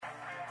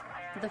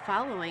The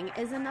following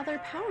is another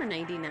Power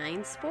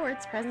 99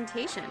 sports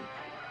presentation.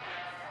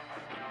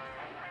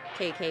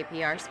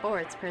 KKPR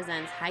Sports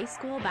presents high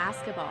school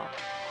basketball.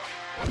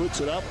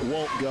 Puts it up,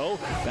 won't go.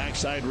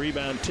 Backside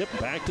rebound tip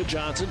back to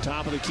Johnson.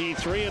 Top of the key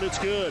three, and it's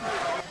good.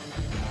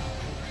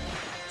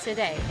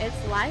 Today,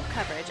 it's live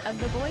coverage of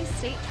the boys'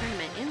 state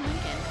tournament in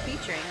Lincoln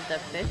featuring the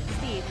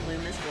 5th seed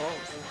Loomis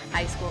Wolves.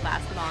 High school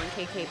basketball on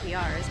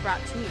KKPR is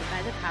brought to you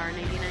by the Power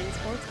 99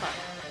 Sports Club.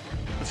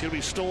 It's going to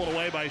be stolen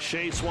away by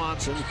Shea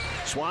Swanson.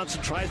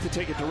 Swanson tries to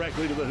take it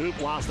directly to the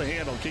hoop, lost the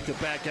handle, kicked it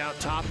back out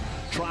top.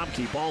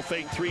 Tromke, ball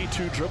fake three,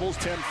 two dribbles,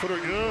 10-footer,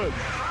 good.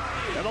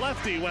 And the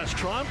lefty, Wes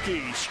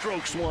Tromke,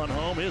 strokes one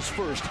home, his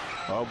first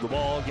of the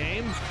ball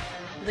game.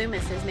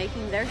 Loomis is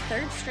making their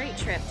third straight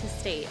trip to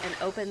state and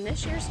open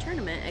this year's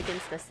tournament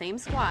against the same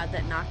squad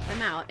that knocked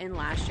them out in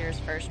last year's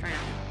first round,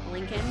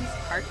 Lincoln's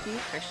Parkview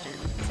Christian.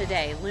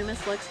 Today,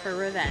 Loomis looks for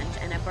revenge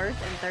and a berth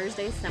in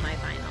Thursday's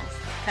semifinals.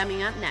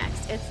 Coming up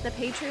next, it's the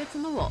Patriots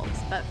and the Wolves,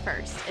 but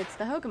first, it's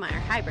the Hoegemeyer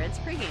Hybrids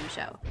pregame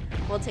show.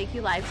 We'll take you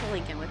live to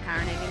Lincoln with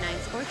Power 99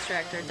 Sports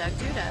Director Doug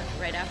Duda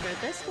right after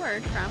this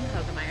word from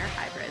Hoegemeyer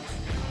Hybrids.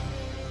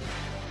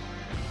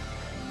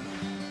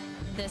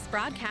 This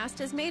broadcast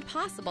is made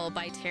possible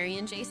by Terry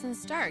and Jason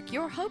Stark,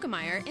 your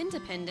Hoegemeyer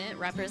independent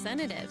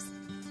representatives.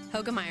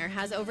 Hoegemeyer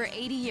has over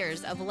 80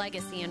 years of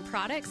legacy in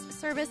products,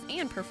 service,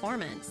 and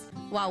performance.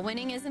 While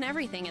winning isn't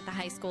everything at the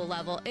high school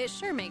level, it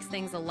sure makes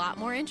things a lot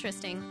more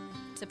interesting.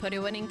 To put a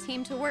winning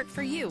team to work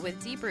for you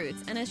with deep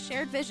roots and a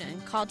shared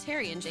vision, call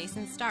Terry and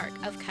Jason Stark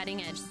of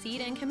Cutting Edge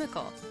Seed and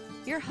Chemical,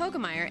 your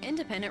Hoegemeyer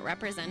independent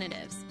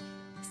representatives.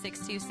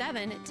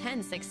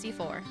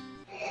 627-1064.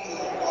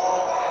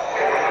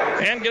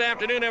 And good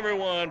afternoon,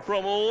 everyone,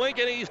 from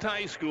Lincoln East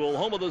High School,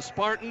 home of the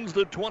Spartans.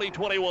 The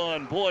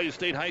 2021 Boys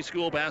State High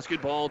School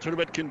Basketball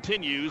Tournament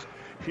continues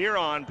here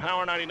on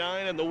Power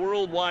 99 and the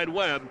World Wide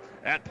Web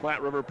at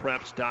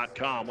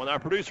PlatteRiverPreps.com. With our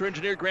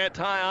producer-engineer Grant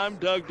Ty, I'm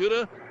Doug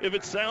Duda. If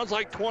it sounds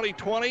like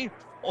 2020,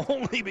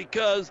 only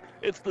because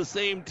it's the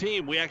same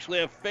team. We actually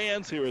have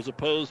fans here as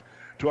opposed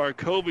to our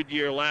COVID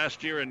year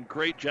last year, and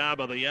great job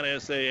of the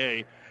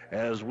NSAA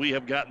as we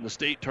have gotten the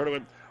state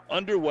tournament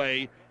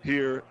underway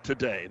here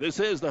today. This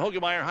is the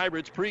Hoegemeyer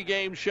Hybrids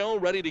pregame show,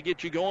 ready to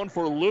get you going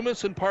for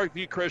Loomis and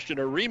Parkview Christian,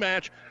 a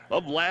rematch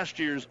of last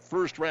year's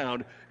first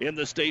round in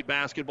the state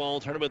basketball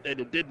tournament.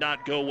 And it did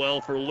not go well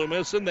for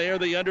Loomis, and they are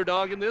the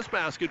underdog in this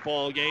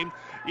basketball game.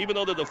 Even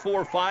though they're the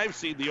 4-5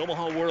 seed, the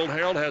Omaha World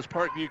Herald has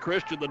Parkview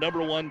Christian, the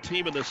number one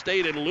team in the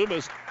state, and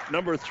Loomis,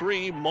 number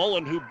 3.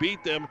 Mullen, who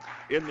beat them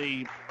in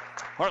the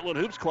Heartland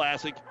Hoops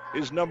Classic,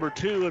 is number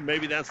 2, and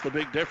maybe that's the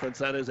big difference.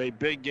 That is a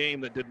big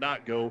game that did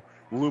not go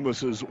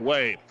Loomis's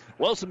way.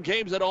 Well, some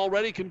games that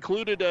already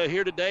concluded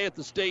here today at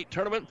the state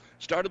tournament.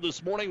 Started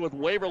this morning with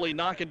Waverly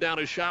knocking down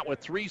a shot with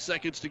 3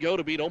 seconds to go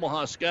to beat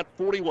Omaha Skutt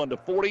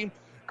 41-40.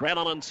 Grand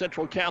Island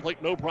Central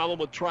Catholic, no problem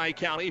with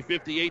Tri-County,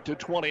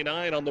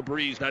 58-29 on the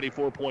Breeze,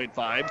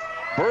 94.5.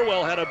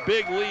 Burwell had a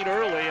big lead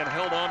early and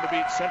held on to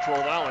beat Central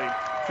Valley,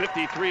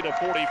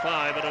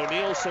 53-45. And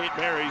O'Neill St.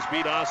 Mary's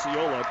beat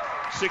Osceola,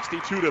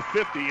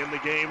 62-50 in the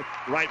game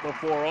right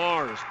before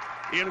ours.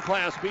 In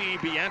Class B,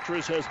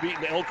 Beatrice has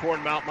beaten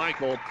Elkhorn Mount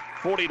Michael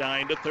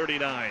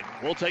 49-39.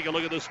 We'll take a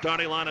look at the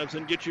starting lineups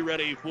and get you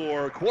ready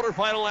for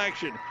quarterfinal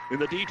action in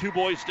the D2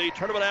 Boys State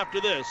Tournament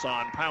after this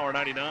on Power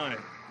 99.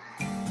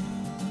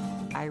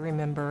 I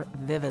remember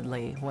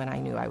vividly when I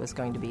knew I was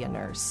going to be a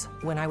nurse.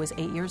 When I was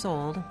 8 years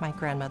old, my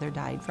grandmother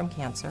died from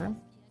cancer.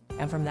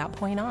 And from that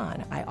point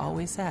on, I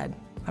always said,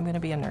 I'm going to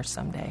be a nurse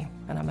someday,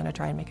 and I'm going to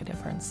try and make a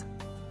difference.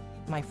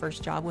 My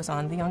first job was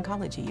on the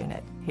oncology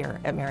unit here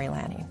at Mary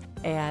Lanning.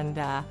 And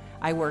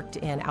I worked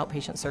in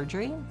outpatient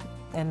surgery,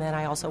 and then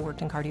I also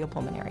worked in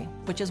cardiopulmonary,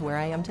 which is where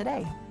I am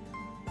today.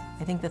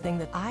 I think the thing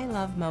that I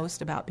love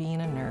most about being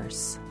a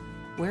nurse,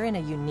 we're in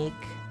a unique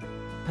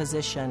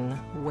position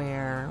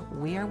where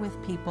we are with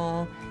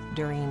people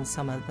during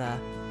some of the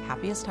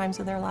happiest times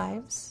of their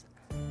lives,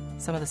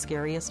 some of the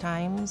scariest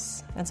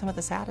times, and some of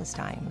the saddest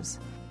times.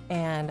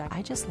 And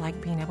I just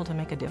like being able to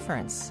make a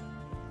difference.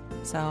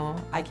 So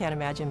I can't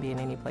imagine being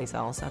anyplace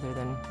else other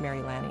than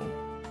Mary Lanning.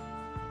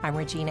 I'm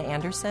Regina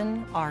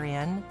Anderson,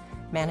 RN,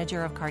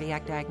 Manager of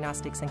Cardiac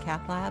Diagnostics and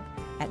Cath Lab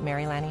at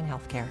Mary Lanning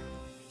Healthcare.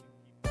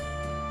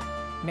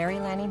 Mary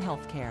Lanning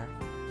Healthcare.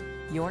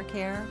 Your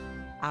care,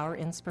 our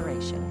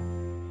inspiration.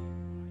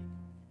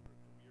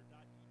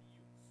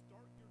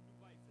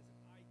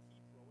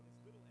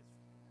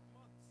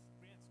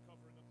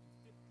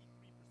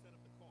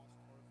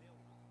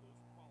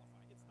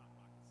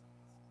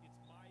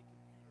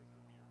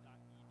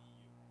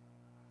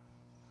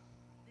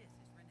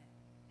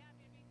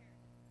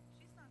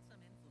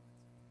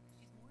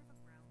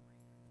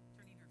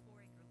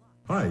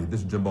 Hi, this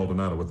is Jim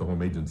Baldonado with the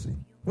Home Agency.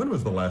 When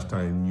was the last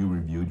time you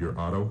reviewed your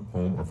auto,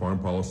 home, or farm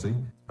policy?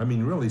 I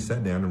mean, really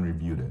sat down and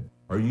reviewed it.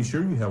 Are you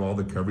sure you have all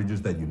the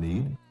coverages that you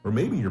need? Or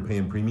maybe you're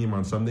paying premium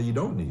on some that you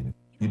don't need.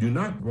 You do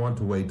not want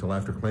to wait till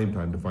after claim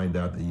time to find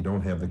out that you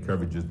don't have the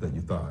coverages that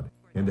you thought.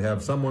 And to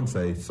have someone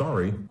say,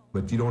 sorry,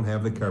 but you don't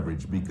have the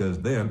coverage, because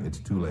then it's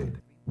too late.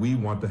 We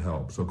want to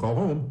help. So call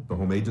home, the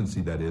home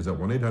agency that is, at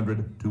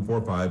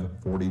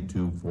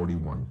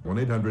 1-800-245-4241.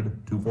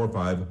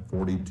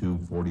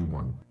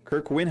 1-800-245-4241.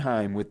 Kirk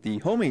Winheim with the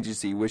home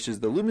agency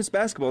wishes the Loomis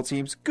basketball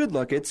teams good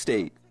luck at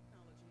state.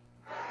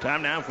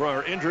 Time now for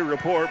our injury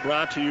report,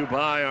 brought to you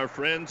by our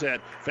friends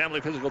at Family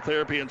Physical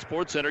Therapy and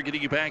Sports Center,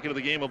 getting you back into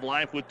the game of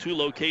life with 2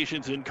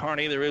 locations in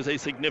Kearney. There is a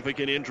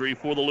significant injury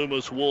for the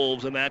Loomis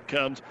Wolves, and that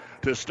comes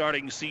to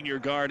starting senior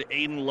guard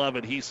Aiden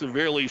Lovett. He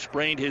severely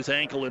sprained his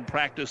ankle in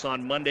practice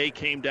on Monday,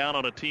 came down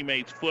on a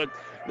teammate's foot.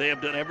 They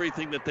have done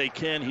everything that they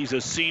can. He's a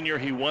senior.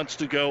 He wants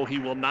to go. He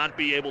will not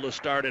be able to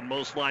start and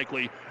most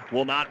likely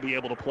will not be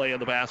able to play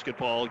in the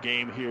basketball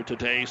game here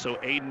today. So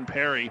Aiden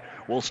Perry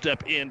will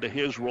step into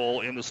his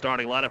role in the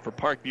starting lineup for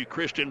Parkview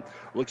Christian.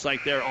 Looks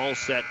like they're all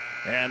set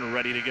and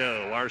ready to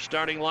go. Our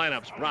starting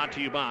lineups brought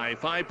to you by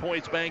 5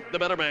 Points Bank, the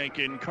Better Bank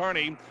in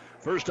Kearney.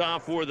 First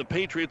off for the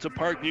Patriots of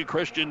Parkview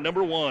Christian,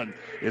 number 1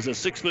 is a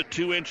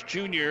 6'2"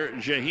 junior,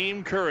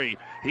 Jaheim Curry.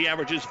 He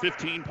averages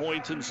 15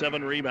 points and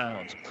 7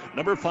 rebounds.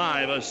 Number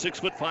 5, a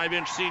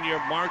 6'5" senior,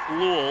 Mark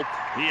Lewell.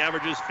 He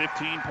averages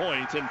 15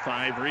 points and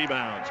 5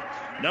 rebounds.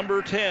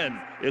 Number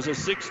 10 is a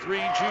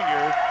 6'3"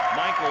 junior,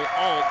 Michael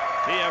Alt.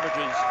 He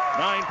averages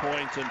 9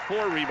 points and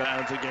 4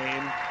 rebounds a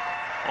game.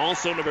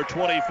 Also number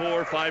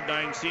 24,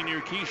 5'9" senior,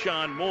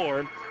 Keyshawn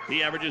Moore.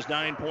 He averages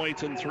 9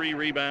 points and 3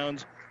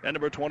 rebounds. And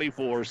number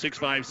 24,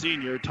 6'5"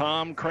 senior,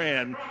 Tom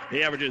Cran.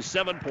 He averages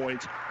 7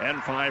 points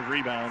and 5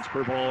 rebounds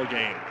per ball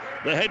game.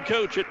 The head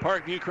coach at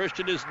Parkview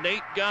Christian is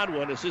Nate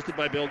Godwin, assisted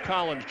by Bill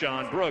Collins,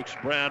 John Brooks,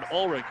 Brad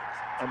Ulrich,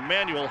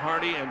 Emmanuel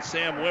Hardy, and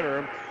Sam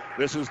Winter.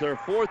 This is their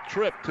 4th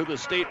trip to the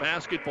state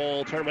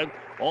basketball tournament,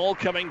 all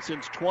coming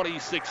since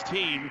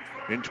 2016.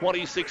 In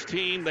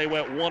 2016, they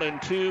went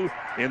 1-2.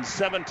 In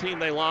 17,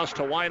 they lost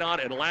to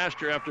Wynot. And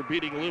last year, after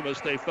beating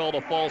Loomis, they fell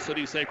to Fall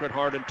City Sacred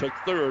Heart and took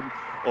 3rd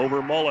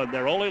over Mullen.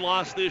 Their only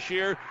loss this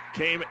year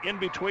came in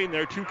between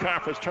their 2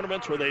 conference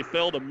tournaments where they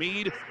fell to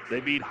Meade. They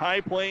beat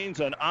High Plains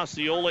and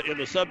Osceola in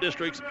the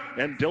sub-districts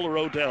and Diller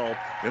Odell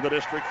in the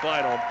district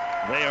final.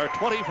 They are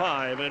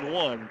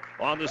 25-1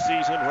 on the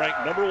season,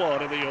 ranked number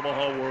 1 in the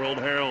Omaha World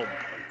Herald.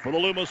 For the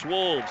Loomis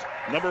Wolves,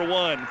 number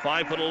 1,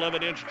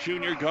 5'11"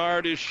 junior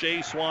guard is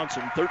Shea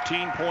Swanson,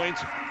 13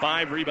 points,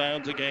 5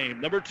 rebounds a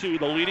game. Number 2,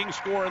 the leading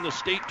scorer in the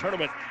state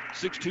tournament,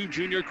 6'2"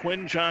 junior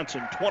Quinn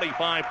Johnson,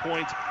 25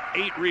 points,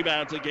 8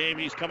 rebounds a game.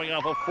 He's coming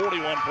off a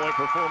 41-point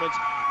performance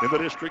in the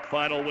district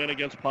final win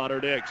against Potter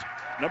Dix.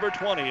 Number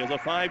 20 is a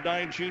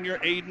 5'9" junior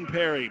Aiden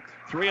Perry,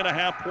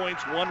 3.5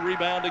 points, 1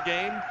 rebound a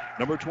game.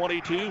 Number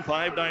 22,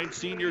 5'9"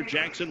 senior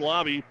Jackson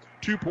Lobby,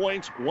 2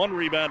 points, 1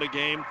 rebound a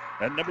game.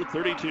 And number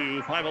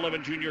 32,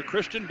 5'11" junior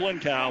Christian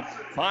Blenkow,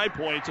 5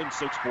 points and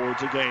 6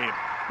 boards a game.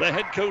 The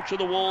head coach of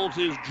the Wolves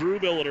is Drew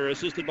Billiter,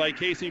 assisted by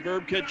Casey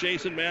Verbka,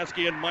 Jason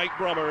Maskey, and Mike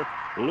Brummer.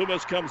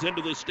 Loomis comes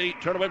into the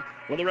state tournament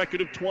with a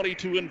record of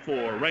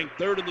 22-4, ranked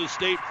 3rd in the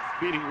state,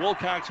 beating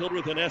Wilcox,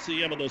 Hildreth, and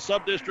SEM in the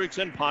sub-districts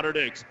and Potter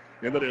Dix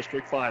in the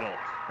district final.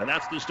 And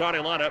that's the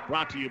starting lineup,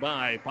 brought to you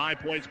by 5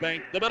 Points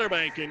Bank, the Better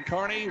Bank in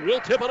Kearney. We'll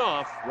tip it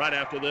off right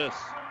after this.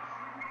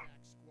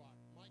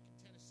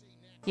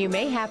 You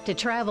may have to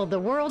travel the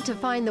world to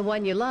find the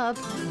one you love,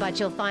 but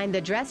you'll find the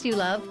dress you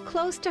love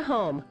close to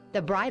home.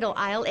 The Bridal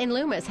Aisle in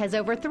Loomis has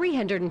over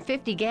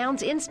 350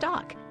 gowns in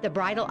stock. The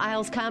Bridal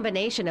Aisle's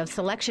combination of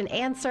selection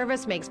and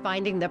service makes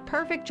finding the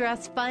perfect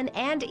dress fun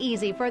and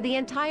easy for the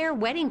entire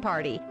wedding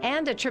party.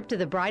 And a trip to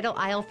the Bridal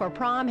Aisle for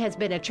prom has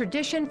been a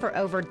tradition for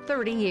over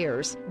 30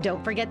 years.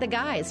 Don't forget the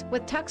guys,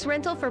 with tux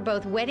rental for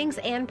both weddings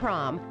and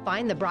prom.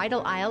 Find the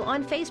Bridal Aisle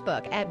on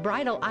Facebook at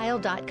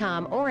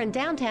bridalaisle.com or in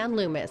downtown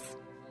Loomis.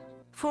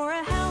 For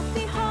a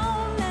healthy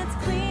home that's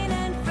clean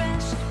and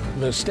fresh.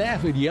 The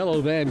staff at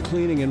Yellow Van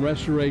Cleaning and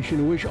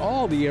Restoration wish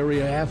all the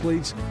area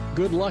athletes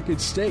good luck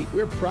at state.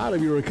 We're proud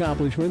of your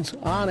accomplishments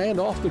on and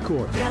off the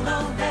court.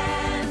 Yellow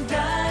Van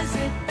does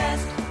it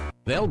best.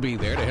 They'll be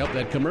there to help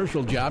that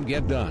commercial job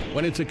get done.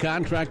 When it's a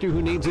contractor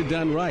who needs it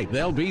done right,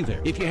 they'll be there.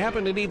 If you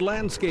happen to need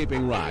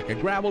landscaping rock, a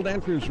graveled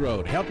entrance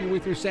road, help you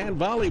with your sand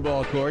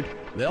volleyball court,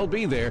 they'll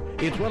be there.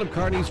 It's one of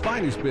Kearney's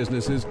finest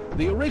businesses,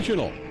 the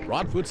original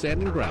Broadfoot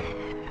Sand and Gravel.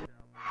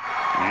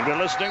 You've been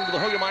listening to the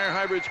Hoegemeyer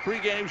Hybrids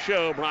pregame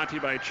show, brought to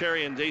you by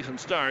Cherry and Jason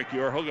Stark,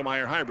 your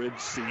Hoegemeyer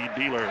Hybrids seed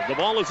dealer. The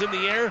ball is in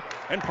the air,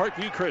 and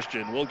Parkview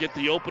Christian will get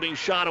the opening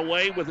shot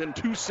away within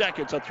 2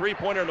 seconds. A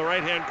three-pointer in the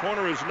right-hand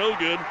corner is no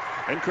good,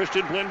 and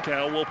Christian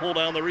Blenkow will pull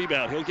down the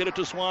rebound. He'll get it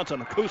to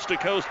Swanson. Coast to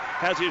coast,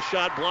 has his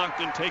shot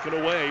blocked and taken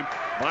away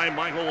by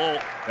Michael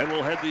Olt, and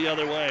will head the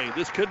other way.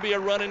 This could be a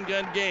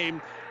run-and-gun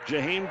game.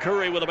 Jaheim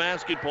Curry with a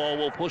basketball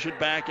will push it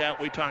back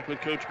out. We talked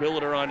with Coach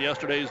Billiter on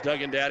yesterday's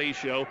Doug and Daddy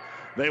show.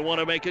 They want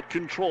to make it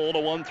controlled, a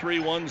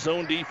 1-3-1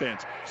 zone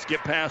defense. Skip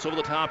pass over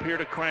the top here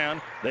to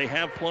Crown. They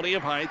have plenty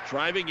of height.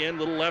 Driving in,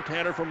 little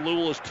left-hander from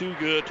Lowell is too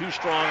good, too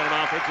strong, and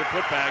an offensive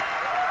putback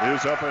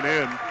is up and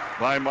in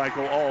by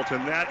Michael Alt.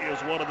 And that is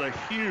one of the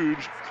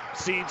huge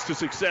seeds to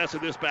success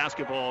in this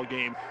basketball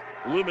game.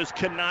 Loomis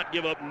cannot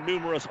give up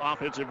numerous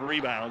offensive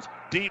rebounds.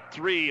 Deep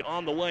three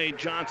on the way.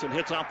 Johnson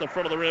hits off the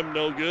front of the rim,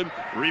 no good.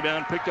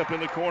 Rebound picked up in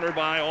the corner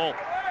by Alt.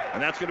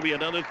 And that's going to be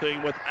another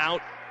thing.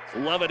 Without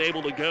Lovett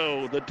able to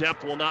go, the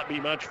depth will not be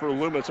much for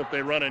Loomis if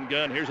they run and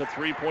gun. Here's a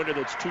three-pointer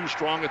that's too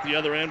strong at the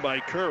other end by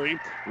Curry.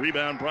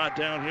 Rebound brought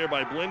down here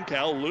by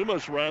Blinkow.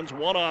 Loomis runs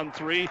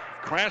 1-on-3,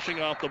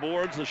 crashing off the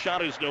boards. The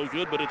shot is no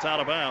good, but it's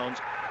out of bounds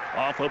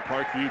off of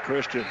Parkview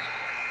Christian.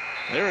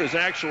 There is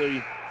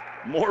actually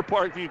more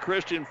Parkview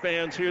Christian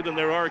fans here than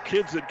there are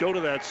kids that go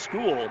to that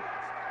school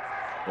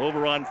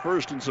over on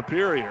First and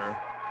Superior.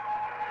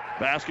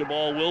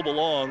 Basketball will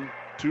belong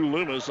to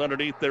Loomis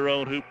underneath their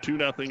own hoop,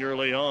 2-0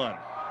 early on.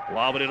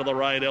 Lob it into the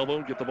right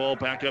elbow. Get the ball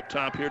back up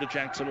top here to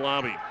Jackson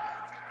Lobby.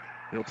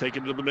 He'll take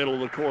it to the middle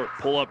of the court.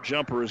 Pull-up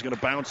jumper is going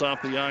to bounce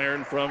off the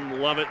iron from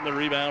Lovett, and the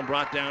rebound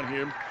brought down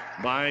here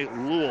by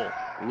Lewell.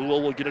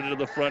 Lewell will get it into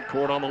the front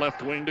court on the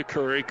left wing to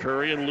Curry.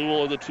 Curry and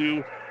Lewell are the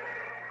two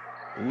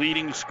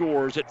leading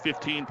scorers at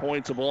 15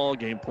 points a ball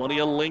game. Plenty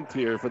of length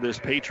here for this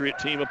Patriot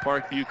team of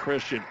Parkview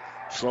Christian.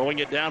 Slowing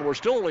it down. We're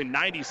still only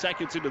 90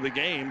 seconds into the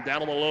game.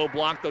 Down on the low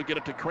block, they'll get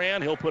it to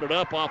Cran. He'll put it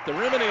up off the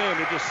rim and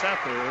in. It just sat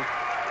there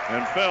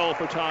and fell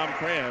for Tom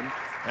Cran.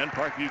 And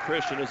Parkview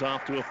Christian is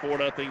off to a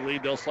 4-0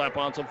 lead. They'll slap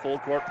on some full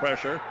court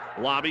pressure.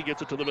 Lobby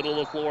gets it to the middle of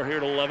the floor here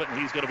to Lovett, and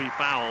he's going to be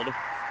fouled.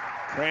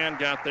 Cran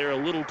got there a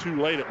little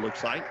too late, it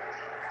looks like.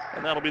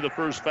 And that'll be the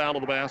first foul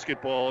of the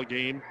basketball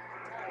game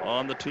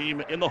on the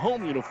team in the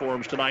home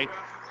uniforms tonight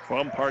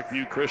from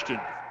Parkview Christian.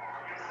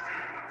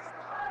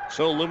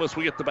 So Loomis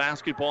will get the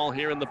basketball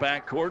here in the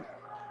backcourt,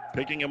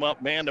 picking him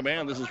up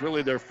man-to-man. This is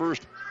really their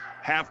first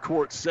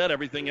half-court set.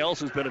 Everything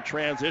else has been a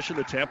transition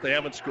attempt. They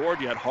haven't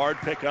scored yet. Hard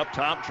pick up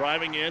top,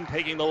 driving in,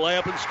 taking the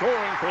layup, and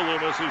scoring for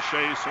Loomis is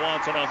Shea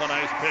Swanson off a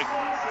nice pick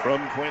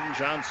from Quinn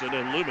Johnson.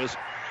 And Loomis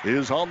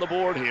is on the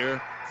board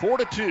here,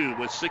 4-2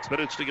 with 6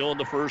 minutes to go in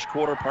the first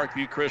quarter.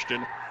 Parkview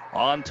Christian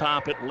on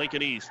top at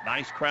Lincoln East.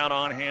 Nice crowd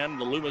on hand.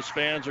 The Loomis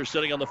fans are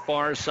sitting on the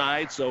far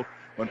side, so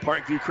when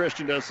Parkview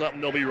Christian does something,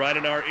 they'll be right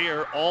in our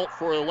ear. Alt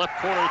for a left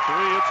corner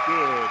three. It's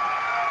good.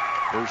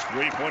 First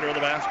three-pointer of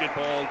the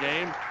basketball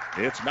game.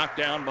 It's knocked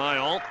down by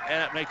Alt,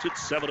 and it makes it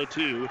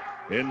 7-2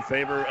 in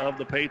favor of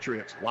the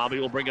Patriots.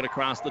 Lobby will bring it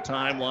across the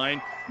timeline,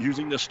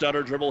 using the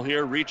stutter dribble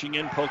here, reaching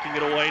in, poking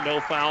it away. No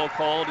foul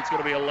called. It's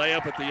going to be a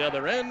layup at the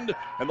other end,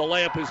 and the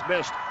layup is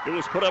missed. It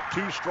was put up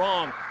too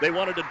strong. They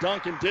wanted to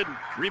dunk and didn't.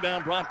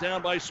 Rebound brought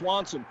down by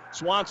Swanson.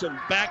 Swanson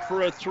back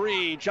for a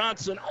three.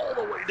 Johnson all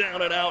the way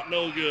down and out.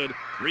 No good.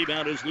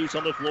 Rebound is loose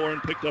on the floor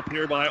and picked up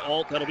here by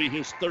Alt. That'll be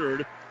his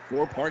third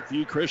for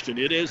Parkview Christian.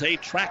 It is a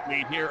track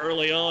meet here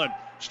early on.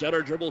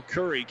 Stutter dribble,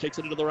 Curry kicks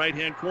it into the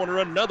right-hand corner.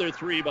 Another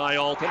three by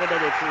Alt, and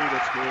another three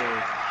that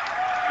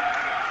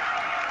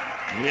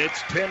scores. It's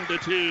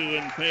 10-2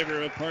 in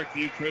favor of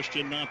Parkview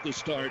Christian. Not the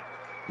start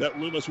that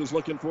Loomis was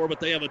looking for,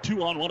 but they have a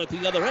 2-on-1 at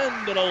the other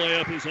end, and a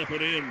layup is up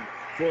and in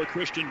for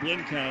Christian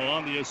Blinkow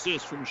on the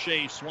assist from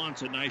Shea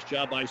Swanson. Nice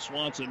job by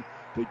Swanson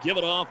to give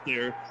it off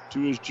there to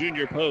his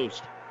junior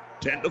post.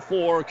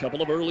 10-4, a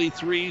couple of early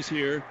threes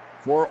here.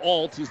 For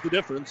Alt is the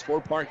difference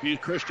for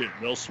Parkview Christian.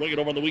 They'll swing it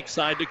over on the weak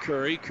side to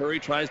Curry. Curry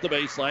tries the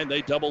baseline.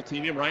 They double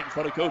team him right in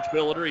front of Coach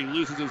Billiter. He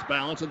loses his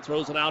balance and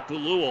throws it out to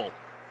Lewell.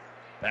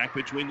 Back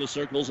between the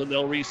circles, and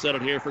they'll reset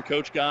it here for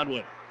Coach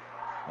Godwin.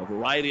 A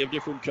variety of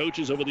different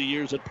coaches over the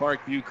years at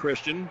Parkview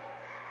Christian.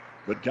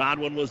 But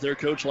Godwin was their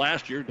coach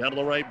last year. Down to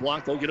the right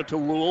block, they'll get it to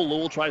Lewell.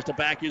 Lewell tries to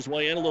back his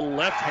way in. A little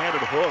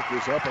left-handed hook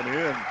is up and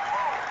in.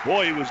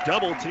 Boy, he was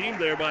double teamed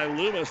there by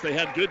Loomis. They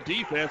had good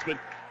defense, but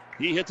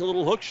he hits a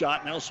little hook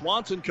shot. Now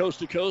Swanson coast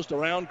to coast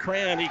around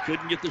Cran. He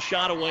couldn't get the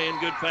shot away in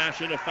good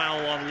fashion. A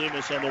foul on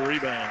Loomis on the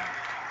rebound.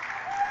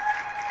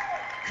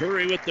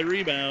 Curry with the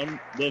rebound.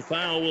 The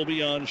foul will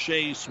be on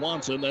Shea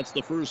Swanson. That's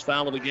the first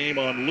foul of the game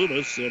on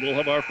Loomis. And we'll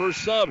have our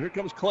first sub. Here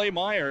comes Clay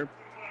Meyer.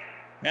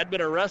 Had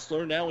been a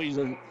wrestler. Now he's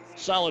a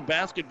solid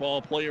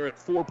basketball player at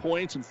 4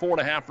 points and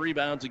 4.5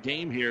 rebounds a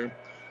game here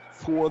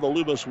for the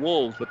Loomis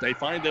Wolves. But they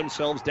find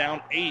themselves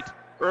down 8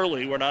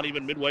 early. We're not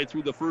even midway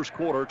through the first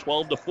quarter.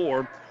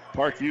 12-4.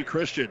 Parkview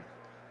Christian,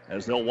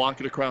 as they'll walk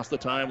it across the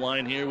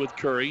timeline here with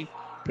Curry.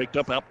 Picked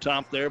up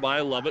top there by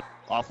Lovett.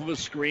 Off of a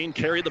screen,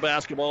 carried the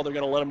basketball. They're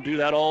going to let him do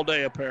that all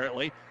day,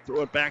 apparently. Throw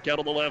it back out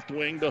of the left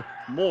wing to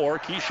Moore.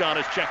 Key shot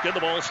is checked in.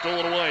 The ball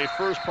stolen away.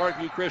 First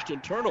Parkview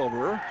Christian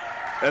turnover.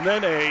 And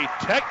then a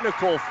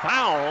technical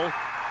foul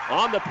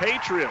on the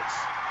Patriots.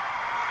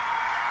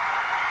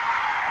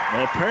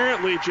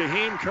 Apparently,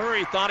 Jaheim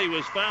Curry thought he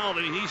was fouled,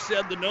 and he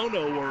said the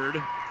no-no word.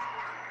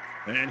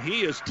 And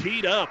he is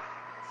teed up.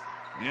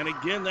 And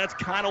again, that's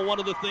kind of one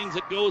of the things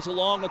that goes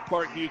along with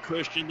Parkview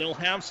Christian. They'll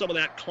have some of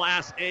that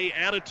Class A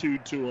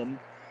attitude to them.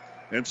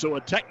 And so a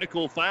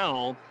technical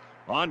foul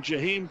on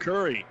Jaheim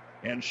Curry.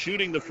 And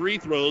shooting the free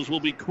throws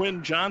will be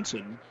Quinn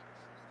Johnson.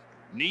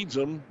 Needs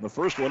them. The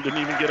first one didn't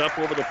even get up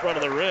over the front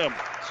of the rim.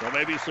 So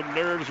maybe some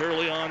nerves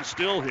early on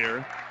still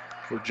here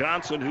for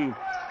Johnson, who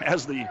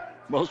has the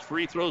most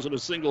free throws in a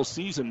single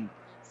season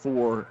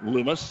for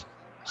Loomis.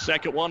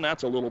 Second one,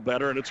 that's a little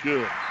better, and it's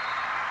good.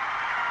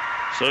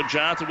 So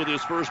Johnson with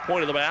his first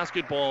point of the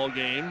basketball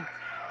game.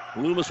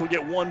 Loomis will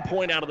get 1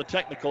 point out of the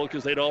technical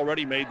because they'd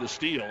already made the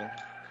steal.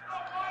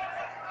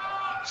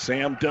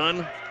 Sam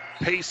Dunn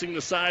pacing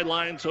the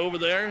sidelines over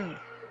there,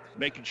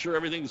 making sure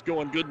everything's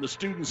going good in the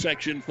student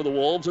section for the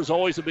Wolves. As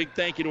always, a big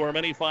thank you to our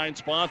many fine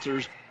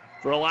sponsors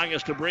for allowing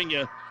us to bring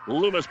you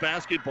Loomis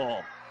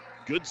basketball.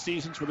 Good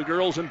seasons for the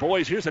girls and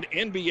boys. Here's an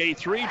NBA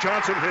three.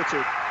 Johnson hits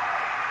it.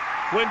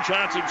 Quinn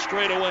Johnson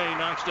straight away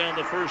knocks down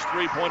the first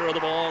three-pointer of the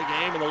ball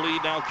game, and the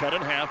lead now cut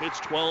in half. It's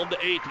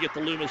 12-8 to get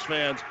the Loomis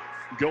fans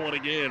going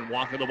again.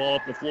 Walking the ball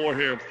up the floor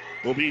here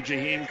will be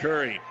Jaheim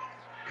Curry.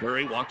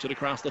 Curry walks it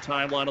across the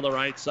timeline on the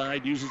right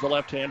side, uses the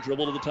left-hand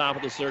dribble to the top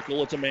of the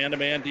circle. It's a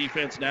man-to-man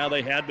defense now.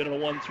 They had been in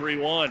a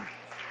 1-3-1.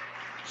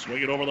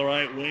 Swing it over the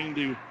right wing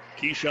to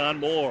Keyshawn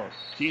Moore.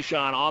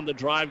 Keyshawn on the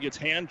drive gets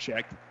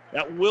hand-checked.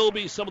 That will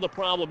be some of the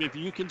problem. If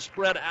you can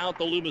spread out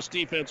the Loomis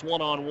defense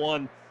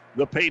one-on-one,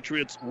 the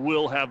Patriots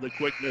will have the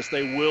quickness.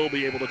 They will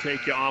be able to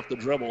take you off the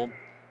dribble.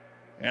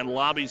 And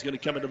Lobby's going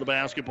to come into the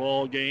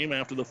basketball game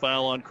after the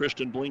foul on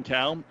Christian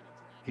Blinkow.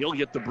 He'll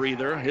get the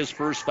breather, his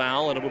first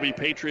foul, and it will be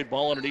Patriot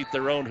ball underneath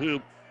their own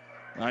hoop.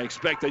 I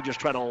expect they just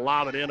try to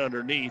lob it in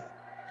underneath.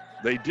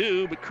 They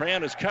do, but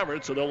Cran is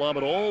covered, so they'll lob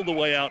it all the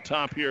way out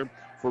top here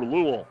for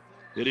Lowell.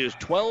 It is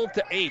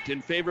 12-8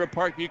 in favor of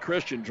Parkview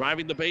Christian.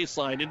 Driving the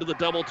baseline into the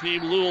double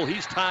team. Lowell,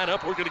 he's tied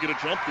up. We're going to get a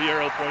jump. The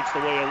arrow points the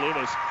way of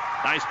Loomis.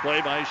 Nice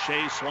play by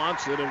Shea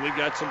Swanson, and we've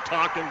got some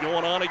talking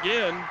going on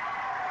again.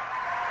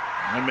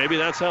 And maybe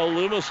that's how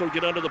Loomis will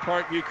get under the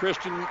Parkview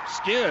Christian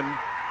skin.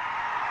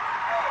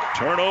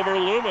 Turnover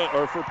Loomis,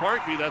 or for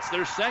Parkview, that's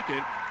their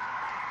second.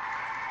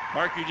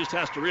 Parkview just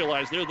has to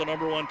realize they're the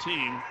number one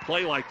team,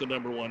 play like the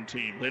number one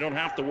team. They don't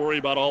have to worry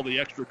about all the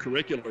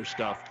extracurricular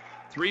stuff.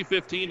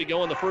 3:15 to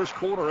go in the first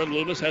quarter, and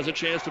Loomis has a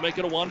chance to make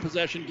it a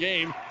one-possession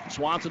game.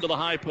 Swanson to the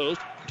high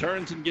post,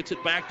 turns and gets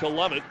it back to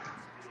Lovett.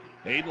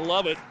 Aiden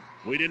Lovett,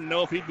 we didn't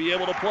know if he'd be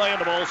able to play,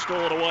 and the ball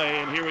stolen away.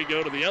 And here we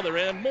go to the other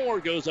end. Moore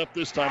goes up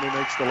this time. He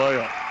makes the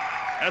layup.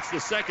 That's the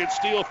second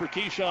steal for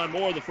Keyshawn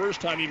Moore. The first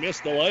time he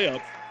missed the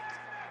layup.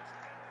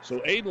 So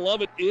Aiden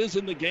Lovett is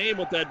in the game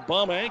with that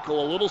bum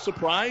ankle. A little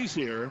surprise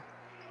here.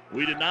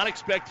 We did not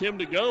expect him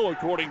to go,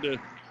 according to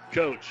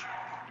Coach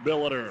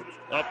Billiter.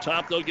 Up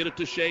top, they'll get it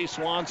to Shea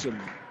Swanson.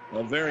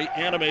 A very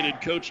animated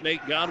Coach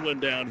Nate Godwin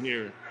down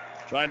here,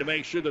 trying to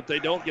make sure that they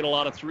don't get a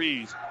lot of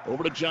threes.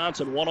 Over to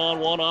Johnson,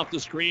 one-on-one off the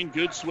screen.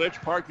 Good switch.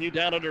 Parkview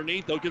down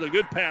underneath. They'll get a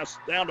good pass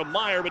down to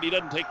Meyer, but he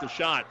doesn't take the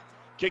shot.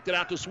 Kicked it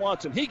out to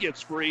Swanson. He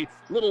gets free.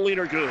 Little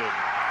leaner good.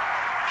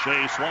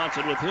 Shea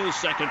Swanson with his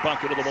second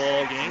bucket of the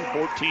ball game.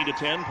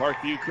 14-10,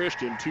 Parkview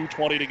Christian.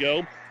 2:20 to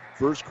go.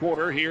 First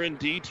quarter here in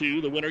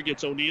D2. The winner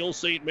gets O'Neill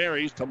St.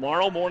 Mary's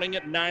tomorrow morning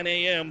at 9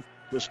 a.m.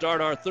 to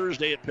start our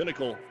Thursday at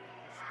Pinnacle.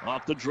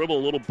 Off the dribble, a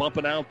little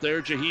bumping out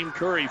there. Jaheim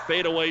Curry,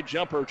 fadeaway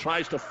jumper,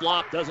 tries to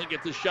flop, doesn't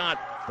get the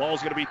shot.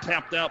 Ball's going to be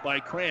tapped out by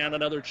Cran.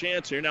 Another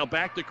chance here. Now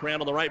back to Cran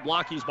on the right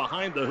block. He's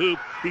behind the hoop.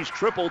 He's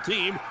triple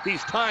teamed.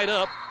 He's tied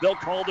up. They'll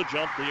call the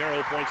jump. The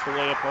arrow points the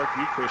way of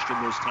Parkview Christian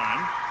this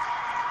time.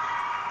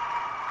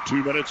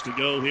 2 minutes to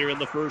go here in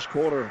the first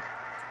quarter.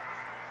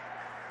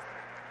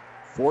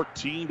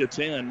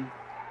 14-10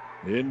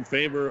 in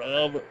favor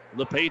of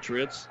the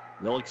Patriots.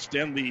 They'll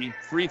extend the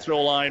free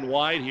throw line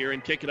wide here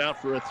and kick it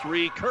out for a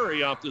three.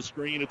 Curry off the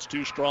screen. It's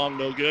too strong,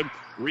 no good.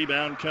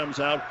 Rebound comes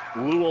out.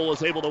 Lowell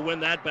is able to win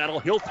that battle.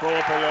 He'll throw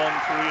up a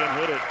long three and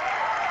hit it.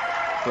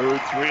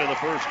 Third three of the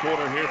first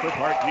quarter here for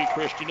Parkview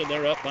Christian, and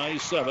they're up by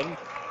 7.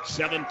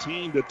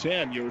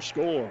 17-10, your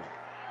score.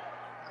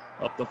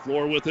 Up the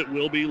floor with it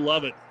will be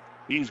Lovett.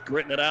 He's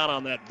gritting it out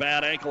on that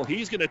bad ankle.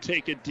 He's going to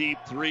take a deep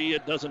three.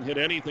 It doesn't hit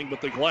anything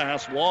but the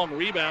glass. Long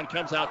rebound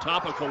comes out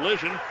top of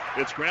collision.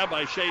 It's grabbed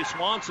by Shea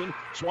Swanson.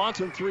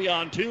 Swanson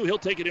 3-on-2. He'll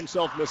take it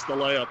himself, miss the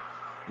layup.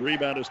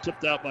 Rebound is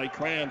tipped out by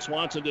Cran.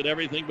 Swanson did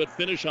everything but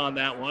finish on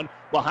that one.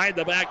 Behind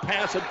the back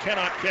pass and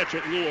cannot catch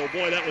it. Lowell.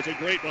 Boy, that was a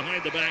great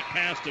behind the back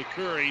pass to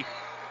Curry.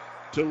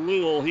 To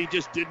Lowell, he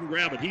just didn't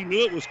grab it. He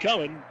knew it was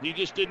coming. He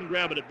just didn't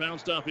grab it. It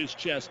bounced off his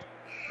chest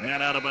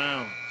and out of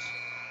bounds.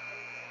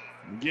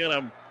 Again,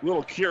 I'm a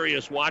little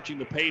curious watching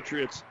the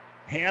Patriots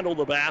handle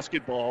the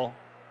basketball.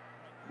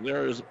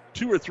 There's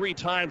 2 or 3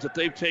 times that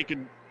they've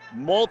taken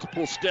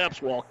multiple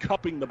steps while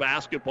cupping the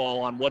basketball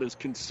on what is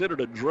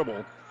considered a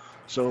dribble.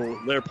 So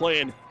they're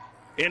playing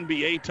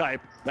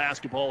NBA-type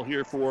basketball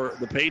here for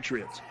the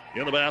Patriots.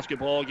 In the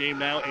basketball game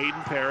now,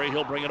 Aiden Perry.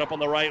 He'll bring it up on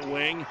the right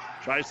wing.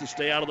 Tries to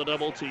stay out of the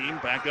double team.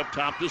 Back up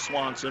top to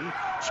Swanson.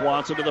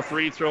 Swanson to the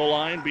free throw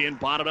line, being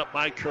botted up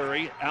by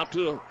Curry. Out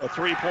to a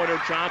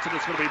three-pointer Johnson.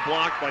 It's going to be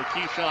blocked by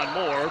Keyshawn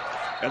Moore.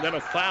 And then a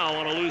foul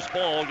on a loose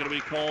ball going to be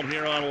called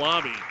here on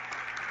Lobby.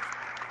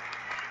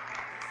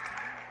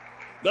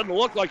 Doesn't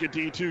look like a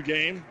D2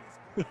 game.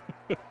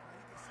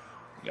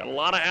 Got a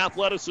lot of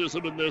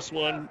athleticism in this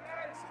one.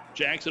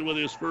 Jackson with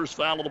his first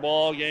foul of the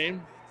ball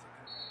game.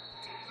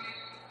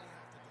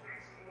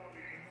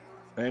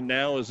 And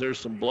now, is there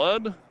some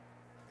blood?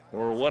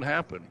 Or what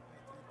happened?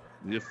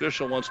 The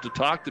official wants to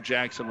talk to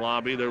Jackson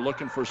Lobby. They're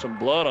looking for some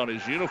blood on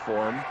his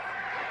uniform.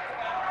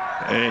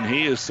 And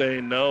he is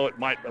saying no, it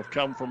might have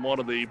come from one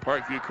of the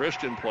Parkview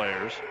Christian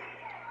players.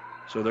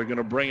 So they're going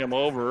to bring him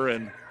over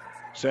and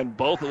send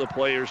both of the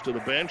players to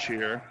the bench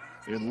here.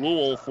 in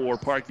Louisville for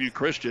Parkview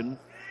Christian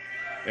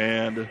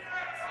and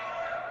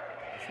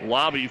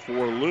Lobby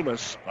for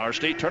Loomis. Our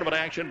state tournament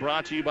action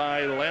brought to you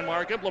by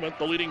Landmark Implement,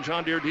 the leading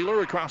John Deere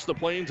dealer across the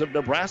plains of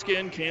Nebraska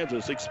and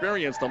Kansas.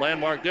 Experience the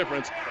Landmark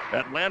difference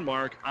at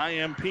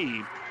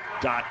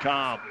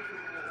landmarkimp.com.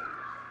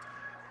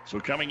 So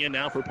coming in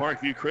now for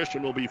Parkview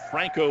Christian will be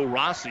Franco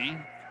Rossi.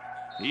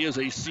 He is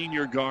a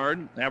senior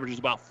guard, averages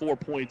about 4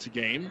 points a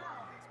game.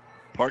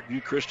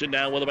 Parkview Christian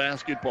now with a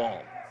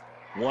basketball.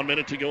 1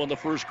 minute to go in the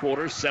first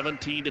quarter,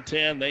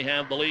 17-10. They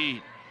have the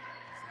lead.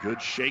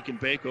 Good shake and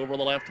bake over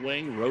the left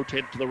wing.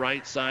 Rotate to the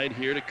right side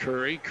here to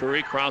Curry.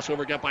 Curry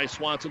crossover got by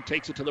Swanson.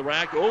 Takes it to the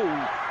rack. Oh,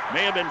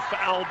 may have been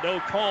fouled. No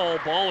call.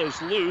 Ball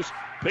is loose.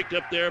 Picked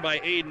up there by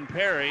Aiden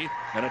Perry.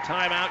 And a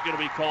timeout going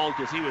to be called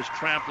because he was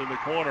trapped in the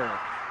corner.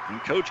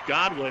 And Coach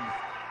Godwin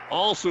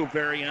also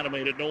very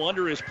animated. No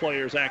wonder his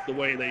players act the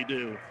way they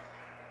do.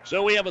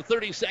 So we have a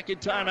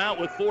 30-second timeout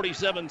with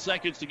 47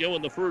 seconds to go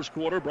in the first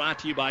quarter. Brought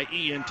to you by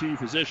ENT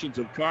Physicians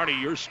of Kearney.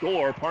 Your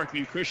score,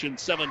 Parkview Christian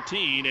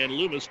 17 and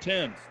Loomis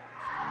 10.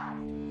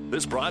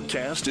 This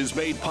broadcast is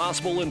made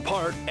possible in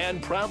part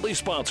and proudly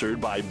sponsored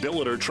by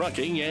Billiter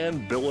Trucking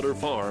and Billiter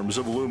Farms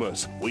of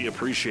Loomis. We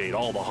appreciate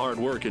all the hard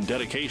work and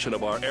dedication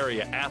of our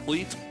area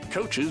athletes,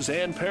 coaches,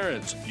 and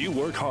parents. You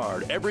work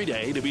hard every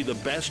day to be the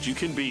best you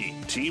can be.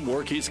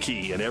 Teamwork is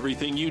key in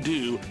everything you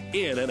do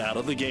in and out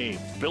of the game.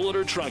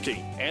 Billiter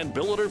Trucking and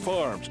Billiter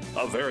Farms,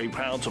 a very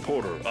proud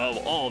supporter of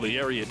all the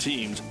area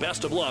teams.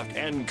 Best of luck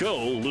and go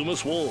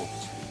Loomis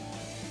Wolves.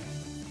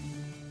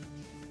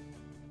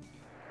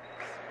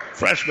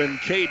 Freshman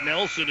Cade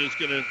Nelson is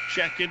going to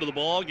check into the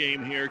ball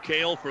game here.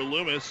 Cale for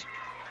Loomis.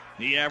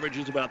 He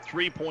averages about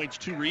 3 points,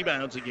 2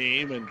 rebounds a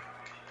game, and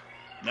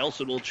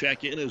Nelson will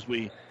check in as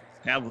we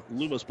have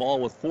Loomis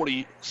ball with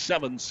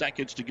 47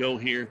 seconds to go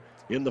here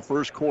in the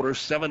first quarter.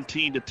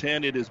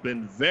 17-10. It has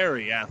been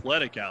very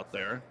athletic out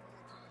there.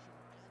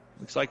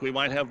 Looks like we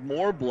might have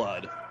more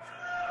blood.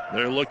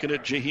 They're looking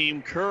at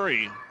Jaheim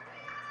Curry.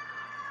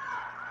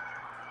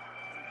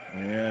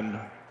 And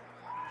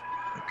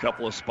a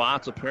couple of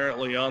spots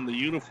apparently on the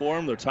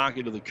uniform. They're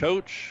talking to the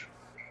coach.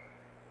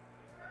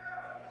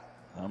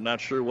 I'm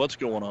not sure what's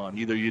going on.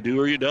 Either you do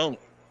or you don't.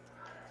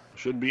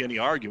 Shouldn't be any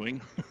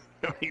arguing.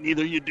 I mean,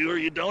 either you do or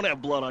you don't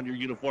have blood on your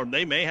uniform.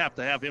 They may have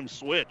to have him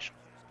switch.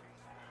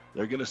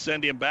 They're going to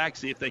send him back,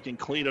 see if they can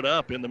clean it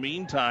up. In the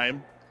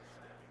meantime,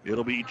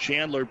 it'll be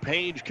Chandler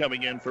Page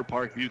coming in for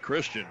Parkview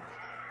Christian.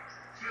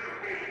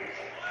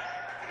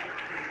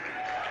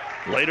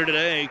 Later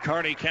today,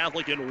 Kearney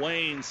Catholic and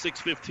Wayne,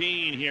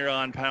 6:15 here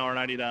on Power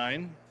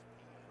 99.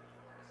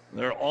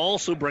 They're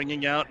also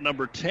bringing out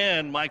number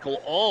 10,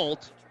 Michael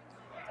Alt.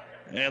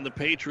 And the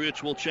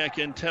Patriots will check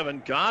in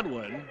Tevin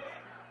Godwin.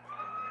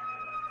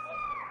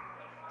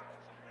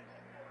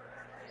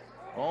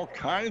 All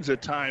kinds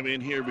of time in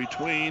here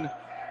between.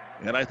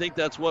 And I think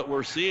that's what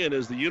we're seeing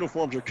as the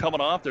uniforms are coming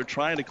off. They're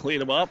trying to clean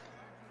them up.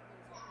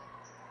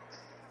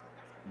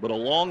 But a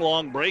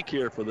long break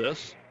here for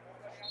this.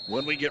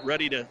 When we get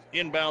ready to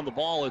inbound the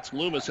ball, it's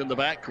Loomis in the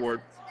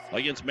backcourt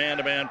against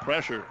man-to-man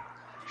pressure.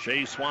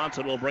 Shea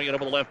Swanson will bring it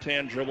over the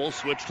left-hand dribble,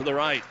 switch to the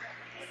right.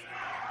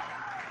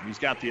 He's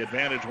got the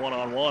advantage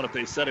one-on-one if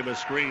they set him a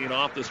screen.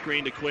 Off the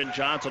screen to Quinn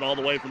Johnson, all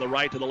the way from the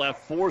right to the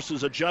left.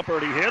 Forces a jumper,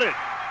 and he hit it.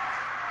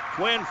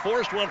 Quinn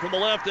forced one from the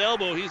left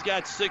elbow. He's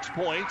got 6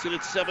 points, and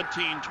it's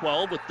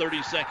 17-12 with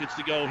 30 seconds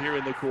to go here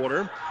in the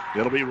quarter.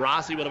 It'll be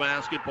Rossi with a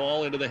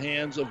basketball into the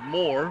hands of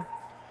Moore.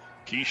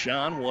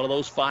 Keyshawn, one of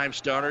those 5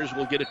 starters,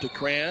 will get it to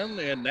Cran.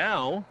 And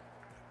now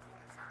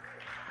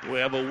we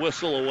have a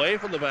whistle away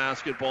from the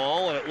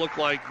basketball, and it looked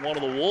like one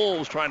of the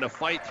Wolves trying to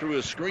fight through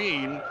a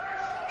screen.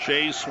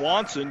 Shea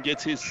Swanson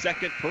gets his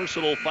second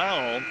personal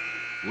foul.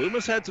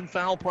 Loomis had some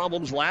foul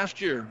problems last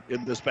year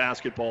in this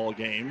basketball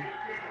game.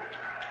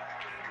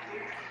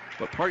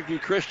 But Parkview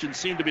Christian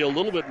seemed to be a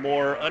little bit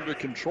more under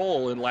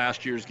control in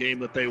last year's game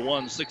that they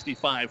won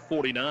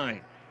 65-49.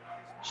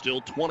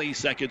 Still 20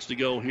 seconds to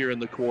go here in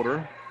the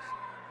quarter.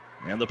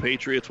 And the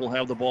Patriots will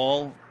have the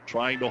ball,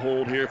 trying to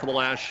hold here for the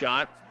last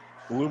shot.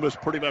 Loomis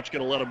pretty much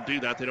going to let them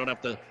do that. They don't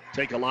have to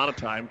take a lot of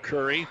time.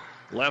 Curry,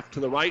 left to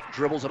the right,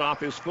 dribbles it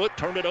off his foot,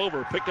 turned it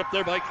over. Picked up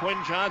there by Quinn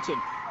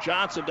Johnson.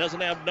 Johnson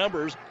doesn't have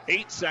numbers.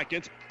 8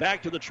 seconds.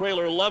 Back to the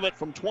trailer. Lovett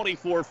from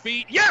 24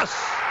 feet. Yes!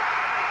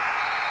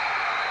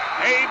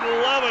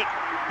 Aiden Lovett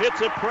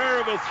hits a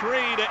prayer of a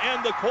 3 to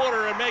end the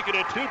quarter and make it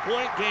a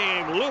 2-point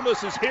game.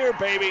 Loomis is here,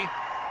 baby.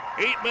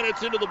 8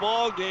 minutes into the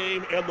ball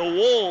game, and the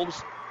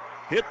Wolves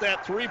hit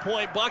that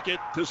 3-point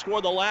bucket to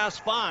score the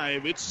last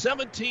 5. It's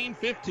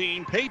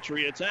 17-15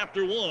 Patriots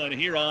after 1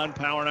 here on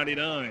Power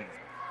 99.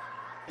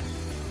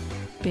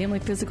 Family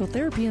Physical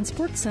Therapy and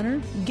Sports Center,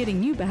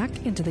 getting you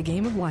back into the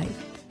game of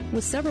life.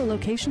 With several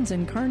locations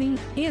in Kearney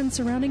and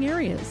surrounding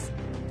areas.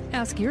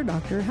 Ask your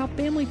doctor how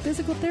Family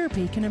Physical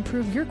Therapy can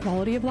improve your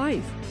quality of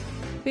life.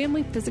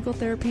 Family Physical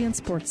Therapy and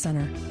Sports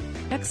Center.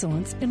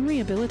 Excellence in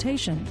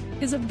Rehabilitation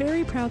is a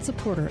very proud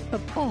supporter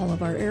of all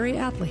of our area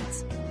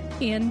athletes.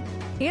 In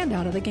and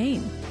out of the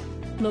game.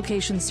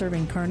 Locations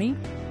serving Kearney,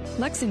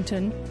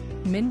 Lexington,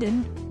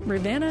 Minden,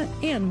 Ravenna,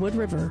 and Wood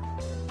River.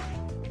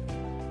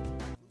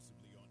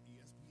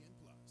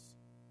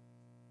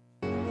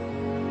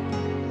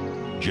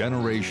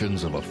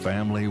 Generations of a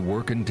family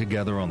working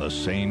together on the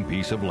same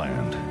piece of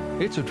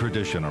land. It's a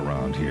tradition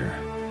around here.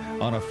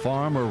 On a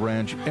farm or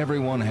ranch,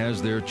 everyone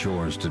has their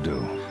chores to do.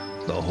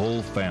 The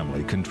whole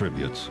family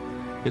contributes.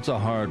 It's a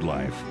hard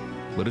life,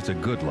 but it's a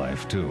good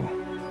life too.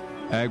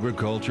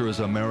 Agriculture is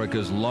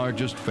America's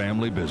largest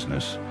family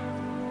business.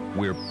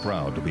 We're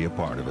proud to be a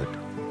part of it.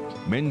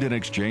 Minden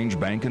Exchange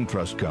Bank and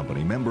Trust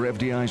Company, member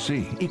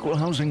FDIC, equal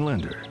housing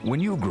lender. When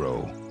you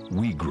grow,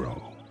 we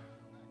grow.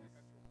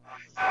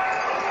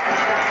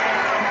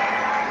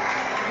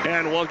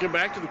 And welcome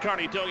back to the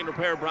Kearney Towing and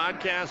Repair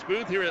broadcast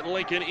booth here at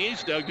Lincoln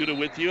East. Doug Duda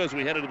with you as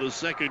we head into the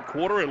second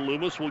quarter, and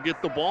Loomis will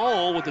get the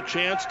ball with a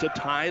chance to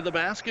tie the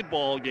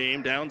basketball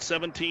game down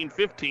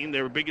 17-15.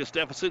 Their biggest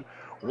deficit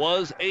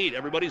was 8.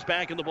 Everybody's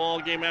back in the ball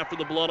game after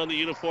the blood on the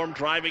uniform.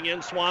 Driving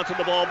in, Swanson,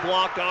 the ball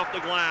blocked off the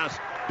glass.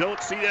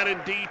 Don't see that in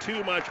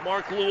D2 much.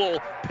 Mark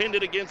Lewell pinned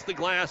it against the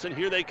glass, and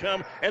here they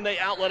come, and they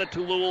outlet it to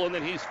Lewell, and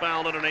then he's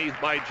fouled underneath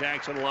by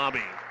Jackson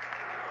Lobby.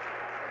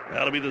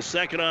 That'll be the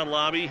second on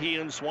Lobby. He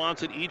and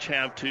Swanson each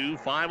have 2,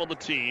 5 on the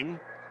team.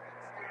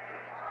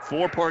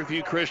 For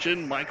Parkview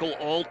Christian, Michael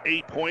Alt,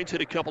 8 points, hit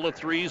a couple of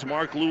threes.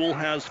 Mark Lewell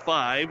has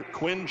 5.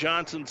 Quinn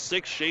Johnson,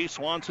 6. Shea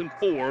Swanson,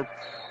 4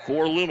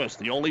 for Loomis.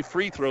 The only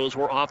free throws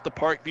were off the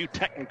Parkview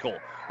technical.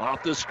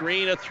 Off the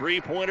screen, a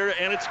three-pointer,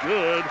 and it's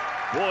good.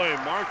 Boy,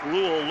 Mark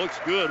Lewell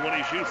looks good when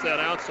he shoots that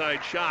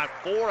outside shot.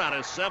 4 out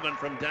of 7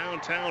 from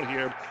downtown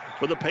here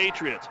for the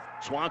Patriots.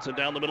 Swanson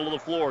down the middle of the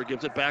floor,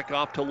 gives it back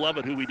off to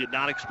Levitt, who we did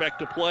not expect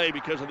to play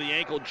because of the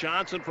ankle.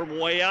 Johnson from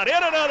way out,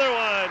 hit another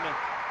one!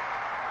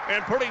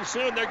 And pretty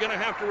soon they're going to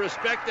have to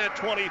respect that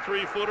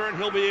 23-footer, and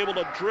he'll be able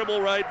to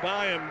dribble right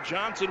by him.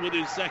 Johnson with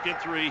his second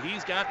 3.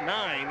 He's got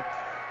 9.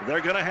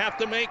 They're going to have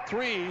to make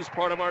threes.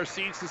 Part of our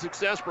Seeds to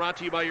Success brought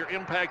to you by your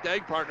Impact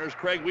Ag partners,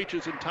 Craig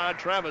Weeches and Todd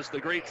Travis. The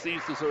great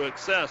Seeds to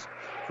Success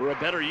for a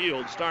better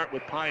yield. Start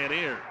with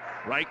Pioneer.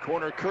 Right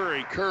corner,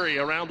 Curry. Curry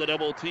around the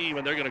double team,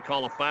 and they're going to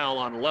call a foul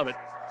on Levitt.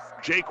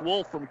 Jake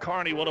Wolf from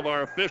Kearney, one of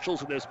our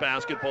officials in this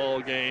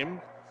basketball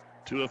game.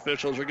 2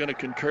 officials are going to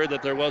concur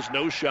that there was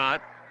no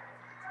shot.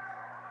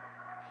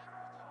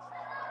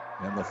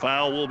 And the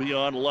foul will be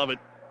on Levitt,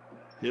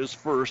 his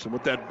first. And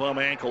with that bum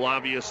ankle,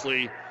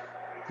 obviously,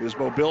 his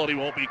mobility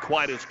won't be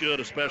quite as good,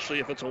 especially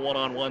if it's a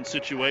one-on-one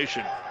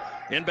situation.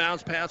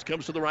 Inbounds pass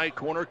comes to the right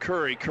corner.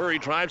 Curry. Curry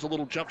drives a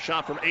little jump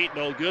shot from 8,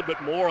 no good,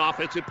 but more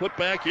offensive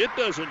putback. It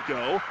doesn't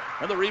go.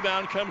 And the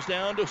rebound comes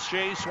down to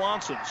Shea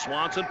Swanson.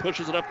 Swanson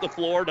pushes it up the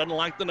floor, doesn't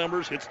like the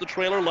numbers, hits the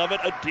trailer. Levitt,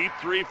 a deep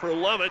 3 for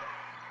Levitt.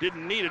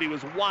 Didn't need it. He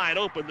was wide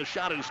open. The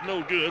shot is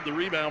no good. The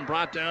rebound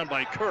brought down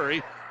by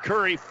Curry.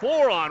 Curry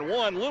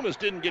 4-on-1. Loomis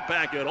didn't get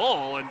back at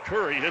all, and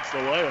Curry hits the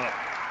layup.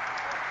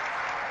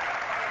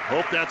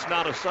 Hope that's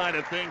not a sign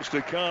of things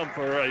to come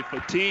for a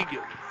fatigue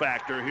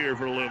factor here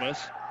for Loomis.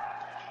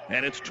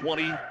 And it's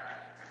 22-18,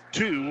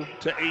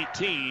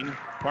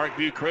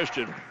 Parkview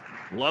Christian.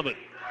 Levitt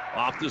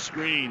off the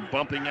screen,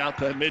 bumping out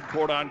to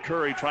midcourt on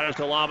Curry. Tries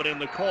to lob it in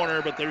the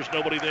corner, but there's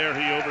nobody there.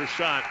 He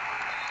overshot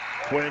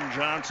Quinn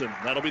Johnson.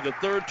 That'll be the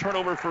 3rd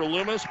turnover for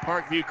Loomis.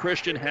 Parkview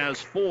Christian has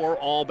 4,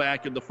 all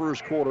back in the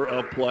first quarter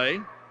of play.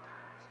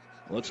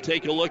 Let's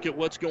take a look at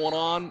what's going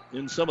on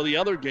in some of the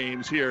other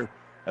games here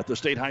at the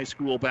State High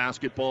School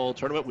basketball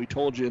tournament. We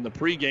told you in the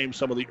pregame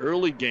some of the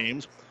early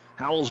games.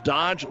 Howells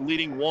Dodge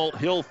leading Walt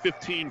Hill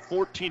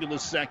 15-14 in the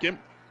second.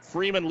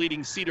 Freeman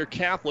leading Cedar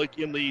Catholic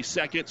in the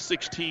second,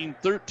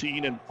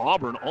 16-13. And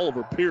Auburn,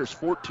 Oliver Pierce,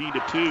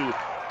 14-2.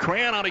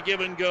 Cran on a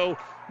give and go.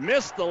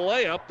 Missed the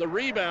layup. The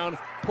rebound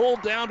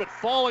pulled down, but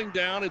falling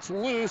down. It's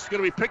loose.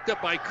 Going to be picked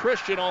up by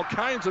Christian. All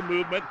kinds of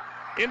movement.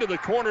 Into the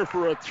corner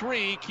for a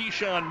 3.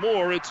 Keyshawn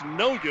Moore. It's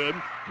no good.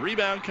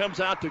 Rebound comes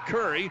out to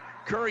Curry.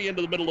 Curry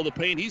into the middle of the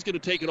paint. He's going to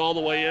take it all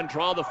the way in.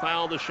 Draw the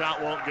foul. The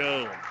shot won't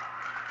go.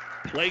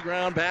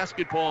 Playground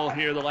basketball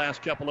here the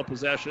last couple of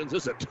possessions.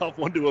 This is a tough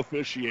one to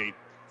officiate.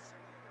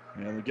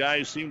 And the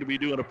guys seem to be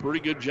doing a pretty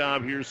good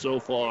job here so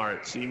far.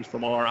 It seems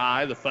from our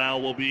eye the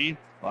foul will be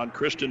on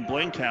Christian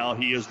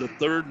Blinkow. He is the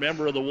 3rd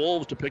member of the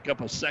Wolves to pick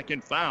up a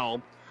second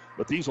foul.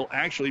 But these will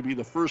actually be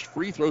the first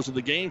free throws of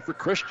the game for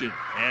Christian.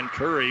 And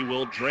Curry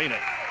will drain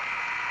it.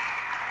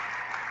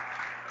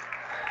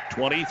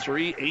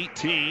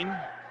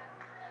 23-18.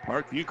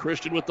 Parkview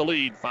Christian with the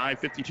lead.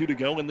 5:52 to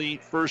go in the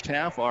first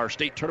half. Our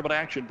state tournament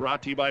action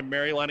brought to you by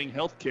Mary Lanning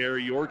Healthcare.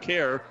 Your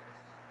care,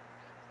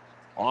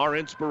 our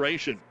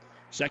inspiration.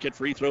 Second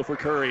free throw for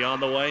Curry on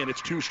the way, and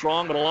it's too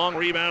strong, but a long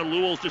rebound.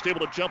 Lewell's just able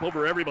to jump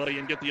over everybody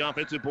and get the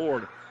offensive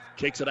board.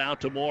 Kicks it out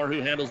to Moore,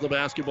 who handles the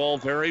basketball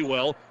very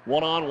well.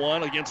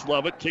 1-on-1 against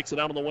Levitt. Kicks it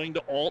out on the wing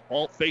to Alt.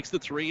 Alt fakes the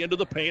 3 into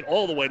the paint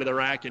all the way to the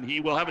rack, and he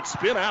will have it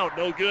spin out.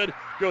 No good.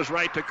 Goes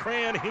right to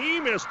Cran.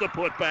 He missed the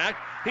putback.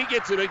 He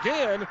gets it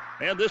again,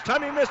 and this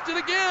time he missed it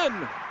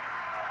again.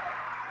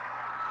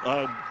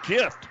 A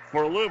gift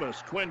for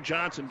Loomis. Quinn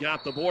Johnson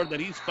got the board, then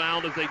he's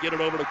fouled as they get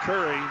it over to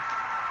Curry.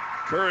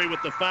 Curry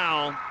with the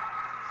foul.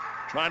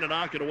 Trying to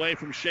knock it away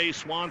from Shea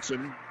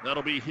Swanson.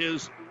 That'll be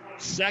his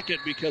second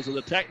because of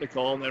the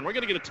technical. And we're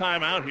going to get a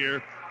timeout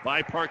here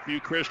by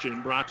Parkview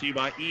Christian, brought to you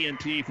by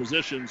ENT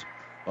Physicians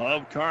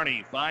of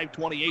Kearney.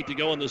 5:28 to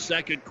go in the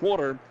second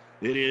quarter.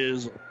 It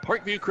is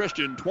Parkview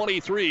Christian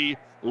 23,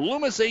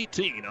 Loomis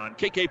 18 on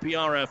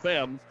KKPR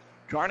FM.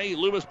 Kearney,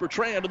 Loomis,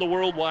 Bertrand, and the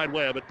World Wide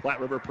Web at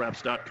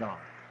PlatteRiverPreps.com.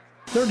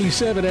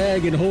 37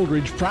 Ag in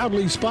Holdridge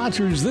proudly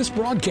sponsors this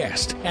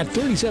broadcast. At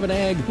 37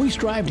 Ag, we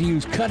strive to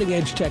use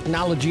cutting-edge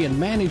technology and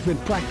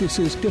management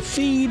practices to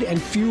feed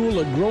and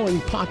fuel a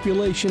growing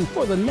population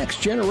for the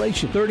next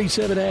generation.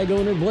 37 Ag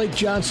owner Blake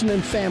Johnson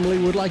and family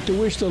would like to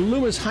wish the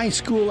Loomis High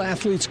School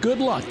athletes good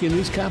luck in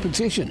this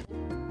competition.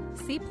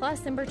 C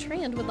Plus in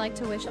Bertrand would like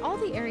to wish all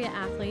the area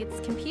athletes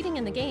competing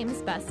in the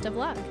games best of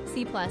luck.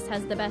 C Plus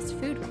has the best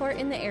food court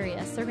in the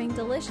area, serving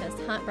delicious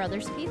Hunt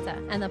Brothers pizza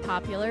and the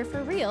popular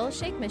For Real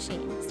shake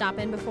machine. Stop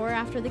in before or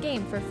after the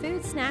game for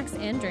food, snacks,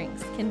 and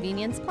drinks.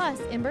 Convenience Plus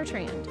in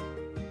Bertrand.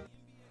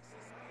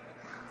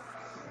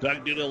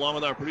 Doug Duda along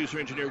with our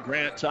producer-engineer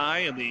Grant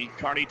Ty in the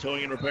Kearney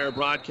Towing and Repair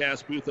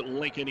broadcast booth at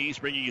Lincoln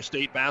East, bringing you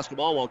state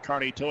basketball while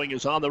Kearney Towing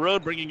is on the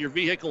road, bringing your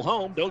vehicle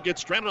home. Don't get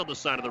stranded on the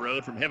side of the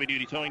road. From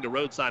heavy-duty towing to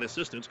roadside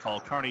assistance, call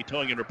Kearney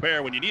Towing and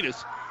Repair when you need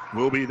us.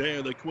 We'll be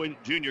there. The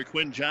junior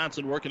Quinn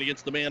Johnson working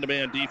against the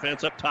man-to-man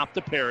defense. Up top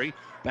to Perry.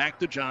 Back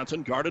to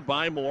Johnson, guarded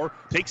by Moore.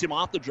 Takes him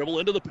off the dribble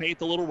into the paint.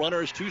 The little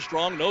runner is too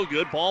strong, no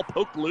good. Ball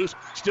poked loose,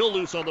 still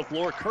loose on the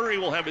floor. Curry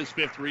will have his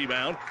fifth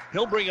rebound.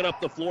 He'll bring it up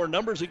the floor.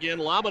 Numbers again,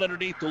 lob it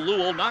underneath to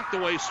Lowell. Knocked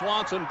away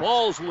Swanson.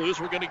 Ball's loose.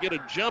 We're going to get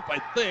a jump, I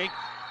think.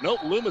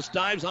 Nope, Loomis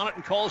dives on it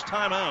and calls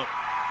timeout.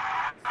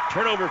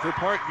 Turnover for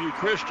Parkview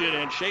Christian,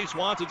 and Shea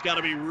Swanson's got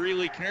to be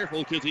really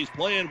careful because he's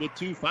playing with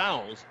two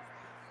fouls.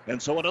 And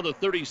so another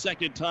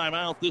 30-second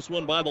timeout, this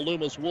one by the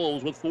Loomis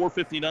Wolves with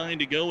 4:59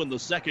 to go in the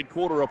second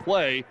quarter of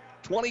play.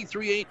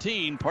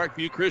 23-18,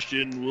 Parkview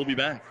Christian will be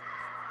back.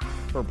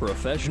 For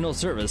professional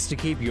service to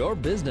keep your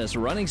business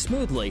running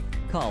smoothly,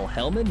 call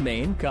Hellman,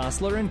 Maine,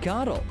 Kostler, and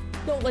Cottle.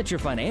 Don't let your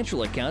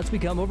financial accounts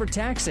become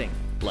overtaxing.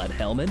 Let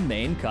Hellman,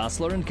 Maine,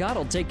 Kostler, and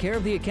Cottle take care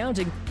of the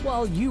accounting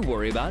while you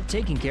worry about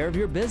taking care of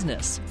your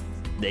business.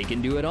 They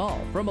can do it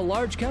all, from a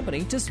large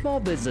company to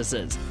small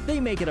businesses. They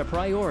make it a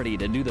priority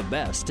to do the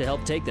best to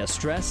help take the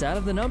stress out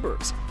of the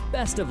numbers.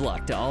 Best of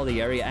luck to all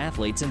the area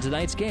athletes in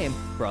tonight's game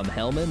from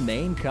Hellman,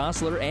 Maine,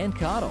 Kostler, and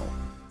Cottle.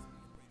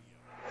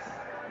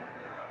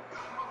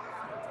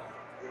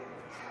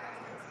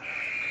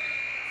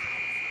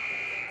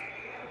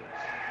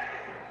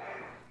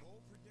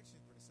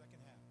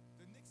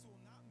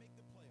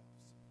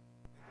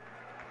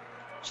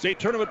 State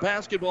Tournament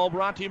Basketball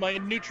brought to you by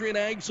Nutrient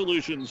Ag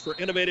Solutions for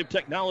innovative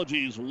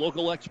technologies,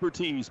 local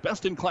expertise,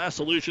 best-in-class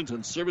solutions,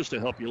 and service to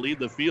help you lead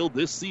the field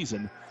this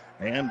season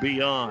and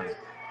beyond.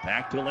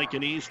 Back to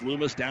Lincoln East.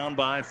 Loomis down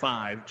by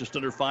 5. Just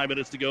under 5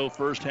 minutes to go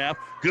first half.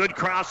 Good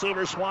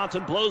crossover.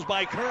 Swanson blows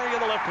by Curry,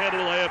 and the left-handed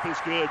layup is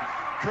good.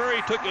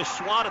 Curry took a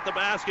swat at the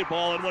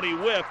basketball, and when he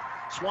whipped,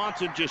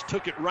 Swanson just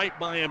took it right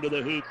by him to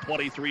the hoop.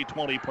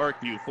 23-20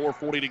 Parkview.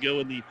 4:40 to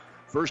go in the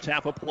first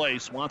half of play.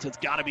 Swanson's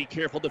got to be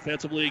careful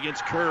defensively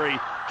against Curry.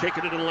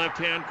 Kicking it in the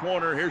left-hand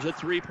corner. Here's a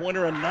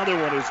three-pointer. Another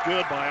one is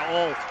good by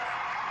Alt.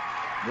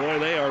 Boy,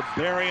 they are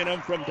burying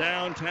them from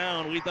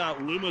downtown. We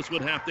thought Loomis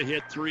would have to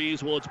hit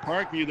threes. Well, it's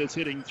Parkview that's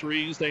hitting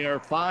threes. They are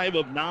 5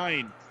 of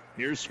 9.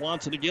 Here's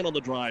Swanson again on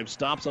the drive.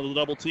 Stops on the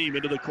double team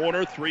into the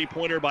corner.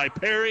 Three-pointer by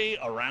Perry.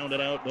 Around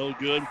it out, no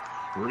good.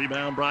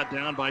 Rebound brought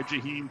down by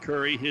Jaheim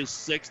Curry, his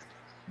 6th.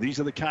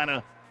 These are the kind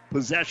of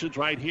possessions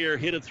right here.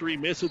 Hit a 3,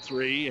 miss a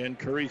 3, and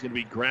Curry's going to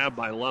be grabbed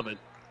by Lovett.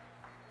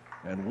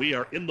 And we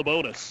are in the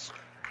bonus.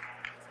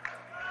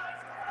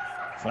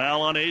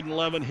 Foul on Aiden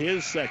Levin,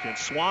 his 2nd.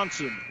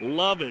 Swanson,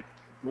 Lovett,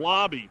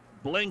 Lobby,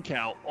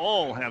 Blinkow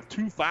all have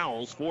 2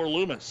 fouls for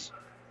Loomis.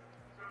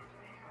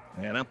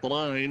 And at the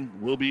line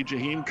will be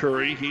Jaheim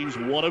Curry. He's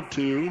 1 of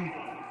 2.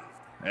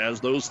 Has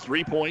those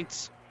 3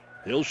 points.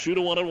 He'll shoot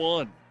a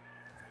 1-and-1.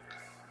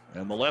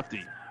 And the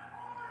lefty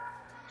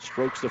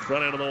strokes the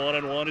front end of the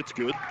 1-and-1. It's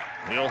good.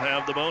 He'll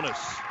have the bonus.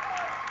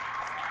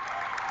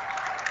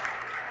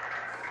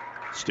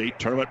 State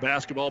Tournament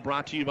Basketball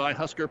brought to you by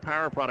Husker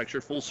Power Products,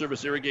 your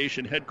full-service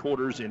irrigation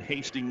headquarters in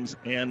Hastings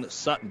and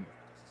Sutton.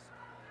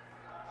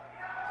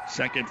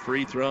 Second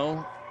free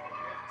throw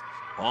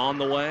on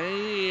the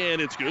way,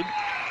 and it's good.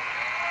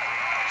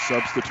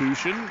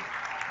 Substitution.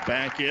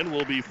 Back in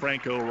will be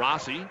Franco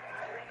Rossi.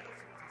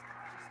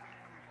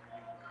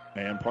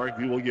 And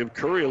Parkview will give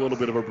Curry a little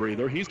bit of a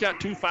breather. He's got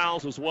 2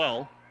 fouls as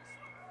well.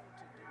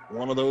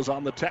 One of those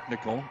on the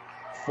technical.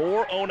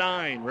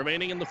 4:09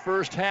 remaining in the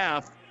first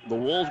half. The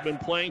Wolves been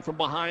playing from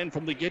behind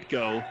from the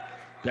get-go.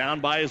 Down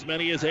by as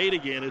many as 8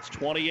 again. It's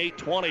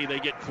 28-20. They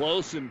get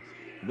close, and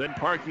then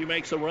Parkview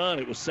makes a run.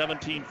 It was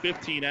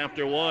 17-15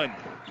 after 1.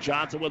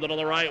 Johnson with it on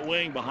the right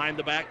wing. Behind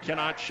the back,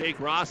 cannot shake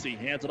Rossi.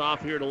 Hands it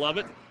off here to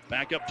Lovett.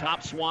 Back up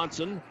top,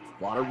 Swanson.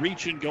 A lot of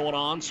reaching going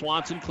on.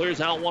 Swanson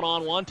clears out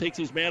 1-on-1, takes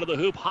his man to the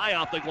hoop, high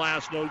off the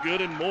glass, no good,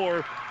 and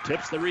Moore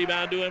tips the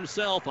rebound to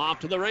himself. Off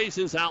to the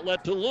races,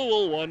 outlet to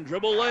Lowell, 1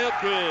 dribble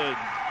layup, good.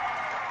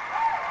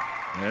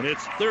 And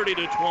it's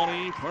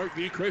 30-20.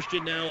 Parkview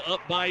Christian now up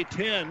by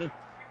 10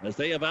 as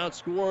they have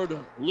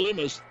outscored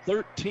Loomis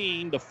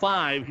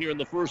 13-5 here in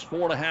the first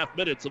 4.5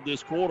 minutes of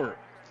this quarter.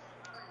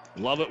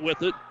 Lovett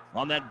with it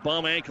on that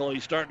bum ankle.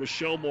 He's starting to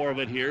show more of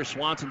it here.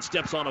 Swanson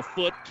steps on a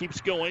foot,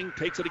 keeps going,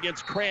 takes it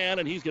against Cran,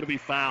 and he's going to be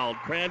fouled.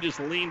 Cran just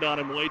leaned on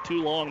him way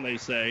too long, they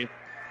say.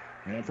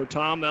 And for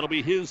Tom, that'll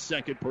be his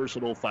second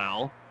personal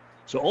foul.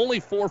 So only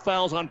 4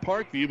 fouls on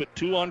Parkview, but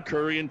 2 on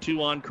Curry and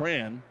 2 on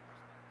Cran.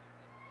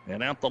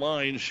 And at the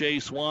line, Shea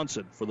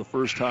Swanson for the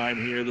first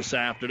time here this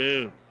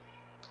afternoon.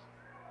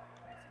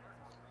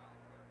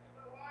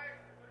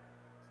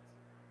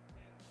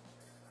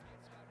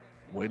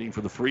 Waiting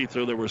for the free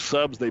throw. There were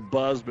subs. They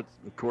buzzed, but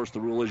of course the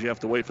rule is you have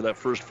to wait for that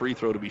first free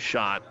throw to be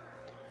shot.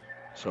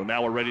 So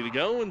now we're ready to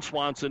go, and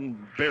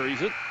Swanson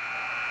buries it.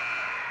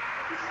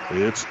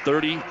 It's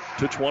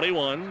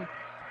 30-21.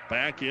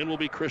 Back in will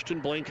be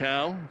Christian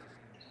Blinkow.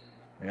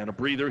 And a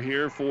breather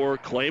here for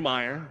Clay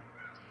Meyer.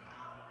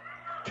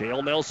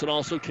 Cale Nelson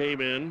also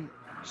came in.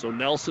 So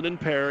Nelson and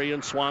Perry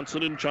and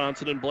Swanson and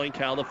Johnson and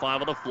Blinkow, the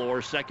 5 on the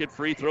floor. Second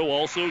free throw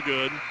also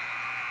good.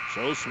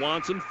 So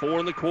Swanson 4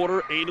 in the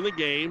quarter, 8 in the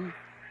game.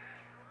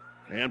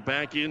 And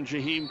back in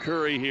Jaheim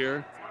Curry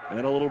here.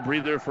 And a little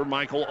breather for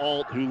Michael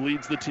Alt, who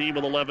leads the team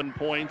with 11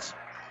 points.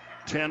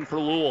 10 for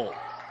Lowell.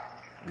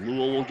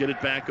 Lowell will get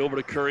it back over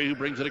to Curry, who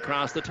brings it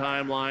across the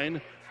timeline.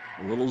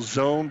 A little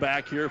zone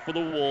back here for the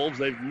Wolves.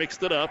 They've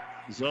mixed it up,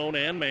 zone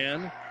and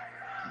man.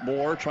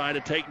 Moore trying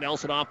to take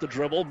Nelson off the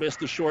dribble. Missed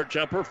the short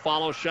jumper.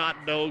 Follow shot,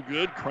 no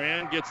good.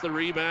 Cran gets the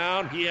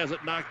rebound. He has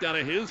it knocked out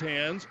of his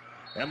hands.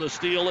 And the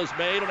steal is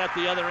made. And at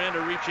the other end,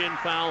 a reach-in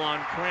foul on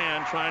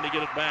Cran trying to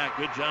get it back.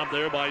 Good job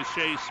there by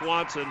Shea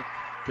Swanson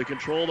to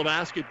control the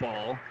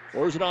basketball.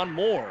 Or is it on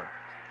Moore?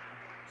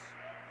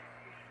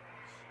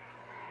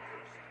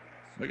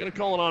 They're going to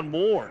call it on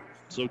Moore.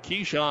 So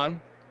Keyshawn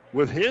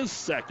with his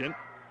second.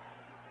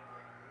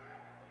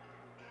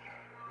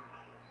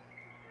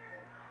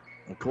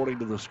 According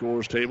to the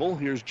scores table,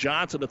 here's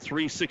Johnson, a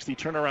 360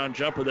 turnaround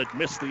jumper that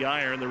missed the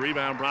iron. The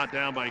rebound brought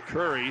down by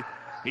Curry.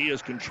 He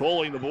is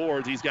controlling the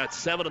boards. He's got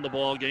 7 in the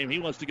ball game. He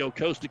wants to go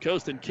coast to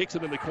coast and kicks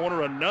it in the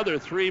corner. Another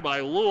 3 by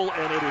Lowell,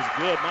 and it is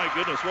good. My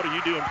goodness, what are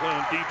you doing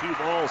playing D2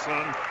 ball,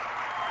 son?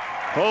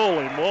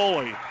 Holy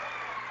moly.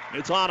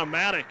 It's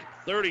automatic.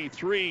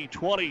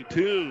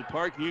 33-22.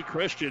 Parkview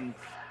Christian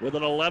with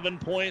an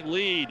 11-point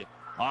lead.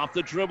 Off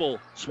the dribble,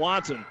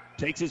 Swanson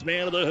takes his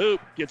man to the hoop,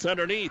 gets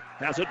underneath,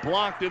 has it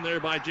blocked in there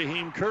by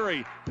Jaheim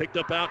Curry. Picked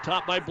up out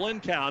top by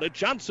Blinkow to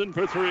Johnson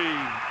for 3.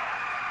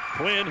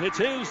 Quinn hits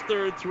his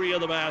third 3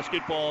 of the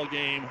basketball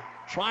game,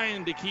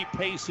 trying to keep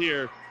pace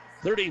here.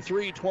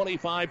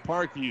 33-25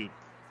 Parkview.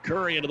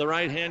 Curry into the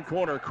right-hand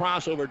corner,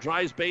 crossover,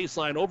 drives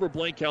baseline over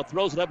Blinkow,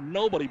 throws it up.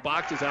 Nobody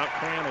boxes out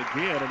Cran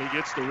again, and he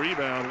gets the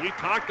rebound. We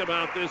talked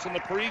about this in the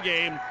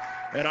pregame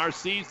and our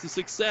seeds to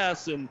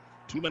success, and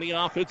too many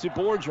offensive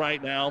boards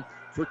right now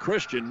for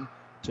Christian.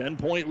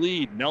 10-point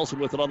lead. Nelson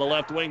with it on the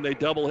left wing. They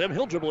double him.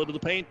 He'll dribble into the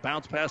paint,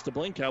 bounce past to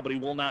Blinkow, but he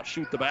will not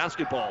shoot the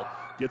basketball.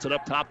 Gets it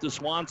up top to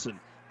Swanson.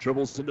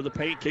 Dribbles into the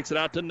paint, kicks it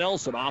out to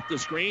Nelson. Off the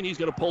screen, he's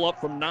going to pull up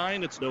from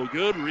 9. It's no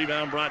good.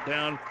 Rebound brought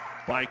down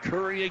by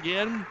Curry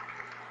again.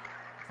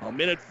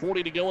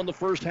 1:40 to go in the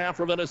first half.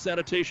 Ravenna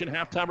Sanitation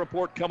halftime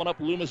report coming up.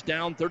 Loomis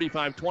down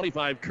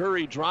 35-25.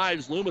 Curry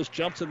drives. Loomis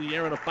jumps in the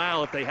air and a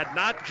foul. If they had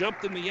not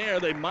jumped in the air,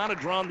 they might have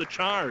drawn the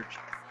charge.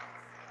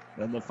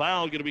 And the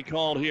foul going to be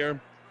called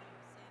here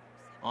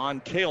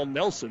on Cale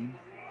Nelson.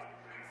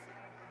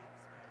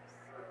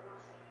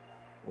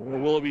 Or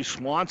will it be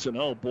Swanson?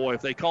 Oh, boy,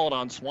 if they call it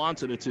on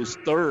Swanson, it's his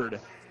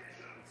third.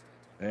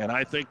 And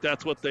I think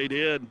that's what they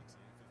did.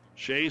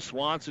 Shea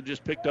Swanson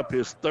just picked up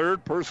his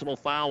third personal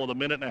foul with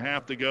 1.5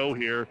 minutes to go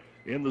here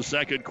in the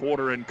second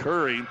quarter, and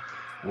Curry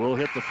will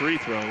hit the free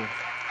throw.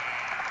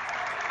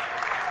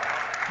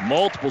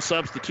 Multiple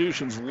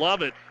substitutions.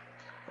 Lovett,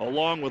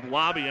 along with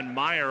Lobby and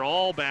Meyer,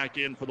 all back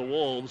in for the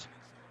Wolves.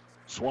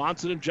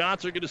 Swanson and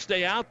Johnson are going to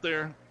stay out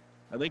there.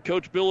 I think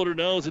Coach Billiter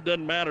knows it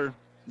doesn't matter.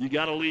 You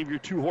got to leave your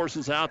 2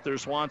 horses out there,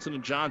 Swanson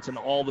and Johnson,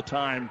 all the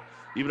time,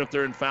 even if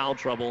they're in foul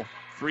trouble.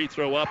 Free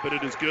throw up, and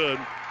it is good.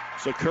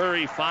 So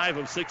Curry, 5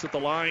 of 6 at the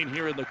line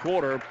here in the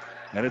quarter,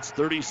 and it's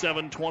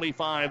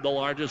 37-25, the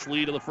largest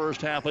lead of the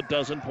first half,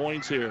 12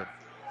 points here.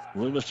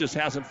 Loomis just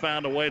hasn't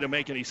found a way to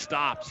make any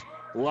stops.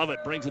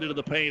 Lovett brings it into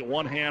the paint,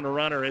 one-hand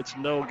runner. It's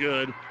no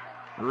good.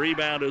 The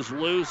rebound is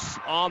loose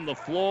on the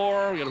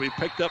floor. Going to be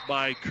picked up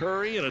by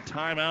Curry, and a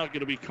timeout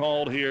going to be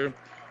called here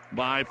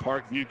by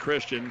Parkview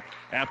Christian.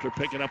 After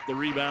picking up the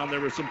rebound,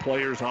 there were some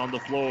players on the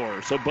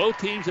floor. So both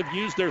teams have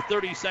used their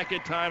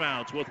 30-second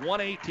timeouts with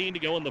 1:18 to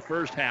go in the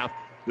first half.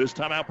 This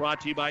timeout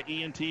brought to you by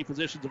ENT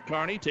Physicians of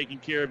Kearney, taking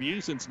care of you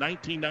since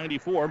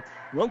 1994.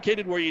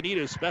 Located where you need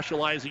us,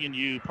 specializing in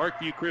you.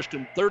 Parkview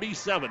Christian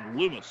 37,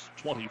 Loomis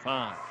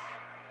 25.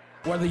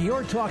 Whether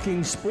you're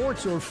talking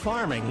sports or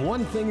farming,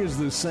 one thing is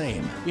the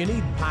same. You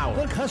need power.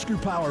 Look Husker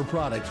Power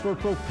products for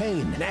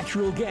propane,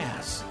 natural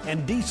gas,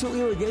 and diesel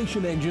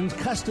irrigation engines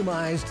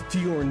customized to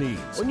your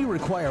needs. When you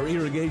require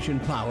irrigation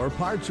power,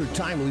 parts, or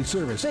timely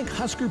service, think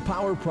Husker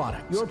Power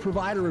products, your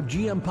provider of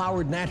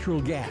GM-powered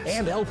natural gas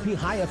and LP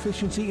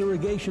high-efficiency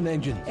irrigation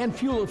engine and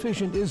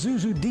fuel-efficient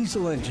Isuzu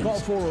diesel engines. Call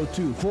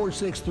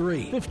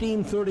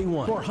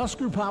 402-463-1531 for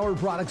Husker Power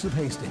products of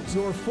Hastings,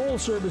 your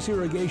full-service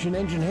irrigation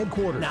engine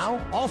headquarters.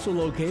 Now, also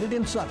located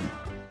in Sutton.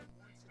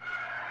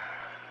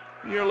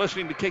 You're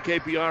listening to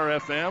KKPR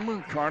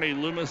FM, Kearney,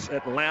 Loomis,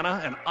 Atlanta,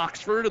 and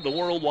Oxford, and the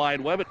World Wide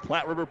Web at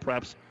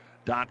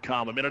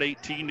PlatteRiverPreps.com. A minute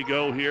 18 to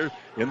go here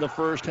in the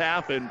first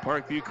half, and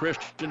Parkview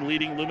Christian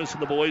leading Loomis in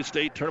the boys'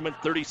 state tournament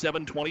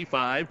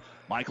 37-25.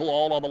 Michael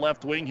Ault on the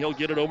left wing. He'll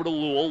get it over to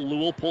Lewell.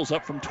 Lewell pulls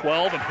up from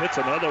 12 and hits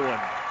another one.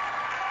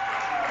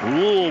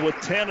 Lewell with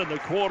 10 in the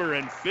quarter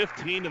and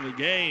 15 in the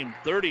game.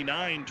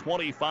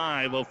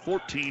 39-25, a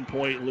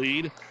 14-point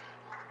lead.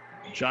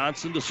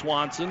 Johnson to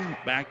Swanson,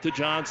 back to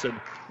Johnson.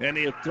 And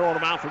he's throwing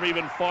him out from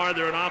even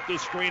farther, and off the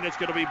screen it's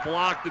going to be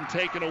blocked and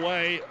taken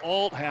away.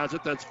 Ault has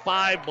it. That's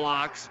 5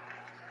 blocks.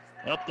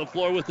 Up the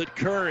floor with it,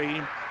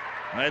 Curry.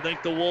 I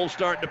think the Wolves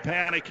starting to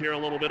panic here a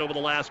little bit over the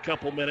last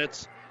couple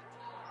minutes.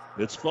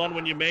 It's fun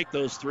when you make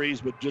those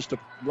threes, but just to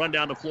run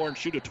down the floor and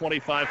shoot a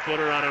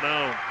 25-footer, I don't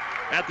know.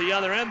 At the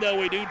other end, though,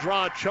 we do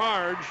draw a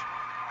charge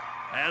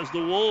as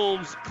the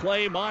Wolves'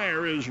 Clay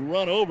Meyer is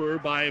run over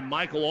by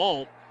Michael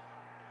Ault.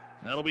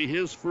 That'll be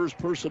his first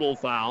personal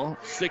foul,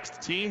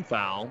 6th team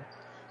foul.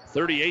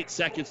 38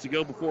 seconds to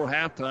go before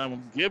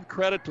halftime. Give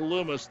credit to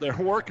Loomis. They're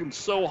working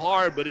so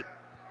hard, but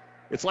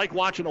it's like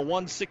watching a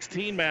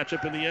 1-16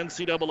 matchup in the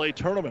NCAA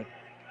tournament.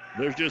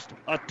 There's just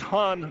a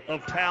ton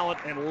of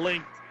talent and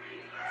length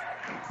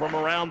from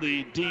around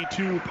the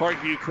D2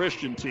 Parkview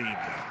Christian team.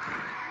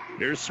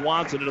 Here's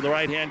Swanson into the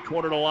right-hand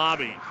corner to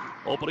Lobby.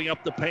 Opening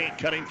up the paint,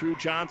 cutting through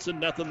Johnson.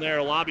 Nothing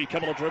there. Lobby,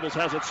 couple of dribbles,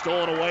 has it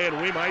stolen away,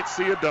 and we might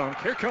see a dunk.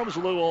 Here comes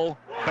Lewell.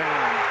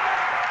 Bang.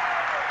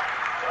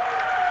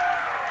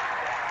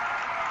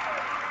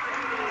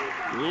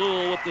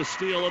 Lewell with the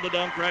steal of the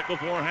dunk right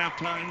before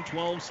halftime.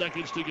 12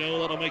 seconds to go.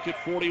 That'll make it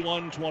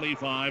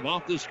 41-25.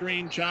 Off the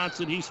screen,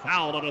 Johnson. He's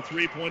fouled on a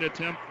three-point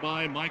attempt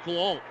by Michael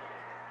Ault.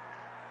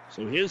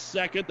 So his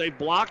second. They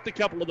blocked a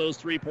couple of those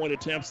three-point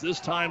attempts. This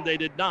time they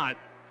did not.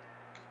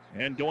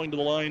 And going to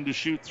the line to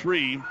shoot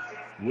 3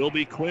 will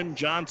be Quinn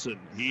Johnson.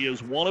 He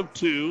is 1 of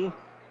 2.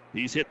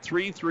 He's hit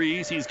 3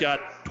 threes. He's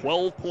got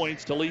 12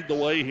 points to lead the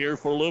way here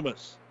for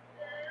Loomis.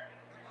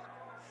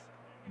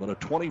 But a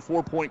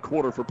 24-point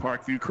quarter for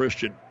Parkview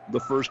Christian. The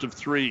first of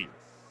 3.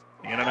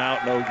 In and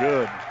out, no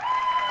good.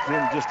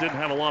 Just didn't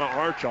have a lot of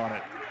arch on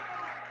it.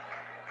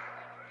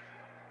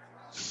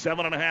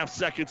 7.5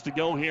 seconds to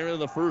go here in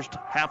the first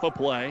half of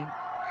play.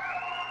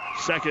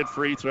 Second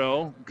free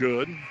throw,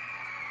 good.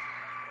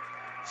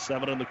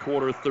 7 in the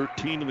quarter,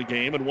 13 in the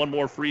game, and one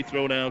more free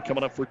throw now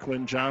coming up for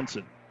Quinn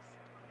Johnson.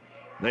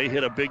 They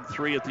hit a big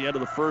 3 at the end of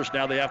the first.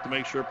 Now they have to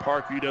make sure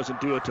Parkview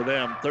doesn't do it to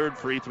them. Third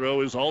free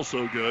throw is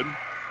also good.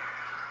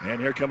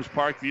 And here comes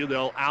Parkview.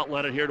 They'll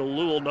outlet it here to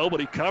Lewell.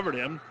 Nobody covered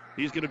him.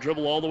 He's going to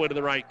dribble all the way to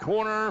the right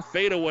corner.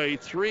 Fadeaway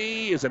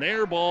 3 is an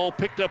air ball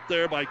picked up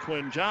there by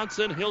Quinn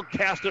Johnson. He'll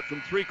cast it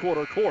from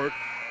three-quarter court.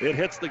 It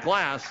hits the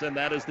glass, and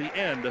that is the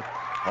end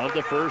of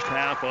the first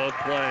half of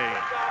play.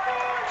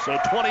 So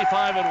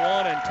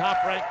 25-1 and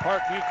top-ranked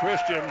Parkview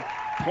Christian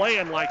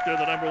playing like they're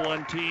the number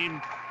 1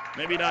 team.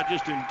 Maybe not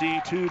just in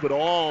D2, but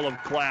all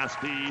of Class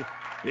D.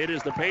 It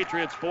is the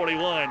Patriots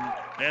 41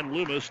 and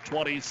Loomis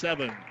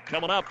 27.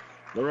 Coming up,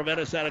 the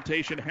Ravenna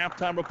Sanitation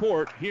halftime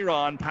report here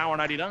on Power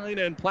 99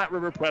 and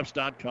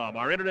PlatteRiverPreps.com.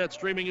 Our internet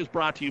streaming is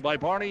brought to you by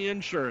Barney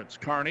Insurance,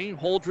 Kearney,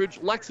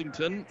 Holdridge,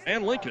 Lexington,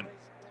 and Lincoln.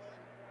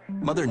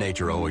 Mother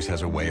Nature always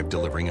has a way of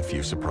delivering a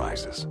few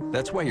surprises.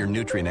 That's why your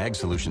Nutrien Ag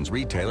Solutions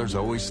retailer is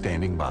always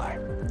standing by.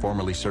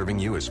 Formerly serving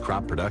you as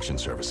Crop Production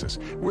Services,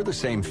 we're the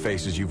same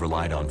faces you've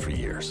relied on for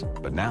years,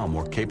 but now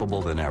more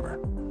capable than ever,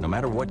 no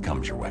matter what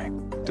comes your way.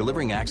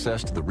 Delivering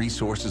access to the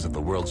resources of the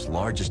world's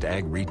largest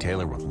ag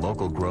retailer with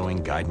local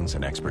growing guidance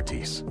and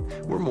expertise.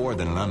 We're more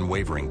than an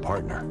unwavering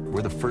partner.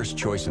 We're the first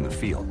choice in the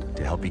field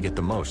to help you get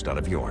the most out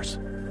of yours.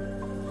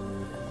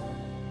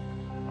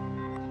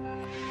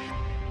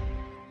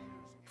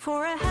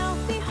 For a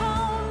healthy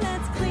home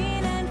that's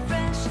clean and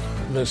fresh.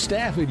 The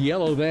staff at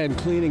Yellow Van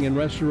Cleaning and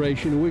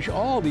Restoration wish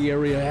all the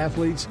area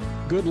athletes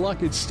good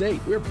luck at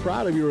state. We're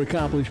proud of your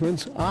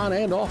accomplishments on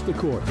and off the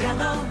court.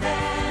 Yellow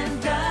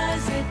Van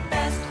does it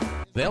best.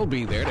 They'll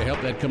be there to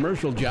help that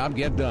commercial job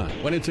get done.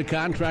 When it's a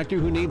contractor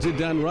who needs it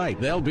done right,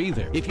 they'll be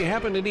there. If you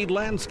happen to need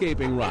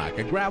landscaping rock,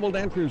 a graveled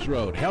entrance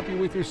road, help you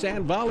with your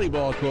sand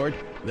volleyball court,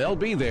 they'll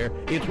be there.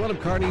 It's one of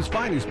Kearney's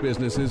finest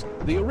businesses,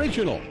 the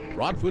original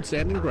Broadfoot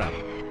Sand and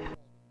Gravel.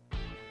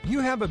 You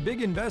have a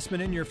big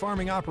investment in your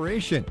farming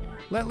operation.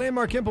 Let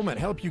Landmark Implement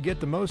help you get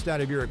the most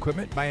out of your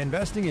equipment by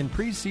investing in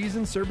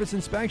pre-season service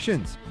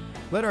inspections.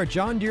 Let our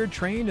John Deere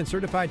trained and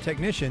certified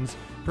technicians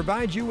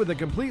provides you with a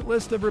complete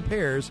list of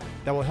repairs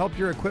that will help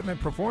your equipment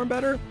perform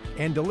better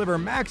and deliver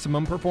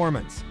maximum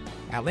performance.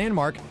 At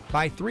Landmark,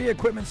 buy 3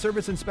 equipment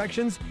service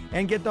inspections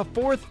and get the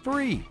 4th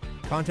free.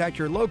 Contact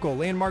your local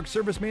Landmark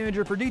service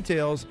manager for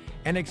details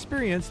and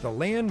experience the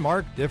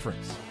Landmark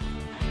difference.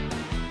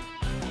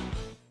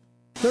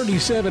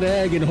 37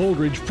 Ag in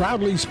Holdridge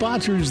proudly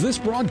sponsors this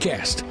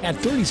broadcast. At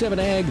 37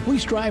 Ag, we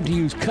strive to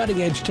use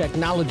cutting-edge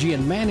technology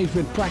and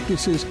management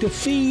practices to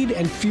feed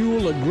and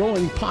fuel a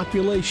growing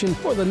population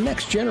for the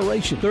next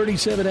generation.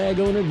 37 Ag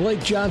owner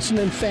Blake Johnson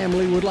and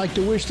family would like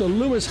to wish the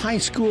Loomis High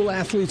School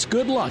athletes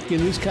good luck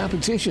in this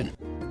competition.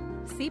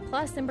 C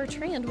Plus in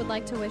Bertrand would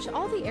like to wish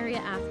all the area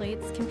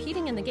athletes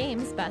competing in the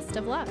games best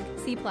of luck.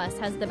 C Plus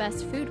has the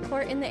best food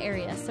court in the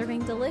area,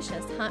 serving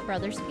delicious Hunt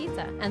Brothers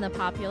pizza and the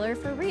popular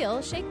For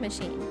Real shake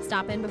machine.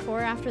 Stop in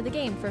before or after the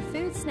game for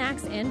food,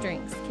 snacks, and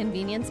drinks.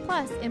 Convenience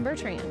Plus in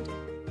Bertrand.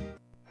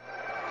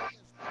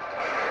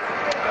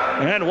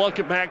 And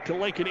welcome back to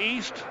Lincoln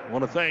East. I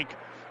want to thank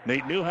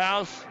Nate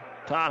Newhouse,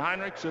 Todd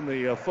Heinrichs, and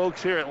the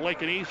folks here at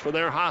Lincoln East for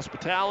their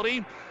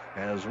hospitality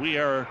as we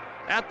are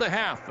at the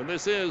half, and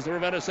this is the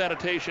Ravenna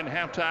Sanitation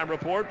Halftime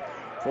Report.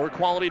 For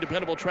quality,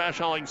 dependable trash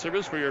hauling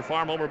service for your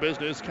farm, home, or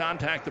business,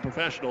 contact the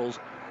professionals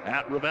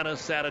at Ravenna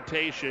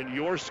Sanitation.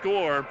 Your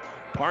score,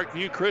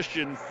 Parkview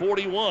Christian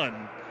 41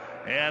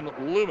 and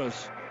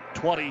Loomis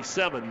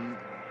 27.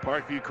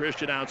 Parkview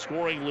Christian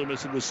outscoring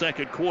Loomis in the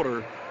second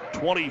quarter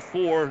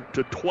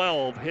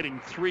 24-12, hitting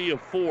 3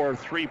 of 4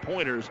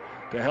 3-pointers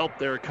to help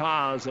their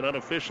cause, and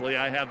unofficially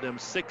I have them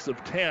 6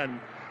 of 10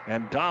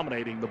 and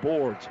dominating the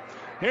boards.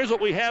 Here's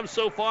what we have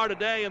so far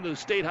today in the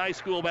state high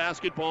school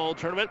basketball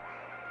tournament.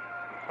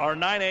 Our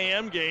 9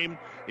 a.m. game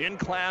in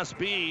Class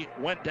B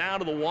went down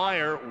to the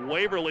wire.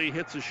 Waverly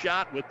hits a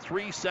shot with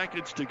 3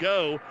 seconds to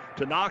go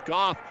to knock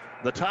off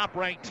the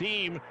top-ranked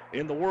team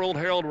in the World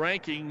Herald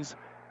rankings,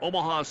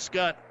 Omaha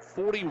Skutt,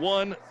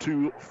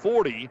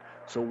 41-40.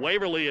 So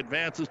Waverly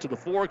advances to the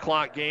 4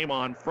 o'clock game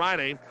on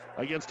Friday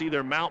against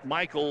either Mount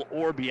Michael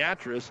or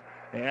Beatrice.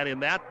 And in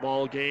that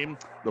ball game,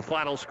 the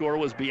final score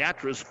was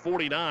Beatrice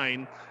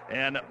 49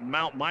 and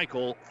Mount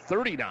Michael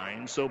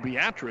 39. So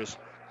Beatrice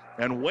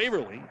and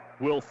Waverly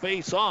will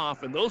face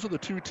off, and those are the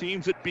 2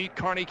 teams that beat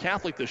Kearney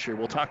Catholic this year.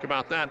 We'll talk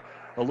about that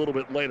a little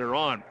bit later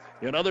on.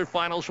 In other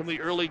finals from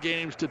the early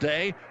games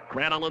today,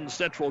 Grand Island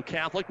Central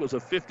Catholic was a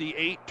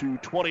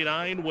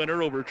 58-29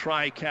 winner over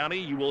Tri-County.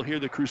 You will hear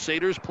the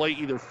Crusaders play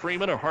either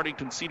Freeman or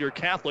Hartington Cedar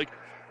Catholic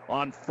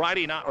on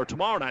Friday night, or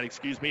tomorrow night, at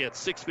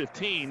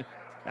 6:15.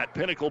 At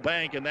Pinnacle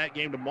Bank, and that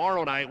game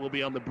tomorrow night will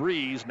be on the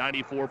Breeze,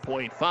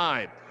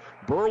 94.5.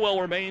 Burwell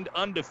remained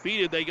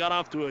undefeated. They got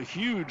off to a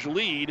huge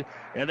lead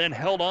and then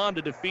held on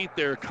to defeat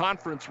their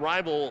conference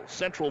rival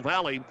Central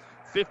Valley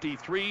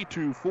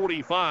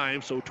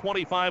 53-45. So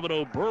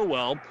 25-0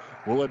 Burwell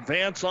will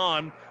advance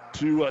on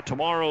to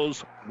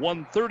tomorrow's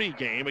 1:30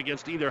 game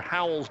against either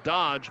Howells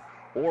Dodge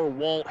or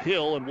Walt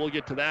Hill, and we'll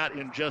get to that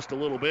in just a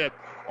little bit.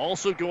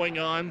 Also going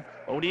on,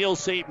 O'Neill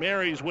St.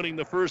 Mary's winning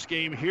the first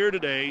game here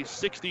today,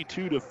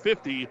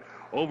 62-50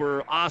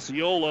 over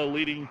Osceola,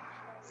 leading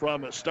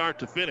from start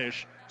to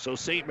finish. So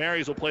St.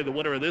 Mary's will play the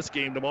winner of this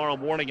game tomorrow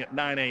morning at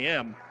 9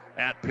 a.m.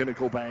 at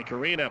Pinnacle Bank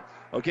Arena.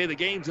 Okay, the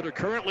games that are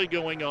currently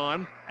going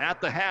on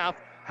at the half,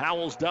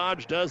 Howells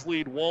Dodge does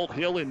lead Walt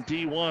Hill in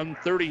D1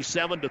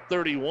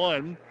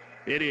 37-31.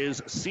 It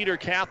is Cedar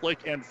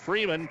Catholic and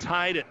Freeman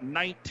tied at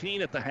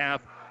 19 at the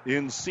half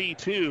in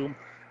C2,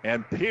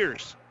 and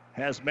Pierce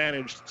has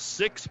managed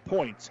 6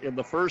 points in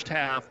the first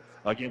half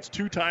against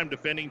 2-time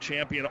defending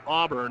champion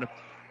Auburn.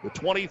 The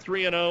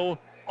 23-0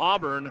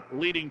 Auburn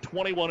leading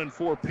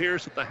 21-4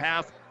 Pierce at the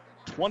half,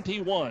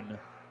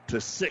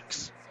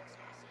 21-6.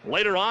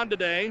 Later on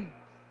today,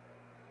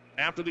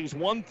 after these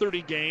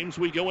 1:30 games,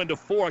 we go into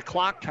 4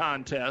 o'clock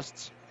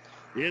contests.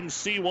 In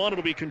C1,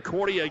 it'll be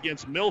Concordia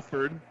against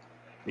Milford.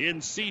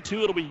 In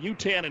C2, it'll be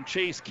Yutan and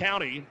Chase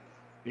County.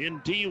 In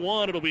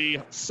D1, it'll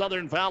be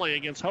Southern Valley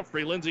against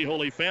Humphrey Lindsay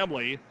Holy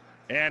Family.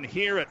 And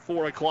here at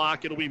 4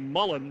 o'clock, it'll be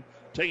Mullen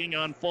taking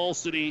on Fall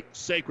City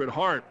Sacred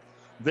Heart.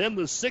 Then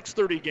the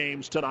 6:30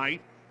 games tonight,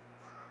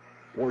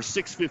 or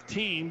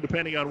 6:15,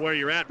 depending on where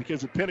you're at,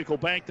 because at Pinnacle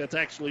Bank, that's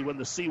actually when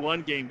the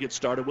C1 game gets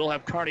started. We'll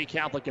have Kearney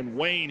Catholic and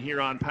Wayne here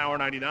on Power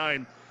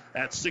 99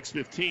 at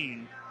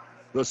 6:15.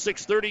 The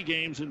 6:30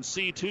 games in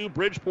C2,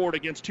 Bridgeport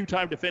against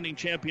 2-time defending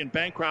champion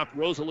Bancroft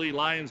Rosalie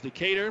Lions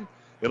Decatur.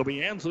 It'll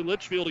be Ansley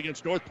Litchfield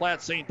against North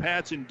Platte St.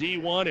 Pat's in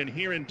D1, and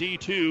here in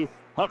D2,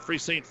 Humphrey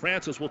St.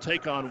 Francis will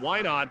take on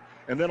Wynot.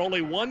 And then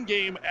only one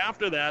game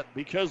after that,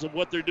 because of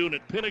what they're doing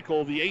at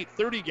Pinnacle, the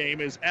 8:30 game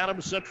is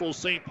Adams Central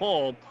St.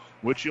 Paul,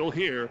 which you'll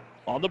hear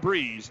on the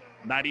Breeze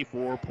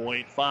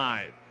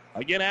 94.5.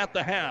 Again at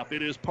the half,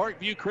 it is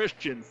Parkview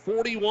Christian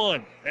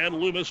 41 and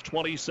Loomis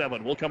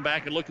 27. We'll come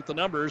back and look at the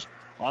numbers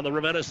on the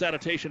Ravenna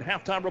Sanitation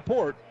Halftime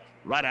Report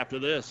right after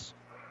this.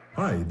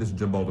 Hi, this is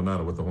Jim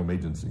Baldonado with the Home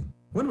Agency.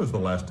 When was the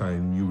last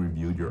time you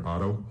reviewed your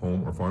auto,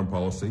 home, or farm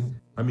policy?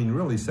 I mean,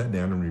 really sat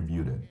down and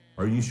reviewed it.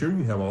 Are you sure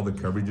you have all the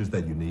coverages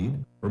that you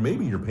need? Or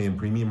maybe you're paying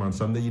premium on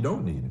some that you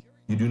don't need.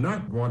 You do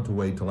not want to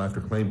wait till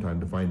after claim time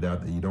to find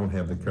out that you don't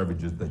have the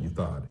coverages that you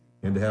thought,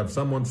 and to have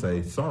someone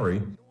say,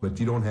 sorry, but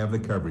you don't have the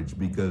coverage,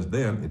 because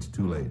then it's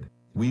too late.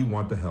 We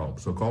want to help,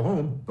 so call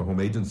home, the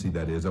home agency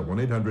that is, at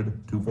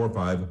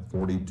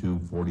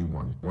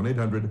 1-800-245-4241.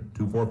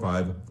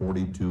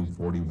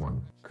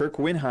 1-800-245-4241. Kirk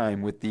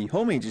Winheim with the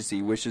home agency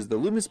wishes the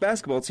Loomis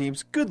basketball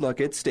teams good luck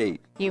at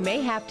state. You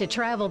may have to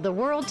travel the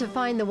world to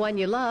find the one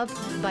you love,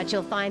 but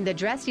you'll find the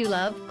dress you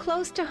love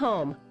close to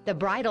home. The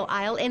Bridal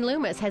Aisle in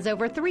Loomis has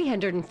over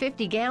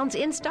 350 gowns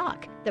in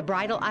stock. The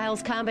Bridal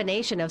Aisle's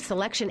combination of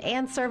selection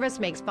and service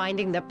makes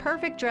finding the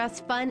perfect dress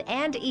fun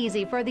and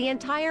easy for the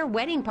entire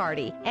wedding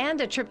party.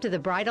 And a trip to the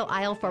Bridal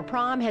Aisle for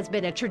prom has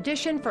been a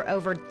tradition for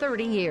over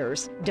 30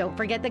 years. Don't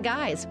forget the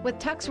guys, with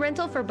tux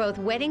rental for both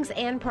weddings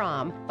and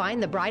prom.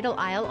 Find the Bridal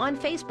Aisle on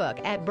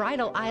Facebook at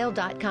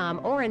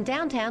bridalaisle.com or in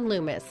downtown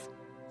Loomis.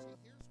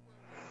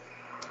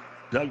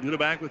 Doug Duda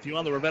back with you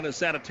on the Ravenna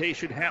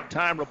Sanitation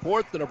halftime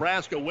report. The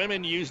Nebraska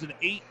women used an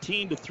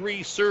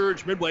 18-3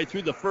 surge midway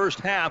through the first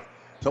half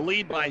to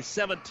lead by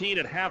 17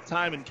 at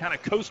halftime and kind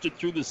of coasted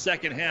through the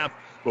second half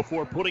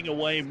before putting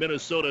away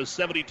Minnesota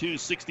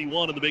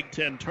 72-61 in the Big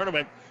Ten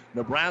tournament.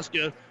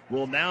 Nebraska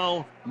will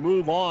now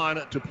move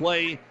on to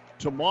play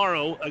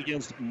tomorrow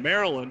against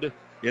Maryland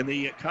in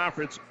the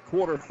conference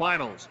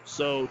quarterfinals.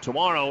 So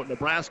tomorrow,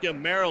 Nebraska,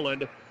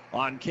 Maryland,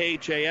 on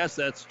KHAS,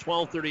 that's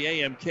 12:30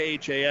 a.m.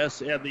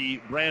 KHAS and the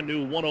brand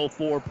new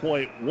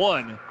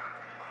 104.1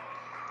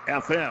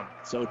 FM.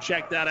 So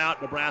check that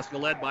out. Nebraska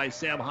led by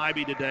Sam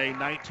Hybe today,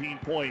 19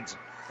 points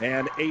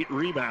and 8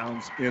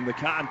 rebounds in the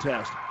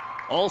contest.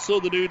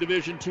 Also, the new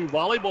Division II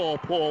volleyball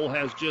poll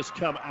has just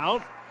come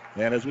out.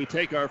 And as we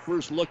take our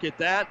first look at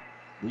that,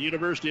 the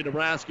University of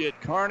Nebraska at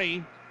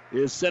Kearney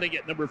is sitting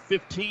at number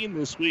 15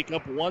 this week,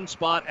 up one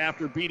spot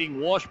after beating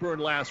Washburn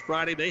last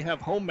Friday. They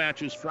have home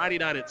matches Friday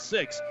night at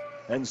 6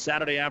 and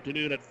Saturday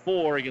afternoon at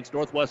 4 against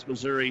Northwest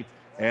Missouri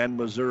and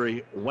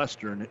Missouri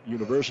Western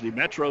University.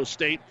 Metro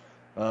State,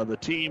 one of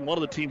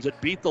the teams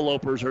that beat the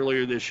Lopers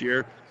earlier this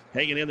year,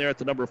 hanging in there at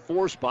the number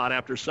 4 spot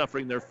after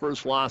suffering their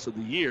first loss of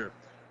the year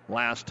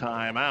last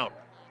time out.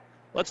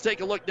 Let's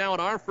take a look now at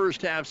our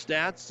first half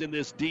stats in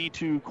this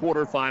D2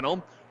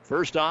 quarterfinal.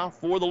 First off,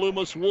 for the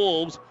Loomis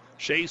Wolves,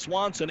 Shea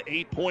Swanson,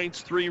 8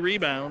 points, 3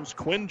 rebounds.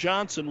 Quinn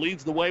Johnson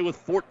leads the way with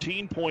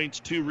 14 points,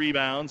 2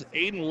 rebounds.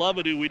 Aiden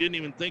Lovett, who we didn't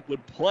even think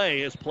would play,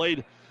 has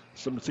played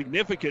some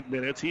significant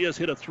minutes. He has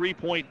hit a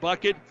 3-point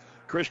bucket.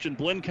 Christian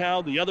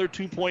Blinkow, the other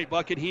 2-point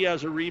bucket, he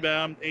has a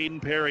rebound.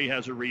 Aiden Perry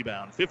has a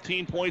rebound.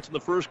 15 points in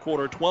the first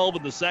quarter, 12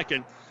 in the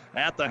second.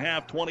 At the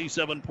half,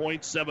 27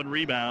 points, 7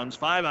 rebounds.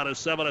 5 out of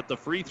 7 at the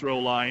free throw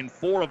line.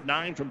 4 of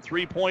 9 from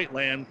three-point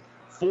land.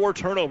 4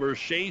 turnovers.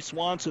 Shea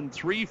Swanson,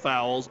 3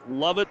 fouls.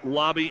 Lovett,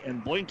 Lobby,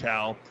 and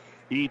Blinkow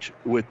each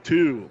with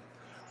 2.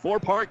 For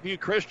Parkview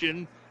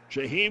Christian,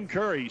 Jaheim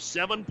Curry,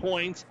 7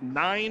 points,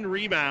 9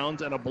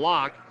 rebounds, and a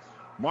block.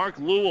 Mark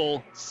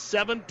Lewell,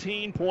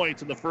 17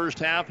 points in the first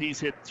half. He's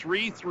hit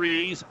 3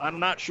 threes. I'm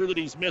not sure that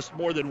he's missed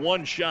more than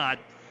 1 shot.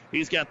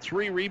 He's got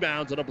 3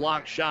 rebounds and a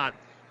blocked shot.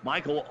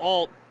 Michael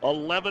Alt,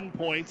 11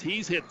 points.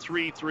 He's hit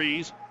 3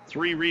 threes,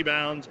 3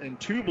 rebounds, and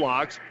 2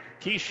 blocks.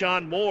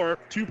 Keyshawn Moore,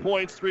 2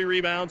 points, 3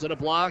 rebounds, and a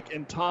block.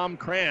 And Tom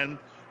Cran,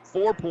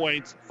 4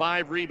 points,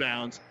 5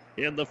 rebounds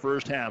in the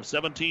first half.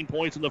 17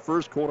 points in the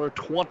first quarter,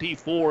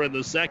 24 in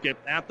the second.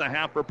 At the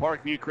half for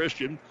Parkview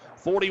Christian,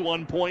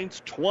 41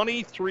 points,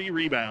 23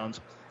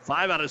 rebounds.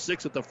 5 out of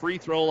 6 at the free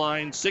throw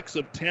line, 6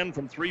 of 10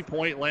 from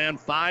three-point land,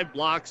 5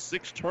 blocks,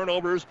 6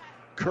 turnovers.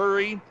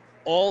 Curry,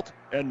 Alt,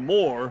 and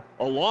Moore,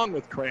 along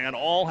with Cran,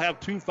 all have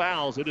 2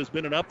 fouls. It has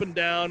been an up and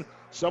down,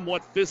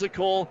 somewhat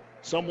physical,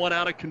 somewhat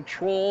out of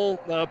control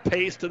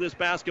pace to this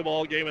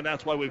basketball game, and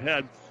that's why we've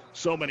had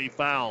so many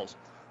fouls.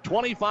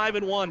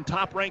 25-1,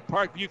 top-ranked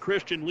Parkview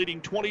Christian leading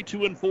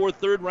 22-4,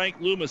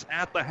 third-ranked Loomis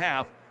at the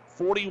half,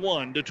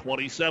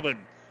 41-27.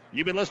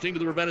 You've been listening to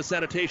the Ravenna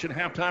Sanitation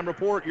Halftime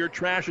Report. Your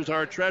trash is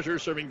our treasure,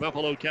 serving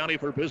Buffalo County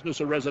for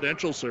business or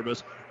residential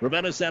service.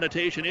 Ravenna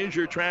Sanitation is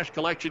your trash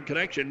collection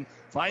connection.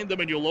 Find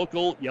them in your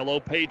local Yellow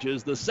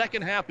Pages. The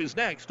second half is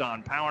next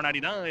on Power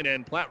 99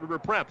 and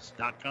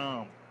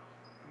PlatteRiverPreps.com.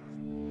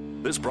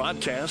 This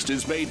broadcast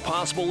is made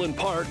possible in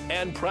part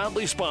and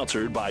proudly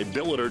sponsored by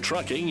Billiter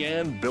Trucking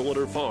and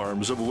Billiter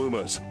Farms of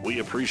Loomis. We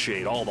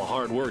appreciate all the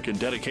hard work and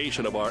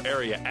dedication of our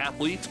area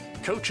athletes,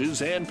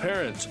 coaches, and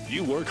parents.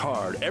 You work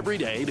hard every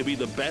day to be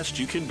the best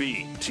you can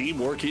be.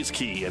 Teamwork is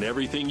key in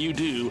everything you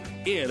do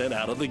in and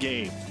out of the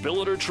game.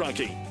 Billiter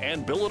Trucking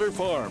and Billiter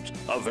Farms,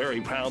 a very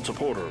proud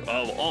supporter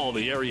of all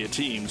the area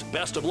teams.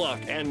 Best of luck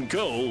and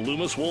go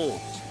Loomis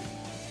Wolves.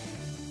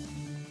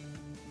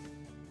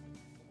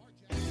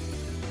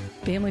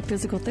 Family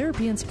Physical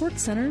Therapy and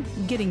Sports Center,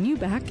 getting you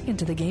back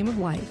into the game of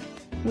life,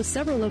 with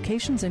several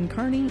locations in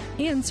Kearney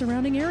and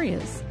surrounding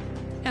areas.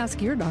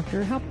 Ask your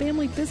doctor how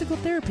Family Physical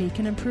Therapy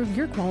can improve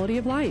your quality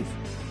of life.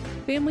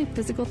 Family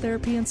Physical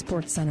Therapy and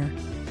Sports Center,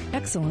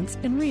 excellence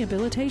in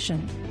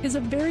rehabilitation, is a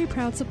very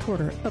proud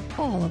supporter of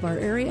all of our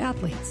area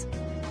athletes,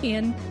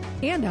 in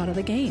and out of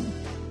the game.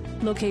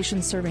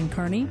 Locations serving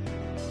Kearney,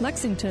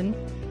 Lexington,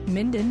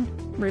 Minden,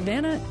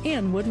 Ravenna,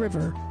 and Wood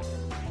River.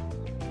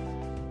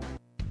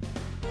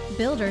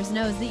 Builders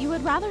knows that you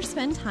would rather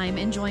spend time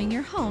enjoying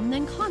your home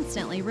than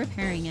constantly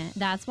repairing it.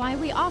 That's why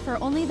we offer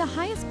only the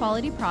highest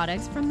quality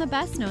products from the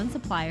best known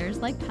suppliers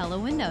like Pella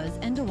Windows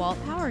and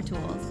DeWalt Power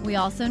Tools. We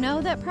also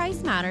know that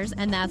price matters,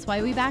 and that's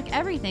why we back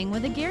everything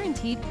with a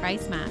guaranteed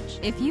price match.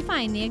 If you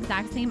find the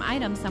exact same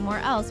item somewhere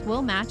else,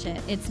 we'll match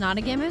it. It's not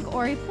a gimmick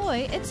or a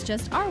ploy, it's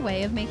just our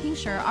way of making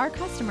sure our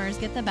customers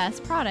get the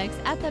best products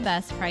at the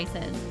best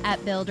prices.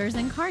 At Builders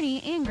in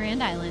Kearney and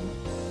Grand Island.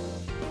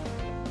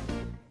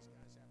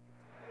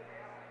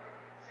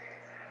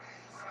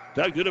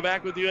 Doug Duda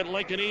back with you at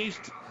Lincoln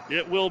East.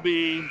 It will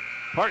be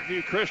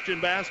Parkview Christian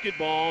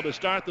basketball to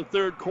start the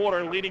third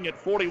quarter, leading at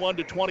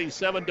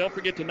 41-27. Don't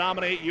forget to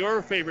nominate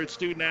your favorite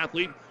student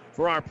athlete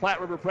for our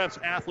Platte River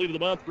Preps Athlete of the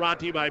Month, brought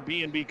to you by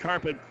B&B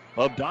Carpet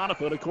of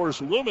Doniphan. Of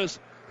course, Loomis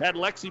had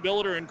Lexi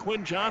Billiter and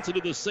Quinn Johnson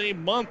in the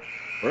same month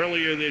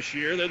earlier this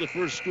year. They're the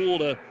first school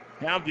to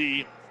have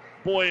the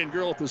boy and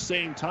girl at the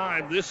same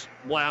time this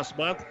last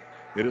month.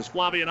 It is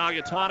Flavia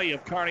Nagatani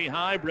of Kearney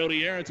High,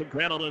 Brody Aarons of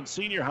Grand Island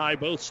Senior High,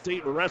 both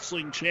state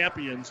wrestling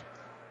champions.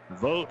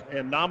 Vote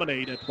and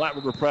nominate at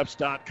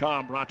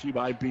PlatteRiverPreps.com, brought to you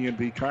by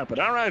B&B Carpet.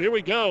 All right, here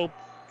we go.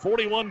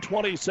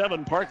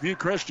 41-27, Parkview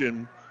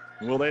Christian.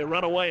 Will they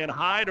run away and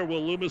hide, or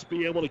will Loomis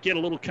be able to get a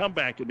little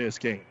comeback in this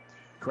game?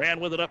 Cran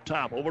with it up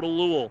top, over to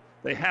Lowell.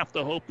 They have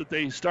to hope that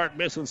they start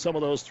missing some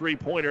of those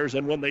three-pointers,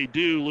 and when they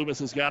do, Loomis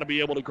has got to be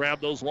able to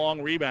grab those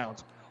long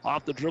rebounds.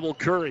 Off the dribble,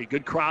 Curry.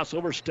 Good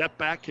crossover, step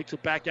back, kicks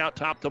it back out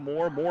top to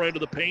Moore. Moore into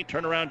the paint,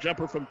 turnaround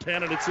jumper from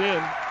 10, and it's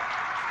in.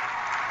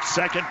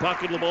 Second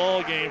bucket of the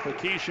ball game for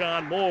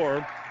Keyshawn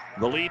Moore.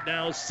 The lead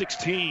now is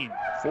 16,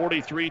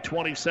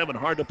 43-27.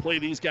 Hard to play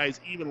these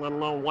guys even, let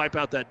alone wipe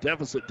out that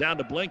deficit. Down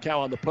to Blinkow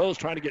on the post,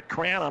 trying to get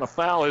Cran on a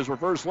foul. His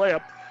reverse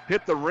layup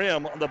hit the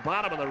rim, on the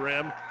bottom of the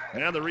rim,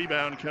 and the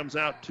rebound comes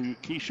out to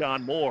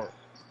Keyshawn Moore.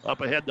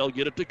 Up ahead, they'll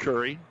get it to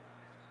Curry.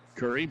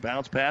 Curry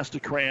bounce pass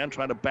to Cran,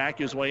 trying to back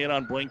his way in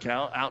on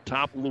Blinkow. Out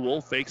top, Lowell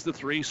fakes the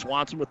three.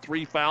 Swanson with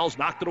 3 fouls,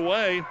 knocked it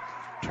away.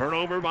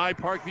 Turnover by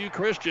Parkview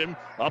Christian.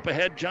 Up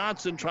ahead,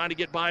 Johnson trying to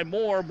get by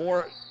Moore.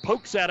 Moore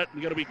pokes at it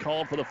and going to be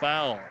called for the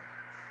foul.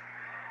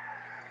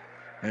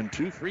 And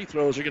 2 free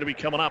throws are going to be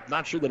coming up.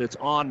 Not sure that it's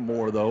on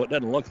Moore, though. It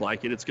doesn't look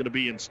like it. It's going to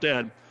be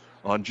instead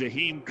on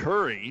Jaheim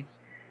Curry.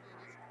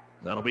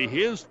 That'll be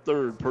his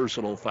 3rd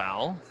personal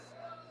foul.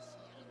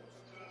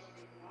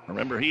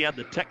 Remember, he had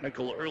the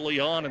technical early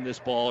on in this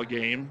ball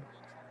game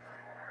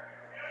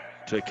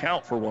to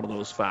account for one of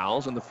those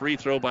fouls, and the free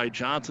throw by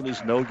Johnson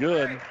is no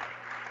good.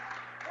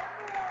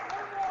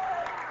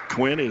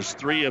 Quinn is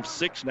 3 of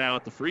 6 now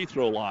at the free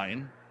throw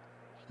line.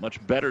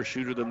 Much better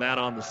shooter than that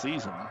on the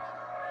season.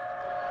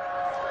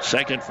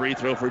 Second free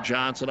throw for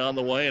Johnson on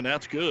the way, and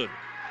that's good.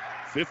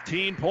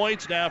 15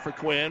 points now for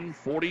Quinn.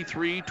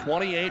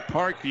 43-28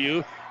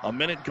 Parkview. A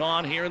minute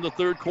gone here in the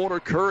third quarter.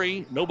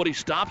 Curry, nobody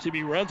stops him.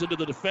 He runs into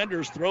the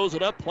defenders, throws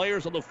it up.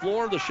 Players on the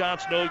floor. The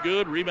shot's no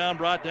good. Rebound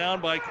brought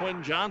down by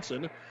Quinn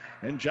Johnson.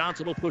 And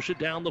Johnson will push it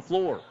down the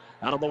floor.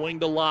 Out on the wing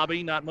to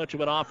Lobby. Not much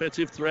of an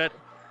offensive threat.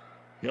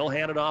 He'll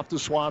hand it off to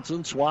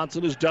Swanson.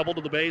 Swanson is doubled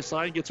to the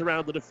baseline. Gets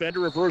around the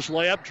defender. Reverse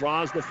layup.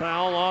 Draws the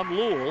foul on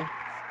Lowell.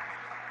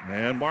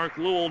 And Mark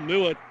Lowell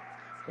knew it.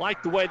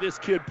 Like the way this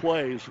kid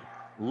plays.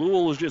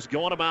 Lowell is just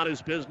going about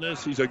his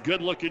business. He's a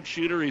good-looking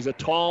shooter. He's a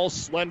tall,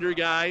 slender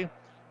guy.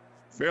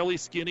 Fairly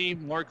skinny.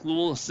 Mark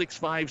Lowell, a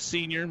 6'5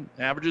 senior.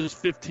 Averages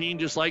 15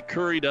 just like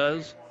Curry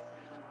does.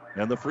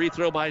 And the free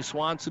throw by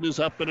Swanson is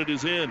up and it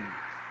is in.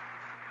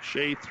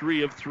 Shea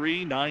 3 of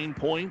 3, 9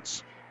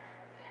 points.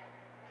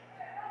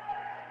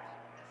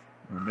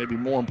 Or maybe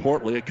more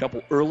importantly, a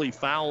couple early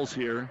fouls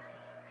here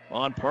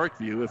on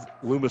Parkview if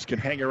Loomis can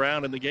hang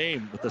around in the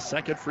game. But the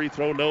second free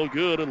throw no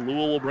good, and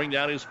Lowell will bring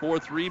down his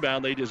 4th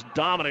rebound. They just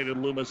dominated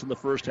Loomis in the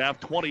first half,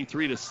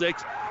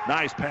 23-6.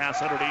 Nice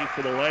pass underneath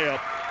for the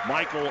layup.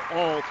 Michael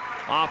Alt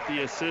off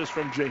the assist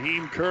from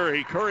Jaheim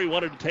Curry. Curry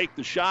wanted to take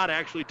the shot,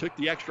 actually took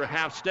the extra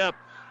half step,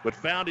 but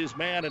found his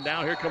man, and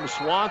now here comes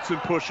Swanson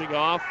pushing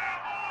off.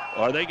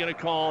 Are they going to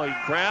call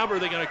a grab, or are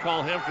they going to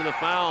call him for the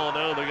foul?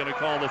 No, they're going to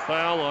call the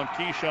foul on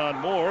Keyshawn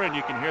Moore, and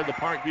you can hear the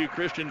Parkview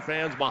Christian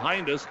fans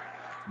behind us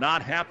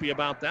not happy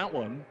about that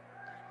one.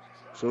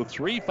 So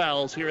 3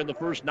 fouls here in the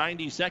first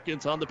 90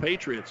 seconds on the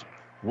Patriots.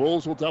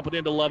 Wolves will dump it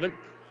into Lovett.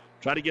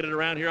 Try to get it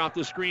around here off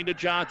the screen to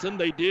Johnson.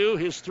 They do.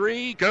 His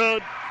 3,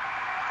 good.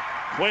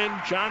 Quinn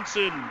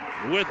Johnson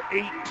with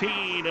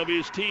 18 of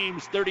his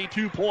team's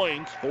 32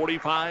 points,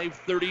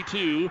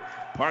 45-32.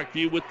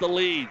 Parkview with the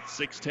lead.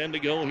 6:10 to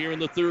go here in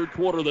the third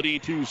quarter of the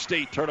D2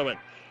 state tournament.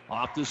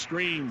 Off the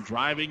screen,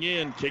 driving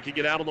in, kicking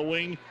it out of the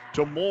wing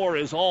to Moore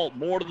is Alt.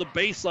 Moore to the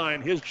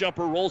baseline. His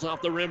jumper rolls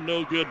off the rim,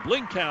 no good.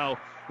 Blinkow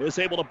is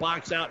able to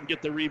box out and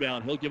get the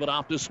rebound. He'll give it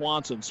off to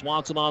Swanson.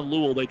 Swanson on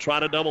Lowell. They try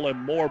to double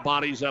him. Moore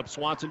bodies up.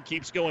 Swanson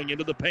keeps going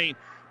into the paint.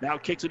 Now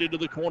kicks it into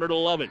the corner to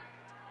Lovett.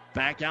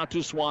 Back out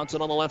to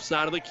Swanson on the left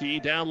side of the key.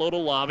 Down low to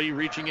Lobby.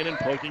 Reaching in and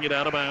poking it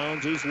out of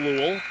bounds is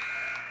Lowell.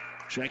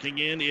 Checking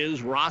in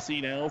is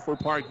Rossi now for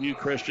Parkview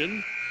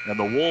Christian. And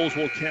the Wolves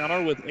will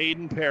counter with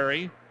Aiden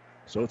Perry.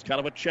 So it's kind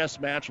of a chess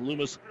match.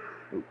 Loomis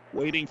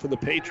waiting for the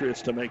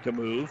Patriots to make a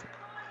move.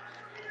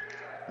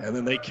 And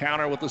then they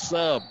counter with the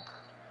sub.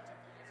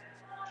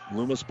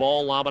 Loomis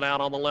ball lobbing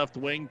out on the left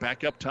wing.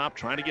 Back up top,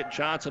 trying to get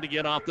Johnson to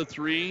get off the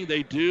three.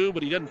 They do,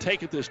 but he doesn't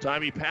take it this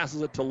time. He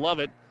passes it to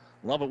Lovett.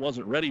 Lovett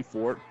wasn't ready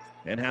for it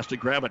and has to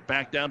grab it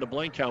back down to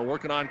Blinkow.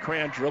 Working on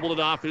Cran, dribbled it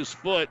off his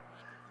foot.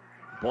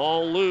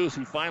 Ball loose.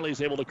 He finally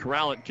is able to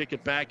corral it and kick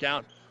it back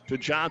out to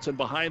Johnson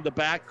behind the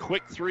back.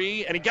 Quick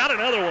three, and he got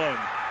another one.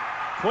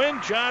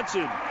 Quinn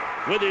Johnson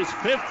with his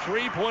 5th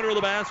three-pointer of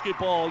the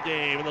basketball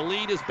game. And the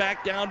lead is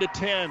back down to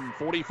 10,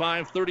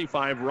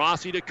 45-35.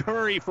 Rossi to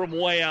Curry from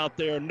way out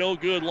there. No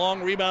good.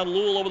 Long rebound.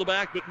 Lowell over the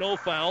back, but no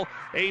foul.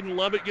 Aiden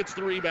Lovett gets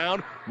the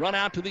rebound. Run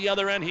out to the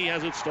other end. He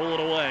has it stolen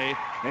away.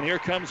 And here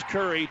comes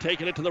Curry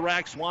taking it to the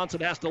rack.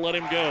 Swanson has to let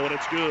him go, and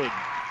it's good.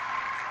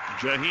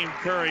 Jaheim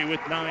Curry with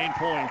 9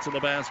 points in the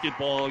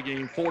basketball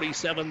game.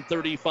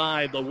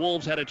 47-35. The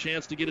Wolves had a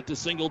chance to get it to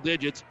single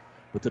digits,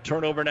 but the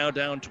turnover now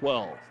down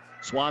 12.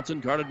 Swanson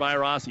guarded by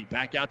Rossi.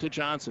 Back out to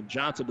Johnson.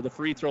 Johnson to the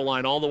free throw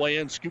line all the way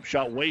in. Scoop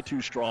shot way too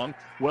strong.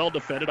 Well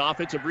defended.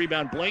 Offensive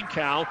rebound.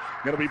 Blinkow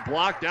going to be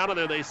blocked out of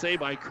there, they say,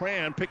 by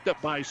Cran. Picked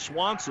up by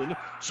Swanson.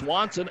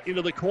 Swanson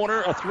into the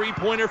corner. A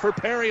three-pointer for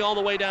Perry all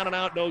the way down and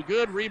out. No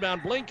good.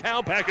 Rebound.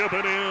 Blinkow back up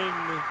and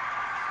in.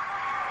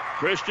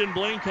 Christian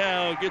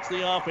Blinkow gets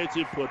the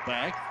offensive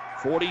putback.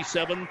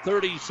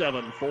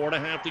 47-37.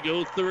 4.5 to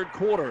go third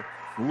quarter.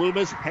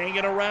 Loomis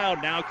hanging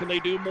around. Now can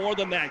they do more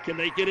than that? Can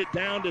they get it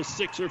down to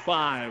 6 or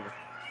 5?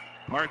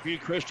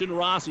 Parkview Christian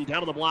Rossi down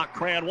to the block.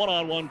 Cran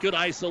one-on-one. Good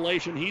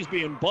isolation. He's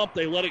being bumped.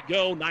 They let it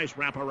go. Nice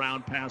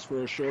wraparound pass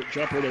for a short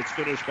jumper that's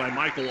finished by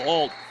Michael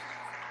Alt.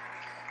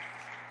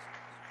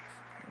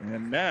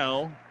 And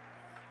now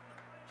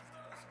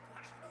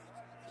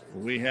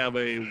we have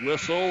a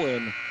whistle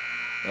and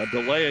a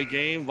delay of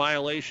game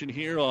violation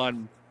here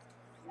on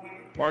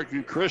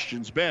Parkview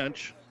Christian's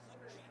bench.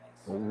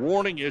 A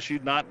warning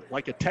issued, not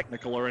like a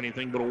technical or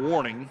anything, but a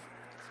warning.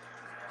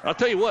 I'll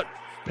tell you what,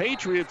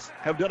 Patriots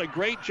have done a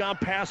great job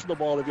passing the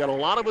ball. They've got a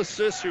lot of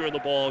assists here in the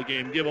ball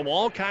game. Give them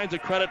all kinds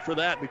of credit for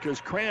that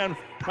because Cran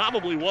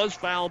probably was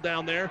fouled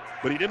down there,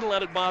 but he didn't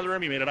let it bother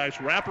him. He made a nice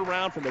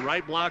wraparound from the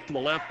right block to the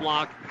left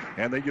block,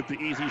 and they get the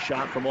easy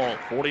shot from Alt.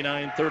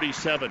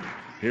 49-37.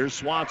 Here's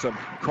Swanson.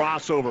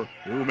 Crossover.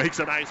 Ooh, makes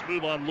a nice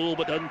move on Lowell,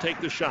 but doesn't take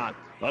the shot.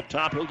 Up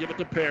top, he'll give it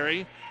to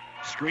Perry.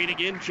 Screen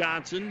again,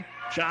 Johnson.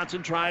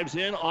 Johnson drives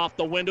in, off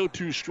the window,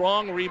 too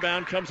strong.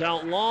 Rebound comes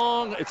out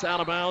long. It's out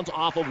of bounds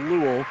off of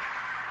Lowell.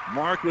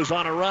 Mark was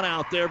on a run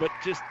out there, but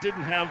just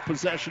didn't have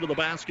possession of the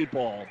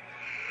basketball.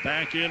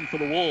 Back in for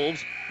the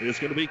Wolves is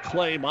going to be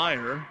Clay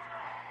Meyer.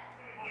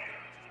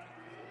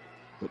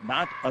 But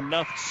not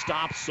enough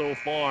stops so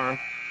far.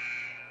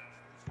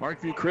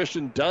 Parkview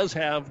Christian does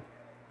have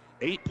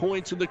 8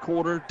 points in the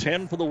quarter,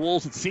 10 for the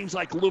Wolves. It seems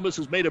like Loomis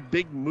has made a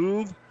big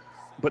move,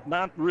 but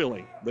not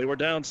really. They were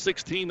down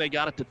 16. They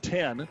got it to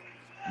 10.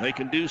 They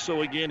can do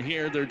so again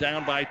here. They're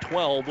down by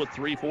 12 with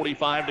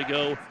 3:45 to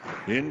go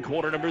in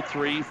quarter number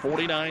 3,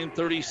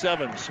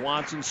 49-37.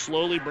 Swanson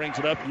slowly brings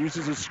it up,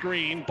 uses a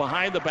screen.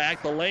 Behind the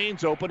back, the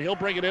lane's open. He'll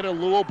bring it in, and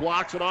Lowell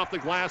blocks it off the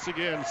glass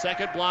again.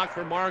 Second block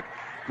for Mark.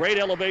 Great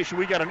elevation.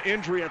 We got an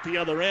injury at the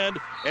other end,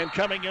 and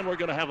coming in, we're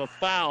going to have a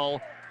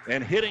foul,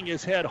 and hitting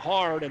his head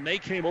hard, and they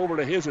came over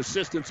to his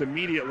assistance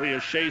immediately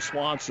as Shea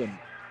Swanson.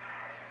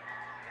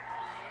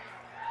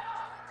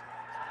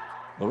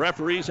 The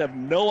referees have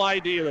no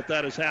idea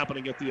that is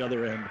happening at the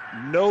other end.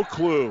 No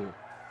clue.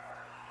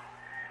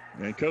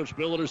 And Coach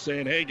Billiter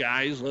saying, hey,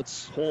 guys,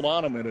 let's hold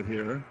on a minute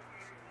here.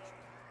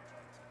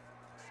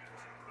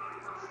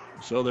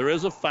 So there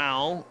is a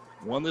foul.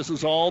 When this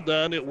is all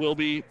done, it will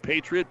be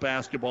Patriot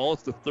basketball.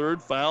 It's the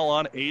third foul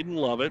on Aiden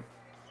Lovett.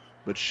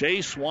 But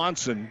Shea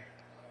Swanson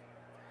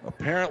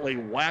apparently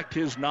whacked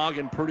his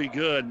noggin pretty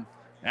good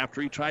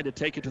after he tried to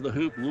take it to the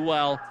hoop.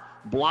 Luau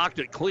blocked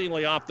it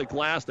cleanly off the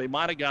glass. They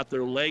might have got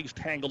their legs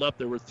tangled up.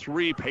 There were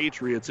 3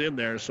 Patriots in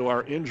there. So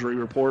our injury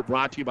report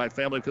brought to you by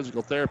Family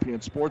Physical Therapy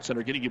and Sports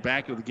Center, getting you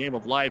back into the game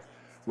of life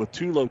with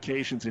 2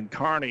 locations in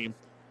Kearney.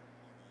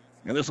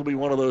 And this will be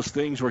one of those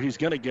things where he's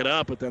going to get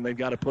up, but then they've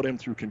got to put him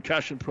through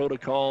concussion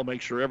protocol,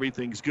 make sure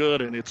everything's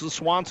good. And it's the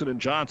Swanson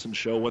and Johnson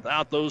show.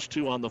 Without those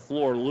 2 on the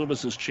floor,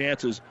 Loomis's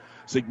chances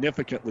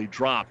significantly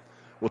drop.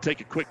 We'll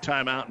take a quick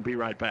timeout and be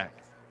right back.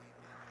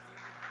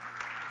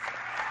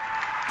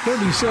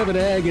 37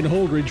 Ag in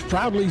Holdridge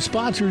proudly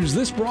sponsors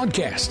this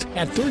broadcast.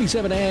 At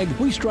 37 Ag,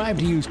 we strive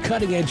to use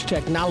cutting-edge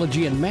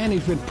technology and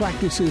management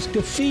practices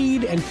to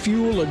feed and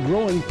fuel a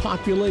growing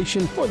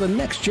population for the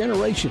next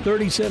generation.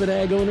 37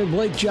 Ag owner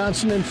Blake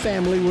Johnson and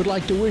family would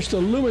like to wish the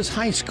Loomis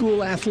High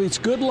School athletes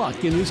good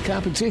luck in this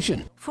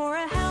competition. For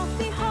a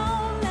healthy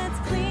home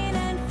that's clean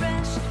and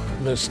fresh.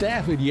 The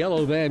staff at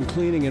Yellow Van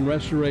Cleaning and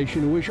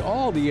Restoration wish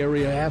all the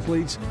area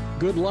athletes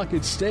good luck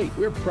at state.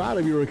 We're proud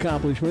of your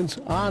accomplishments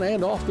on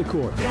and off the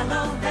court.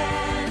 Yellow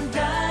Van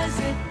does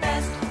it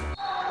best.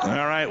 All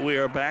right, we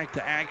are back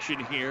to action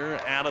here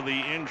out of the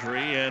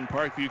injury, and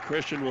Parkview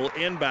Christian will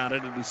inbound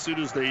it, and as soon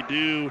as they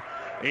do,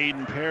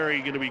 Aiden Perry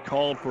going to be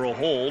called for a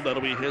hold.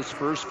 That'll be his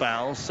first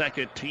foul,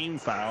 second team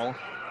foul.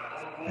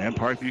 And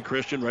Parkview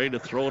Christian ready to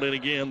throw it in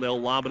again. They'll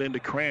lob it into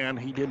Cran.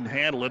 He didn't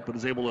handle it, but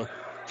is able to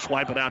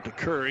swipe it out to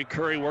Curry.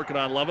 Curry working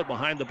on Lovett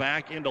behind the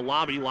back into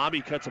Lobby.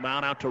 Lobby cuts him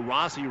out to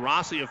Rossi.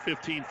 Rossi, a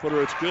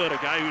 15-footer. It's good. A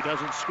guy who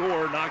doesn't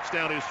score knocks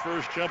down his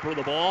first jumper of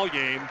the ball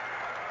game.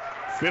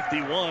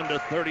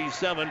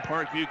 51-37,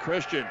 Parkview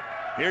Christian.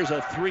 Here's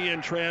a three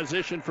in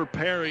transition for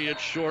Perry.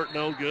 It's short,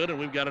 no good, and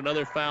we've got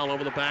another foul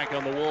over the back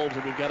on the Wolves,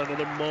 and we've got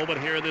another moment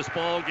here in this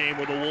ball game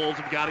where the Wolves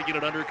have got to get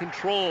it under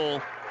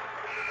control.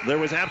 There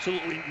was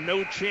absolutely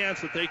no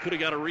chance that they could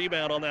have got a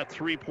rebound on that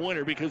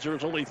three-pointer because there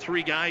was only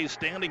three guys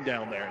standing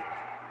down there.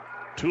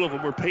 Two of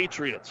them were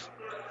Patriots.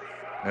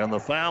 And the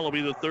foul will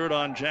be the third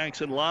on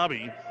Jackson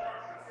Lobby.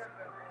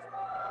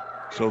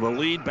 So the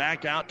lead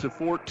back out to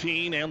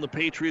 14, and the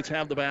Patriots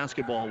have the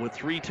basketball. With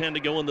 3:10 to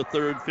go in the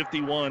third,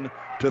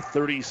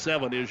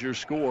 51-37 is your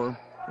score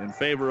in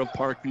favor of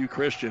Parkview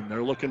Christian.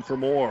 They're looking for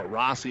more.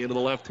 Rossi into the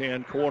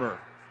left-hand corner.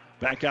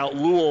 Back out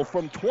Lowell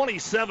from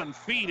 27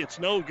 feet. It's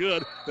no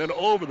good. Then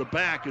over the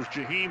back is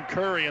Jaheim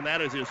Curry, and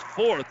that is his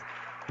fourth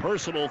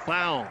personal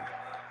foul.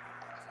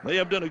 They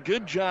have done a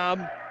good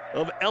job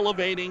of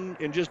elevating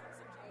and just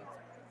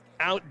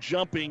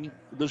out-jumping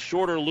the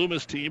shorter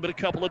Loomis team, but a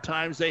couple of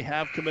times they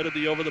have committed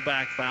the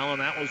over-the-back foul,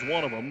 and that was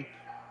one of them.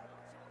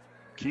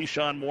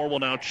 Keyshawn Moore will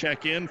now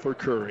check in for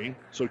Curry.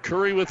 So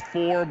Curry with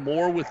 4,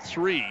 Moore with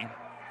 3.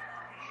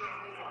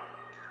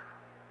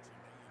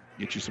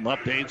 Get you some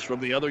updates from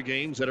the other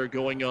games that are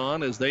going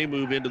on as they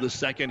move into the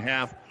second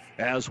half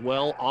as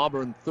well.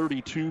 Auburn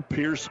 32,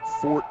 Pierce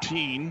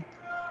 14.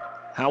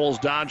 Howells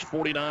Dodge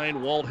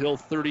 49, Walt Hill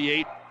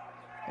 38,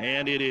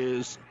 and it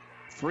is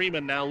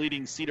Freeman now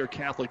leading Cedar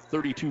Catholic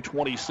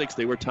 32-26.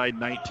 They were tied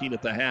 19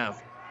 at the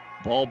half.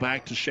 Ball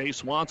back to Shea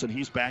Swanson.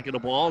 He's back in the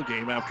ball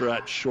game after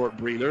that short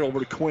breather. Over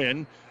to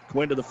Quinn.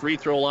 Quinn to the free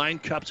throw line.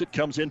 Cups it.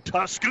 Comes in.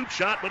 Tough scoop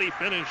shot, but he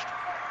finished.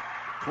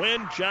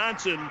 Quinn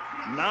Johnson,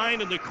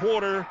 9 in the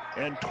quarter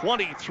and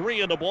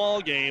 23 in the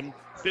ball game.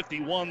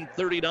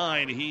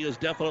 51-39. He is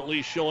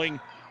definitely showing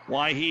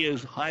why he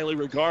is highly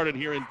regarded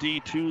here in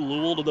D2.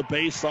 Lowell to the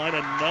baseline.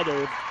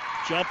 Another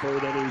jumper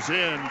that is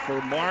in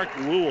for Mark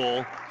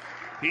Lowell.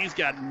 He's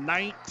got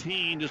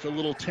 19, just a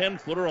little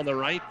 10-footer on the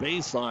right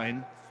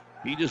baseline.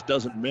 He just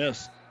doesn't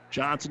miss.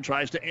 Johnson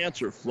tries to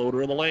answer.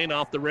 Floater in the lane,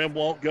 off the rim,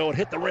 won't go. It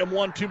hit the rim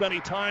one too many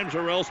times,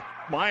 or else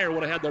Meyer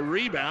would have had the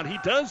rebound. He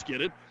does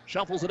get it.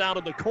 Shuffles it out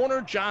in the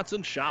corner.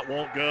 Johnson, shot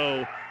won't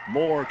go.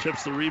 Moore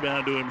tips the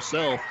rebound to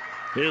himself.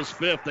 His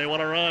fifth. They want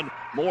to run.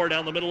 Moore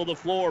down the middle of the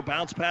floor.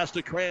 Bounce pass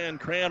to Cran.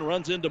 Cran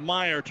runs into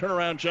Meyer.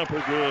 Turnaround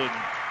jumper, good.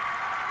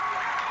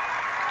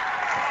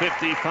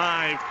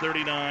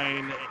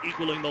 55-39,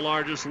 equaling the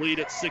largest lead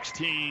at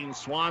 16.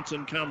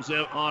 Swanson comes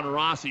out on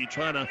Rossi,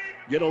 trying to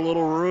get a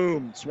little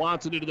room.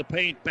 Swanson into the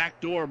paint,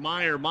 backdoor,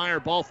 Meyer,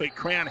 ball fake,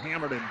 Cran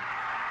hammered him.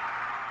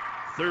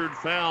 Third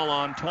foul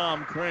on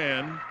Tom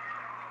Cran.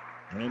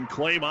 And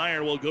Clay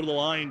Meyer will go to the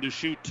line to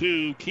shoot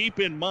 2.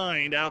 Keep in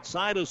mind,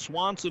 outside of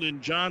Swanson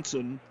and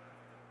Johnson,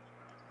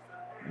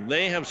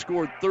 they have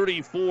scored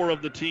 34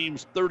 of the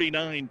team's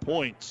 39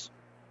 points.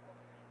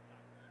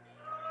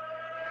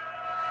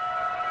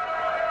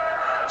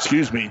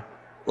 Excuse me,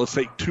 let's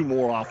take 2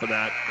 more off of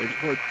that. They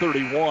scored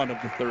 31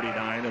 of the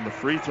 39, and the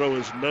free throw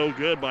is no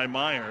good by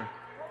Meyer.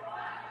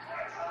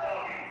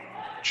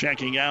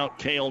 Checking out,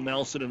 Cale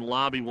Nelson and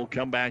Lobby will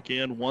come back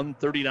in.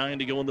 1:39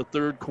 to go in the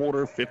third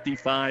quarter,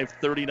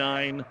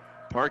 55-39.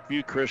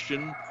 Parkview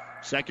Christian,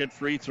 second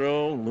free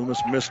throw.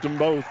 Loomis missed them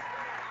both.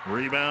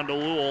 Rebound to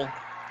Lowell,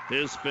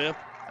 his fifth.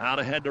 Out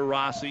ahead to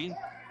Rossi,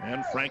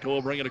 and Franco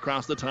will bring it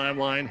across the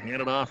timeline.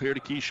 Hand it off here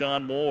to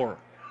Keyshawn Moore.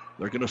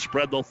 They're going to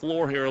spread the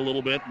floor here a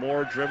little bit.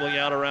 Moore dribbling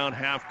out around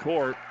half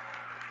court.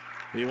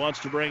 He wants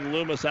to bring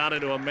Loomis out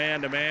into a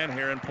man-to-man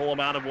here and pull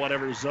him out of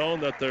whatever zone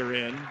that they're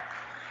in.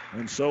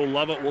 And so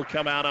Lovett will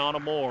come out on a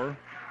Moore.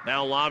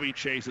 Now Lobby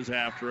chases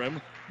after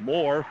him.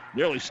 Moore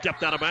nearly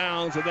stepped out of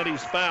bounds, and then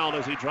he's fouled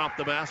as he dropped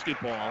the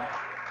basketball.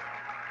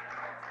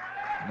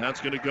 And that's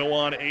going to go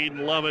on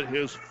Aiden Lovett,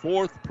 his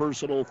fourth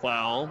personal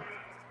foul.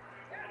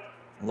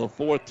 The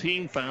fourth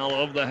team foul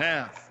of the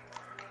half.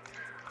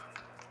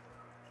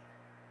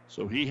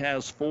 So he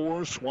has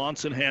 4,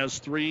 Swanson has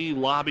 3,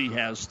 Lobby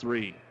has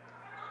 3.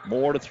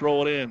 Moore to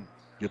throw it in.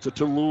 Gets it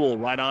to Lowell.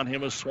 Right on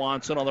him is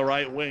Swanson on the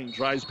right wing.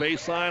 Drives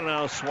baseline.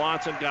 Now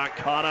Swanson got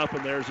caught up,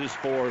 and there's his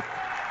 4th.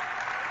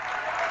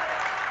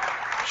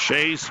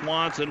 Shea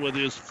Swanson with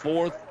his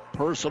 4th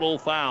personal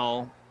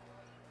foul.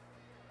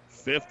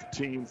 5th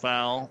team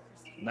foul.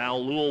 Now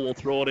Lowell will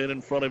throw it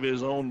in front of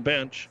his own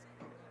bench.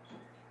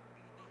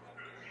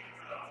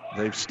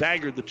 They've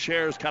staggered the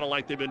chairs kind of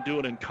like they've been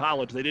doing in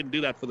college. They didn't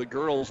do that for the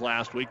girls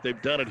last week. They've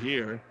done it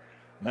here.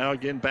 Now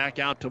again back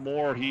out to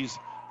Moore. He's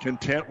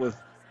content with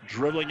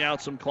dribbling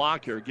out some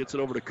clock here. Gets it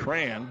over to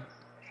Cran.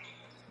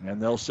 And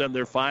they'll send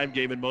their 5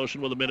 game in motion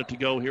with a minute to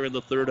go here in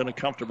the third, and a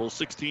comfortable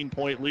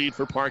 16-point lead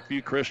for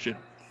Parkview Christian.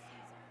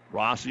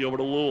 Rossi over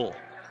to Lowell.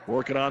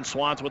 Working on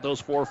Swanson with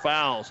those 4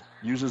 fouls.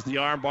 Uses the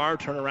arm bar,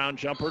 turnaround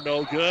jumper,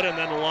 no good. And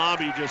then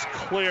Lobby just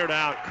cleared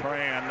out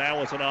Cran. That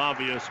was an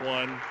obvious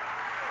one.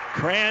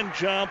 Cran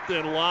jumped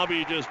and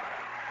Lobby just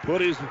put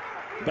his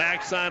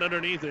backside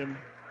underneath him.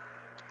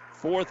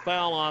 4th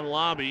foul on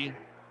Lobby.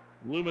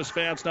 Loomis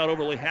fans not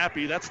overly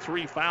happy. That's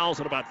 3 fouls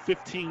in about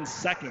 15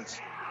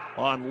 seconds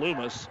on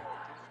Loomis.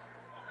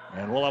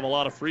 And we'll have a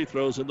lot of free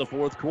throws in the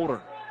 4th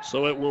quarter.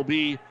 So it will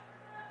be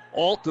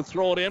Alt to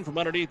throw it in from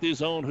underneath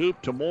his own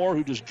hoop to Moore,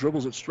 who just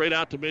dribbles it straight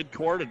out to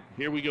midcourt. And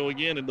here we go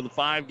again into the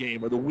 5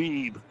 game, or the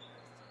Weeb.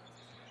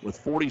 With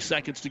 40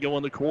 seconds to go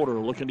in the quarter,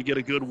 looking to get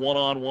a good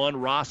one-on-one.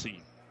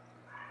 Rossi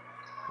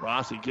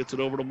gets it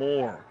over to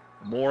Moore.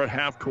 Moore at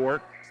half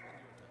court.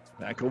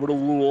 Back over to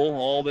Rule.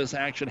 All this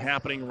action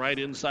happening right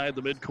inside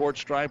the midcourt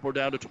stripe. We're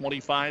down to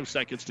 25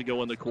 seconds to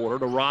go in the quarter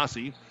to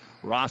Rossi.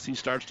 Rossi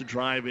starts to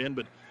drive in,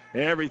 but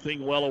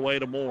everything well away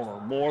to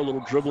Moore. Moore,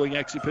 little dribbling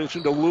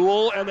exhibition to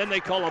Rule, and then they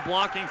call a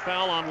blocking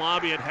foul on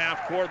Lobby at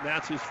half court, and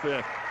that's his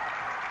 5th.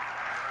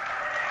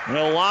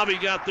 Well, Lobby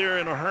got there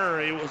in a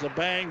hurry. It was a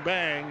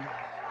bang-bang.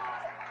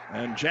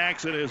 And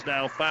Jackson is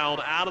now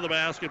fouled out of the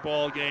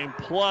basketball game.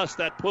 Plus,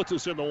 that puts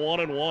us in the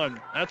 1-1.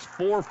 That's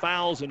 4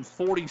 fouls in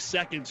 40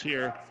 seconds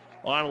here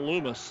on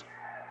Loomis.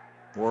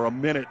 Or a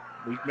minute,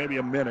 maybe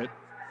a minute.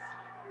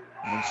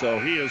 And so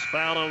he is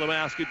fouled out of the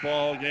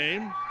basketball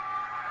game.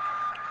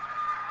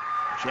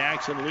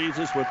 Jackson leads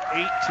us with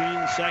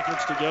 18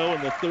 seconds to go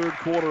in the 3rd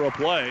quarter of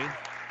play.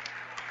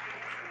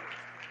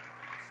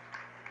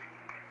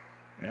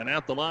 And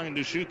at the line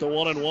to shoot the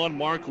 1-1,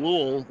 Mark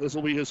Lowell. This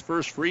will be his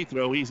first free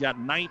throw. He's got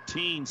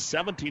 19,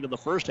 17 in the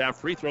first half.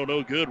 Free throw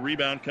no good.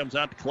 Rebound comes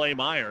out to Clay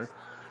Meyer.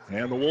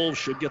 And the Wolves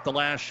should get the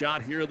last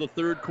shot here in the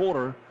 3rd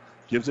quarter.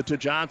 Gives it to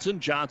Johnson.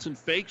 Johnson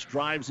fakes,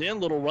 drives in.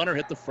 Little runner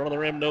hit the front of the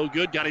rim, no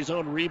good. Got his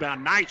own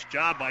rebound. Nice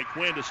job by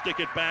Quinn to stick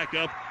it back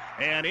up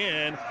and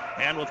in.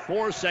 And with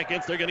 4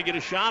 seconds, they're going to get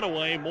a shot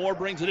away. Moore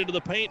brings it into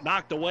the paint,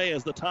 knocked away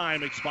as the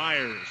time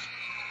expires.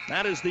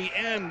 That is the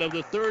end of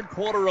the 3rd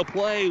quarter of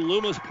play.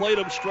 Loomis played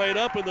them straight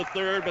up in the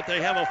 3rd, but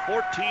they have a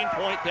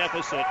 14-point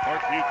deficit.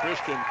 Parkview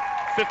Christian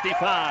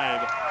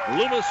 55,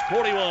 Loomis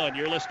 41.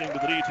 You're listening to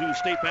the D2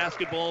 State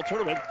Basketball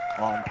Tournament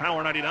on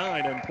Power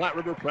 99 and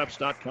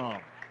PlatteRiverPreps.com.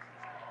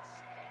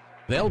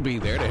 They'll be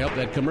there to help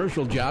that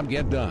commercial job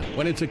get done.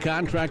 When it's a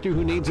contractor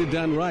who needs it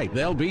done right,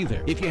 they'll be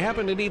there. If you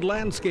happen to need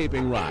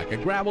landscaping rock, a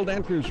graveled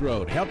entrance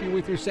road, help you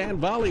with your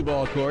sand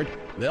volleyball court,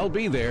 they'll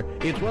be there.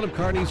 It's one of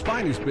Kearney's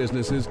finest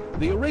businesses,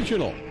 the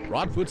original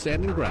Broadfoot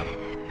Sand and Gravel.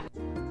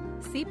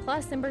 C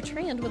Plus in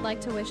Bertrand would like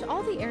to wish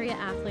all the area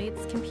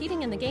athletes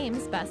competing in the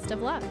games best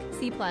of luck.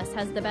 C Plus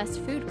has the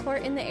best food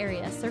court in the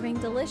area, serving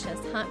delicious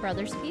Hunt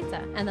Brothers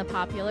pizza and the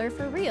popular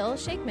For Real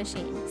shake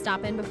machine.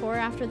 Stop in before or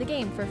after the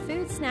game for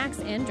food, snacks,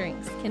 and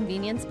drinks.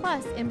 Convenience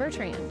Plus in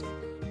Bertrand.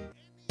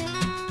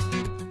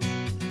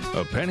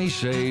 A penny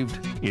saved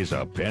is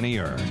a penny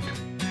earned.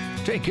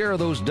 Take care of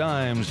those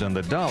dimes and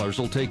the dollars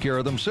will take care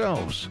of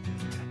themselves.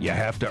 You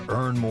have to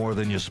earn more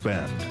than you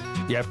spend.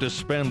 You have to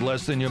spend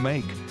less than you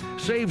make.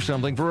 Save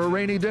something for a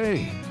rainy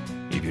day.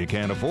 If you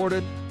can't afford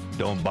it,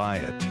 don't buy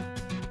it.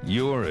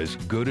 You're as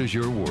good as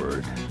your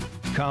word.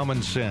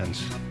 Common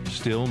sense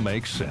still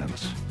makes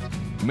sense.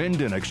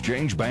 Minden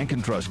Exchange Bank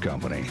and Trust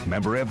Company.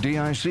 Member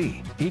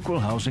FDIC. Equal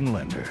housing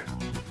lender.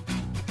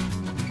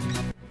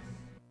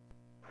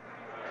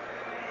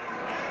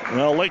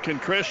 Well, Lincoln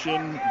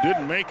Christian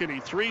didn't make any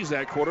threes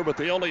that quarter, but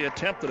they only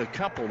attempted a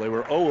couple. They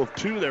were 0 of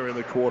 2 there in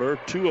the quarter,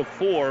 2 of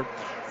 4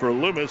 for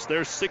Loomis.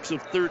 They're 6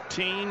 of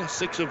 13,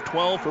 6 of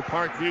 12 for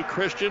Parkview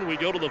Christian. We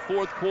go to the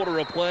 4th quarter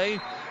of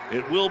play.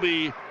 It will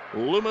be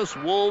Loomis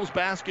Wolves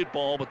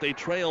basketball, but they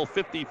trail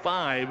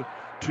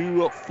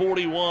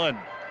 55-41.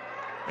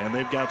 And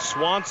they've got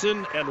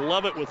Swanson and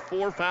Lovett with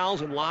 4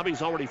 fouls, and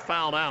Lobby's already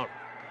fouled out.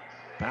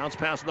 Bounce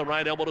pass on the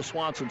right elbow to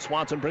Swanson.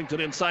 Swanson brings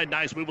it inside.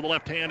 Nice move with the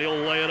left hand. He'll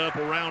lay it up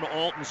around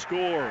Alt and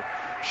score.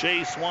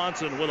 Shea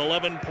Swanson with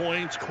 11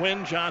 points.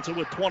 Quinn Johnson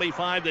with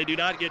 25. They do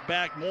not get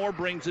back. Moore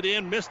brings it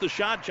in. Missed the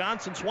shot.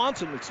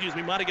 Swanson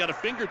might have got a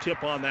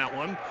fingertip on that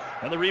one.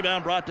 And the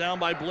rebound brought down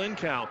by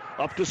Blinkow.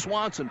 Up to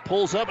Swanson.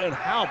 Pulls up, and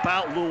how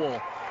about Lowell?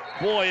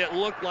 Boy, it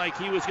looked like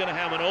he was going to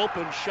have an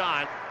open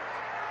shot.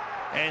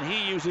 And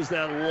he uses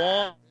that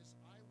long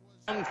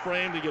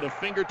frame to get a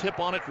fingertip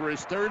on it for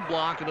his 3rd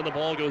block, and then the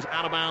ball goes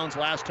out of bounds.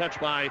 Last touch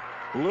by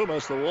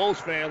Loomis. The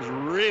Wolves fans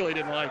really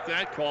didn't like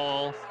that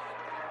call.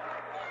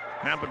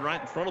 Happened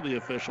right in front of the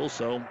official,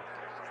 so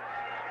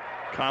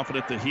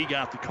confident that he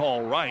got the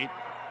call right.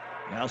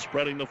 Now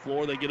spreading the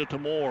floor, they get it to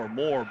Moore.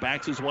 Moore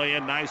backs his way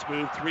in. Nice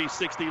move.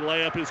 360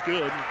 layup is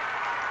good.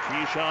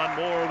 Keyshawn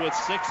Moore with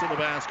 6 in the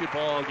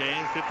basketball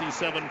game,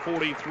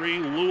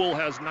 57-43. Lowell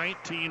has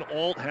 19.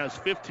 Alt has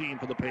 15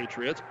 for the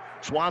Patriots.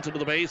 Swanson to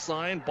the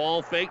baseline.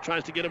 Ball fake.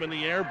 Tries to get him in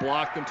the air.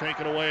 Blocked and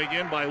taken away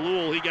again by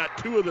Lowell. He got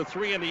 2 of the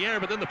 3 in the air,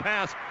 but then the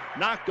pass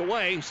knocked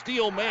away.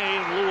 Steele made.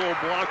 Lowell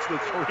blocks the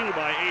 3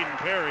 by Aiden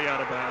Perry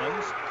out of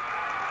bounds.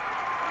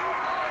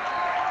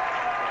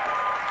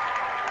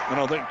 I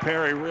don't think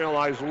Perry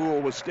realized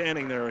Lowell was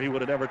standing there. He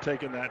would have never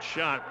taken that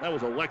shot. That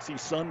was a Lexi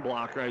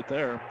sunblock right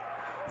there.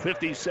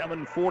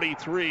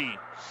 57-43.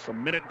 A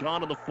minute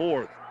gone in the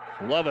fourth.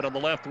 Lovett on the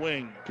left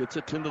wing. Gets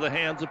it into the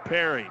hands of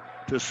Perry.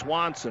 To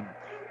Swanson.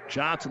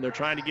 Johnson, they're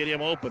trying to get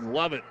him open.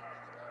 Lovett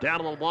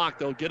down on the block.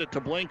 They'll get it to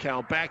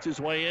Blinkow. Backs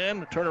his way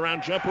in.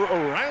 Turnaround jumper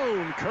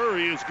around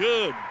Curry is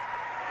good.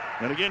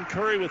 And again,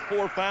 Curry with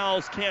 4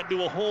 fouls. Can't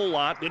do a whole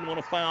lot. Didn't want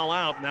to foul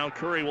out. Now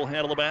Curry will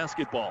handle the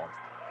basketball.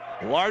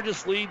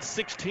 Largest lead,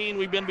 16.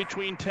 We've been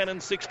between 10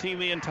 and 16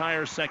 the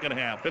entire second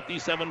half.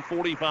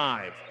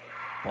 57-45.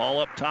 Ball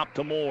up top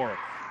to Moore.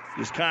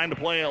 Is kind to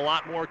play a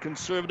lot more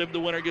conservative. The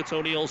winner gets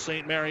O'Neill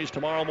St. Mary's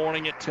tomorrow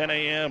morning at 10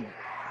 a.m.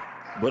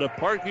 But if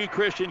Parkview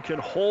Christian can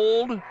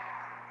hold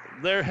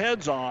their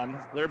heads on,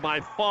 they're by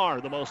far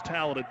the most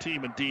talented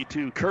team in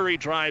D2. Curry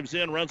drives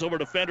in, runs over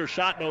defender,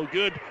 shot no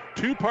good.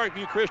 2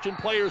 Parkview Christian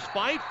players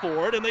fight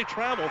for it, and they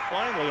travel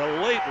finally.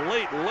 A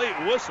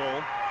late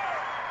whistle.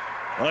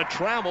 A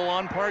travel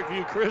on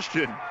Parkview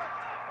Christian.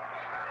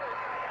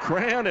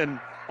 Cran and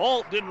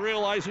Alt didn't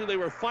realize who they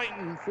were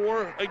fighting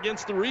for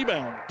against the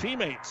rebound.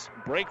 Teammates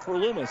break for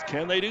Loomis.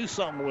 Can they do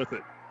something with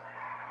it?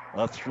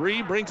 A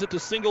 3 brings it to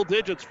single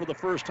digits for the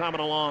first time in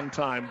a long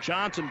time.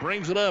 Johnson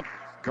brings it up,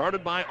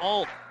 guarded by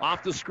Alt.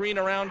 Off the screen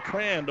around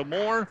Cran to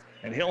Moore,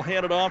 and he'll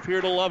hand it off here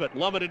to Lovett.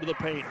 Lovett into the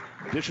paint.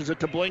 Dishes it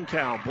to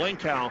Blinkow.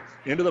 Blinkow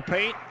into the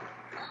paint.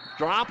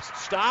 Drops,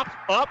 stopped,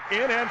 up,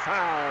 in, and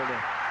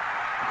fouled.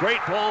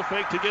 Great ball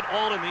fake to get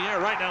Alt in the air.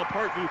 Right now,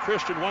 Parkview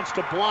Christian wants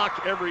to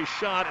block every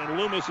shot, and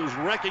Loomis is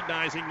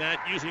recognizing that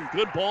using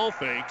good ball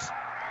fakes.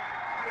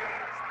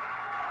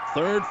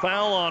 3rd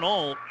foul on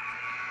Alt.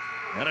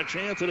 And a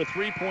chance at a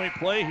 3-point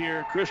play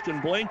here,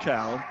 Christian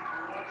Blinkow.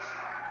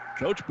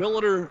 Coach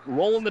Billiter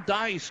rolling the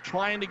dice,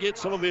 trying to get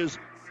some of his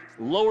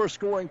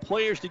lower-scoring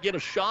players to get a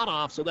shot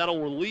off, so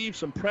that'll relieve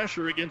some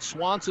pressure against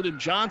Swanson and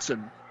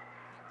Johnson.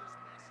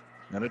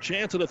 And a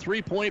chance at a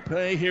 3-point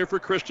play here for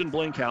Christian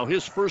Blinkow.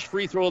 His first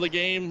free throw of the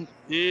game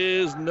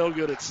is no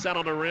good. It's set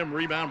on the rim.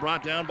 Rebound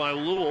brought down by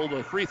Lowell.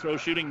 The free throw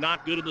shooting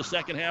not good in the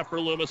second half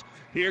for Loomis.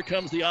 Here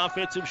comes the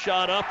offensive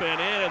shot up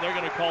and in, and they're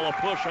going to call a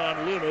push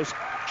on Loomis.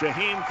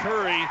 Jaheim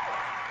Curry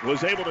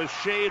was able to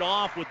shade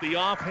off with the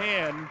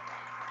offhand,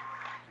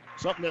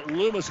 something that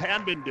Loomis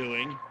had been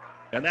doing,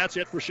 and that's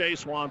it for Shea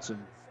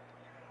Swanson.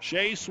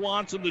 Shea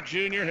Swanson, the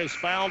junior, has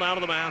fouled out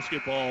of the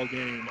basketball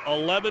game.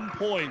 11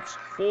 points,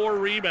 4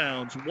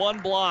 rebounds, 1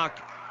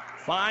 block,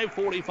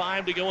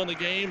 5:45 to go in the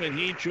game, and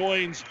he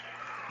joins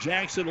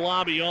Jackson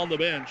Lobby on the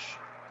bench.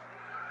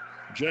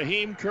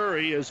 Jaheim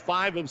Curry is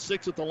 5 of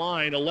 6 at the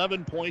line,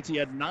 11 points. He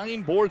had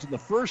 9 boards in the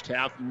first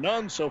half,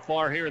 none so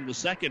far here in the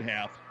second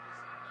half.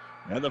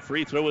 And the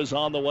free throw is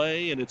on the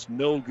way, and it's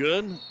no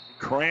good.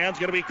 Cran's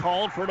going to be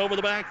called for an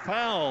over-the-back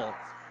foul.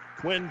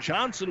 Quinn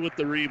Johnson with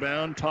the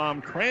rebound.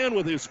 Tom Cran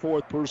with his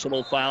 4th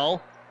personal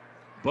foul.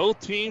 Both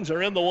teams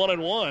are in the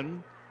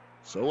 1-and-1.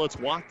 So let's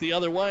walk the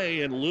other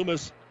way. And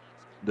Loomis,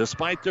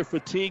 despite their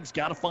fatigues,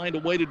 got to find a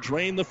way to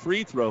drain the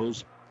free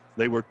throws.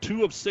 They were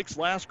 2 of 6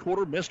 last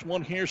quarter, missed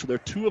 1 here, so they're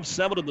 2 of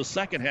 7 in the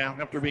second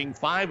half after being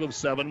 5 of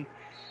 7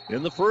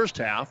 in the first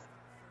half.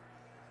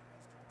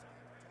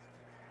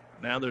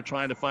 Now they're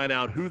trying to find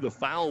out who the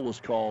foul was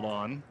called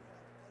on.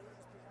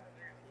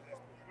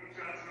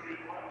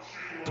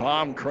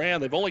 Tom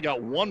Cran, they've only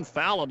got 1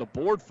 foul on the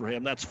board for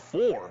him. That's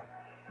 4,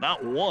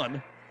 not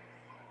 1.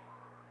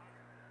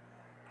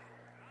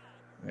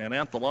 And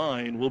at the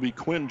line will be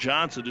Quinn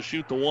Johnson to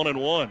shoot the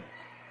 1-and-1.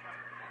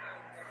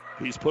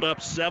 He's put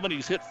up 7.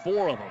 He's hit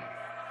 4 of them.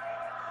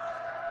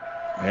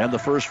 And the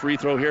first free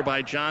throw here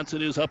by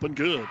Johnson is up and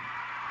good.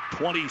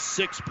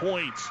 26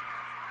 points.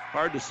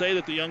 Hard to say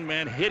that the young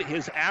man hit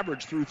his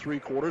average through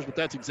 3 quarters, but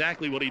that's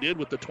exactly what he did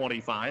with the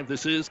 25.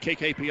 This is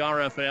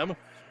KKPR-FM.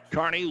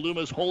 Kearney,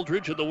 Loomis,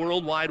 Holdridge, and the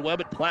World Wide Web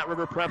at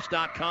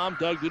PlatteRiverPreps.com.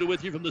 Doug Duda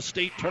with you from the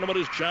state tournament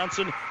as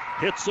Johnson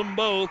hits them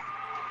both.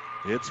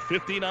 It's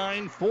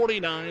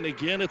 59-49.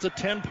 Again, it's a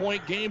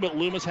 10-point game, but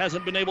Loomis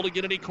hasn't been able to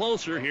get any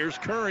closer. Here's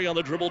Curry on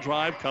the dribble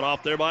drive, cut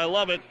off there by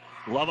Lovett.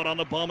 Lovett on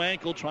the bum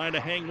ankle, trying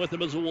to hang with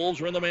him as the Wolves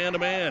are in the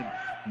man-to-man.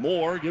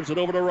 Moore gives it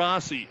over to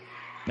Rossi.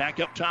 Back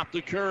up top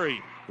to Curry.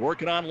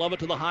 Working on Lovett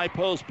to the high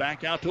post.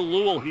 Back out to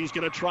Lowell. He's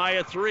going to try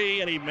a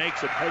 3, and he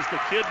makes it. Has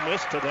the kid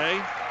missed today?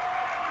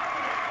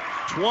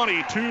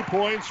 22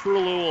 points for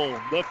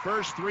Lowell. The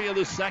first 3 of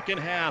the second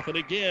half. And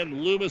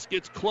again, Loomis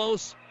gets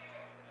close.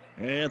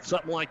 And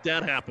something like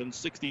that happens.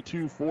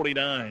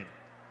 62-49.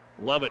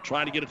 Lovett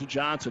trying to get it to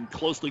Johnson.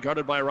 Closely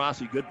guarded by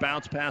Rossi. Good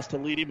bounce pass to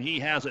lead him.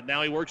 He has it.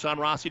 Now he works on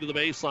Rossi to the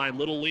baseline.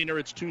 Little leaner.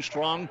 It's too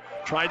strong.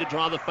 Tried to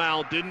draw the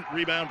foul. Didn't.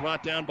 Rebound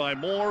brought down by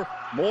Moore.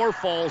 Moore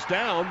falls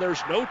down.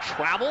 There's no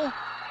travel.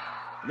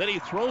 And then he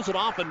throws it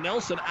off, and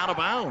Nelson out of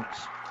bounds.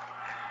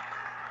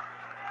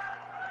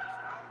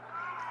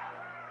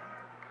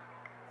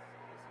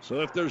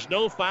 So if there's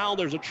no foul,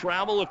 there's a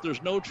travel. If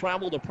there's no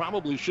travel, there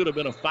probably should have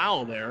been a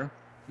foul there.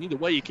 Either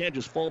way, you can't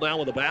just fall down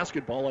with a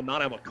basketball and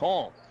not have a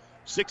call.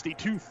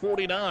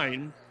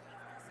 62-49.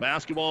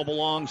 Basketball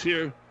belongs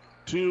here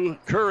to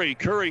Curry.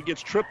 Curry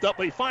gets tripped up,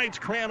 but he finds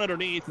Cran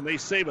underneath, and they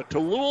save it to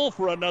Lowell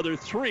for another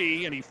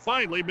three, and he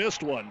finally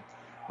missed one.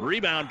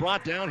 Rebound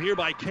brought down here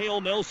by Cale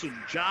Nelson.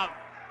 Job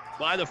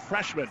by the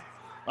freshman.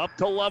 Up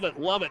to Lovett.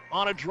 Lovett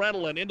on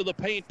adrenaline into the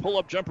paint.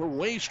 Pull-up jumper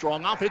way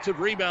strong.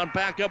 Offensive rebound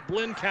back up.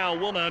 Blinkow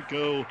will not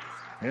go,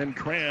 and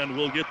Cran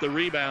will get the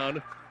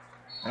rebound.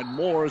 And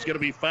Moore is going to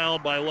be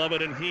fouled by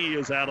Lovett, and he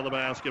is out of the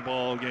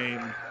basketball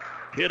game.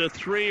 Hit a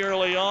three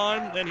early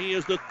on, and he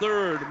is the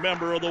third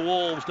member of the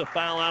Wolves to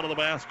foul out of the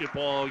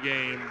basketball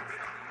game.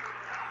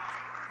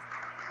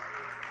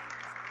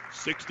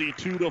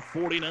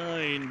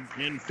 62-49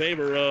 in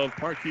favor of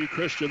Parkview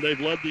Christian. They've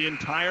led the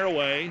entire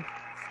way.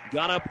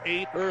 Got up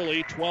 8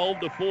 early,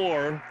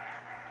 12-4,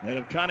 and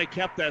have kind of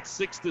kept that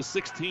 6 to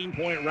 16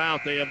 point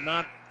route. They have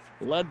not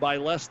led by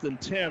less than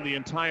 10 the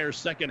entire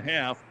second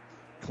half.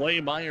 Clay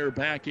Meyer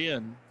back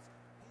in.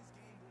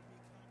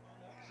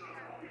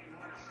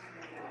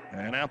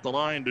 And at the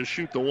line to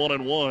shoot the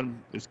 1-and-1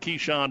 is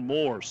Keyshawn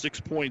Moore.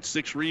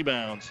 6.6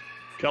 rebounds,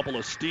 couple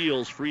of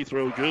steals, free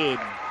throw good.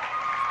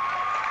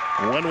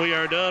 When we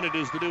are done, it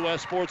is the New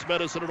West Sports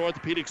Medicine and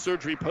Orthopedic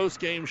Surgery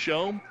post-game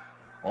show.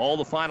 All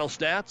the final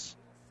stats.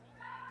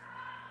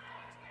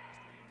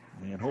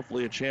 And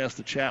hopefully a chance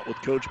to chat with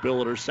Coach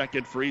Billiter.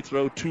 Second free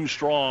throw, too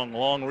strong.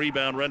 Long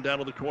rebound run down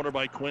to the corner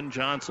by Quinn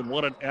Johnson.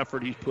 What an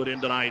effort he's put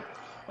in tonight.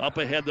 Up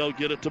ahead, they'll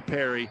get it to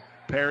Perry.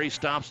 Perry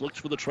stops, looks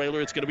for the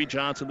trailer. It's going to be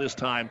Johnson this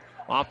time.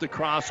 Off the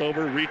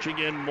crossover, reaching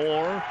in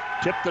more.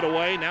 Tipped it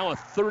away. Now a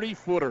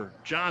 30-footer.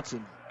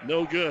 Johnson,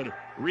 no good.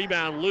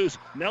 Rebound loose.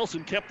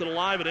 Nelson kept it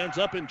alive. It ends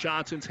up in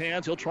Johnson's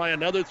hands. He'll try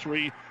another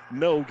three.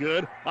 No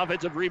good.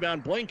 Offensive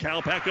rebound.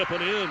 Blinkow back up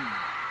and in.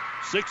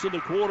 6 in the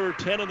quarter,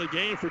 10 in the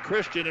game for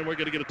Christian, and we're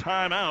going to get a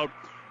timeout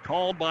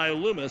called by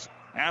Loomis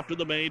after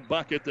the made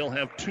bucket. They'll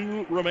have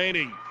 2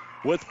 remaining.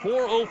 With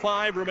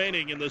 4:05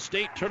 remaining in the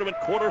state tournament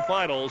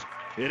quarterfinals,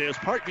 it is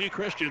Parkview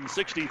Christian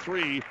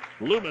 63,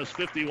 Loomis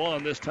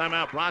 51. This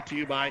timeout brought to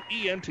you by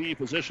ENT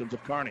Physicians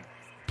of Kearney.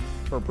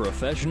 For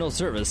professional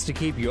service to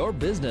keep your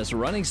business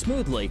running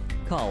smoothly,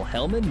 call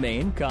Hellman,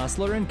 Maine,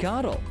 Kostler, and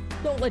Cottle.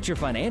 Don't let your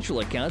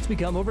financial accounts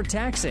become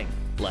overtaxing.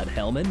 Let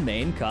Hellman,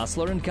 Maine,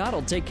 Kostler, and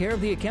Cottle take care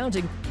of the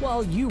accounting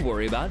while you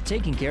worry about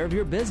taking care of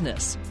your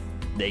business.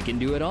 They can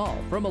do it all,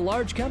 from a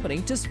large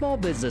company to small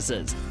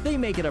businesses. They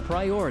make it a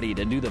priority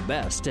to do the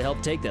best to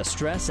help take the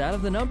stress out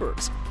of the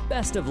numbers.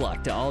 Best of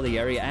luck to all the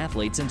area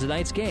athletes in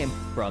tonight's game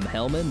from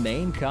Hellman,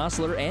 Maine,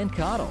 Kostler, and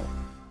Cottle.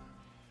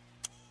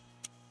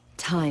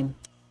 Time.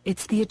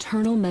 It's the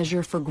eternal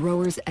measure for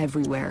growers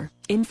everywhere,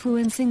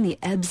 influencing the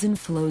ebbs and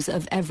flows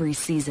of every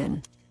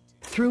season.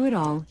 Through it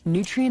all,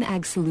 Nutrien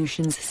Ag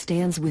Solutions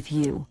stands with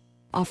you,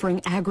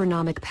 offering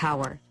agronomic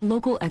power,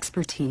 local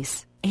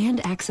expertise,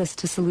 and access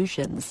to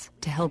solutions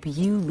to help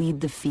you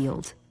lead the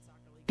field.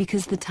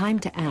 Because the time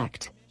to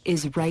act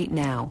is right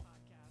now.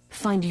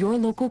 Find your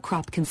local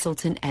crop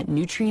consultant at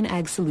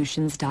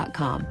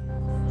nutrienagsolutions.com.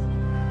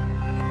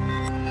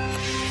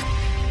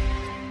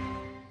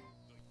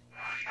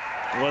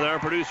 With our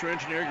producer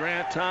engineer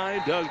Grant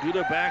Ty, Doug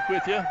Duda back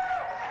with you.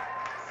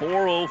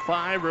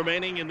 4:05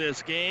 remaining in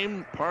this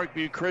game.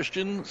 Parkview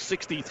Christian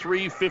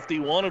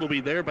 63-51. It'll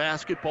be their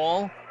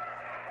basketball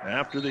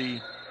after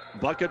the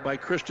bucket by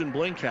Christian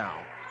Blinkow.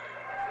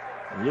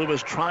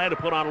 Loomis trying to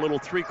put on a little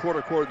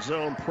three-quarter court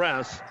zone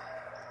press,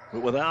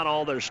 but without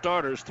all their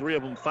starters, 3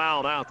 of them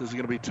fouled out. This is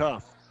going to be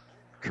tough.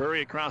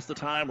 Curry across the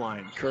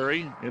timeline.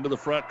 Curry into the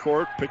front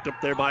court, picked up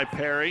there by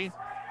Perry,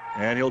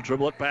 and he'll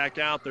dribble it back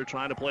out. They're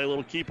trying to play a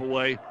little keep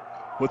away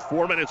with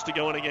 4 minutes to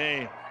go in the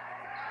game.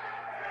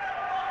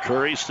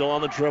 Curry still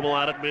on the dribble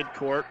out at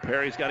midcourt.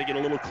 Perry's got to get a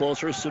little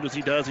closer. As soon as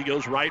he does, he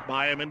goes right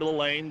by him into the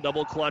lane.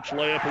 Double clutch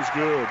layup is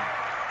good.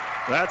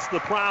 That's the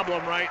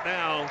problem right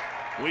now.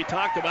 We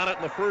talked about it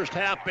in the first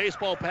half.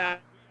 Baseball pass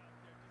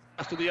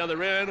to the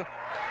other end.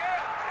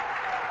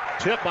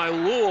 Tipped by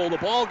Lowell. The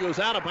ball goes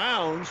out of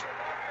bounds.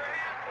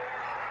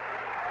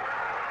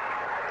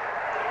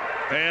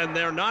 And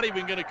they're not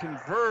even going to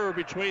confer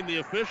between the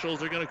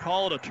officials. They're going to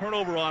call it a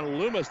turnover on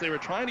Loomis. They were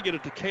trying to get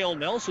it to Cale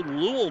Nelson.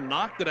 Lowell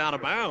knocked it out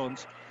of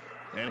bounds.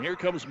 And here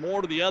comes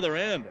Moore to the other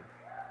end.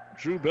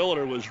 Drew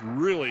Billiter was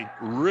really,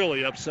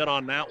 really upset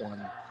on that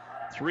one.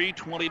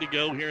 3:20 to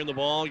go here in the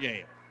ball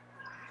game.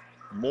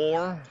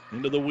 Moore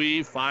into the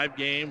weave, 5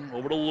 game,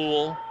 over to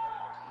Lowell,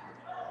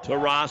 to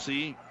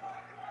Rossi.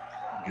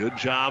 Good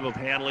job of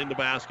handling the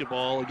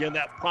basketball. Again,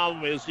 that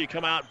problem is you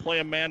come out and play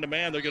a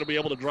man-to-man, they're going to be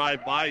able to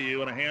drive by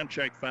you, and a hand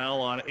check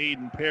foul on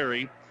Aiden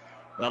Perry.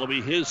 That'll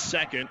be his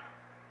second.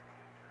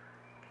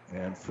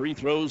 And free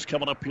throws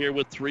coming up here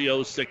with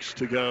 3:06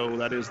 to go.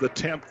 That is the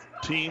 10th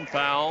team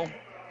foul.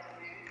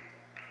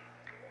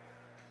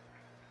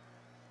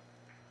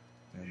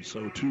 And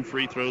so 2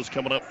 free throws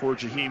coming up for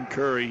Jaheim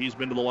Curry. He's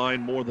been to the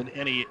line more than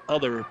any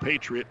other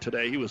Patriot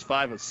today. He was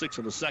 5 of 6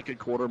 in the second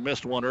quarter,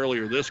 missed one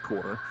earlier this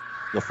quarter.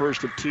 The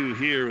first of 2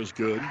 here is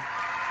good.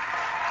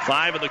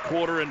 5 in the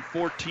quarter and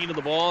 14 in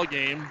the ball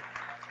game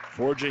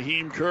for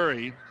Jaheim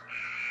Curry.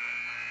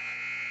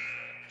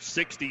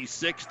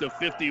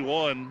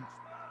 66-51.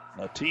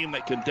 A team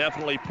that can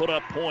definitely put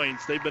up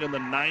points. They've been in the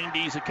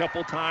 90s a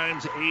couple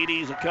times,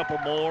 80s a couple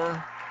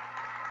more.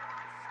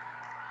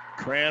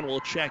 Cran will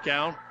check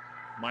out.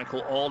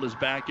 Michael Auld is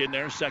back in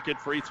there. Second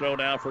free throw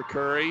now for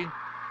Curry.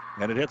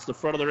 And it hits the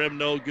front of the rim,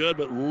 no good.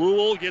 But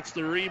Lowell gets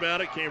the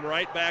rebound. It came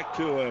right back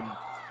to him.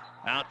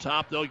 Out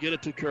top, they'll get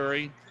it to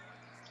Curry.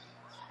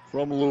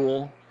 From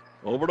Lowell.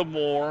 Over to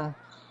Moore.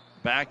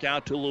 Back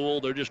out to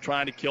Lowell. They're just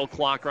trying to kill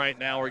clock right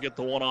now or get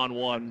the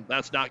one-on-one.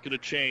 That's not going to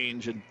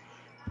change. And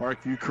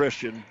Parkview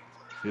Christian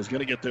is going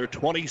to get their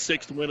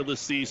 26th win of the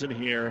season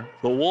here.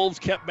 The Wolves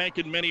kept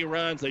making many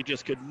runs. They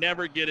just could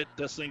never get it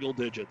to single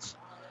digits.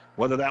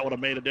 Whether that would have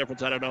made a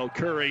difference, I don't know.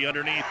 Curry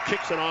underneath,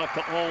 kicks it off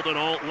to Auld, and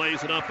Auld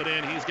lays it up and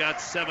in. He's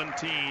got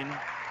 17.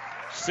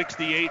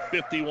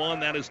 68-51.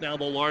 That is now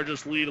the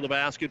largest lead of the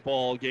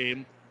basketball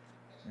game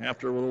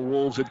after the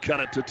Wolves had cut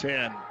it to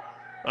 10.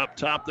 Up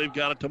top, they've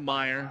got it to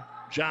Meyer.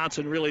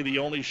 Johnson really the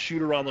only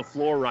shooter on the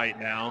floor right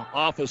now.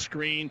 Off a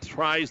screen,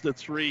 tries the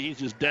three. He's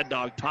just dead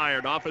dog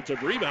tired.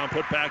 Offensive rebound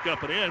put back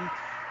up and in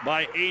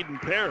by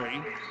Aiden Perry.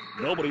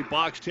 Nobody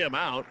boxed him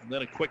out. And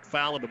then a quick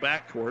foul in the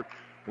backcourt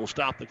will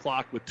stop the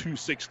clock with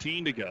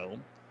 2:16 to go.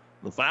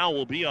 The foul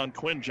will be on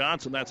Quinn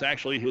Johnson. That's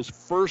actually his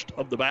first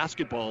of the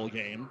basketball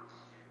game.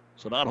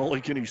 So not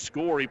only can he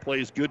score, he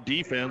plays good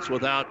defense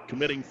without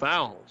committing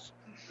fouls.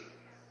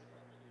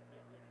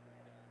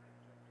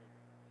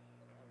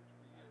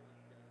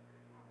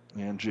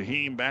 And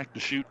Jaheim back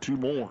to shoot two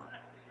more.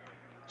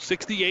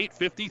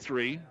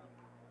 68-53.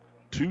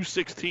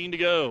 2:16 to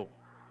go.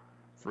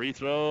 Free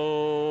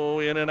throw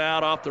in and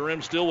out off the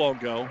rim, still won't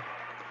go.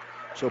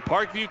 So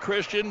Parkview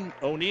Christian,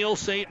 O'Neill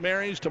St.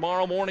 Mary's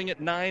tomorrow morning at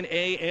 9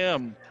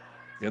 a.m.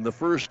 in the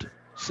first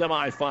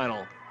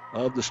semifinal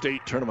of the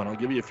state tournament. I'll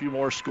give you a few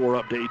more score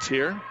updates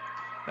here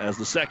as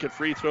the second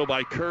free throw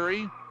by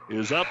Curry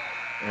is up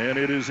and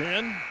it is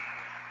in.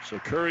 So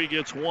Curry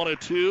gets one of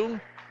two,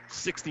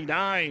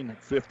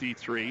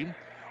 69-53.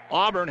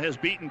 Auburn has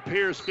beaten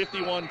Pierce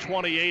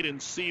 51-28 in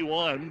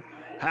C1.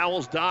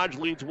 Howells Dodge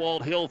leads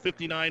Walt Hill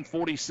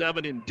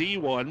 59-47 in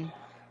D1.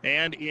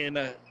 And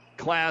in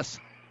Class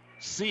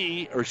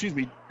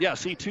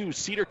C2,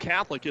 Cedar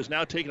Catholic is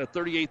now taking a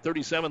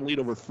 38-37 lead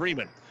over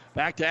Freeman.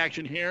 Back to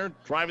action here,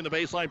 driving the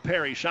baseline.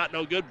 Perry, shot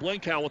no good.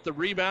 Blinkow with the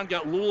rebound,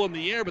 got Lowell in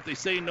the air, but they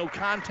say no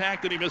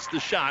contact, and he missed the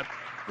shot.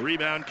 The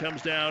rebound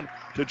comes down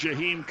to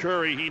Jaheim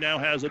Curry. He now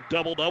has a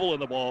double-double in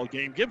the ball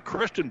game. Give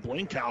Christian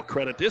Blinkow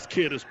credit. This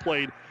kid has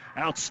played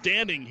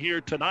outstanding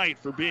here tonight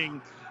for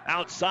being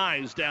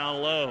outsized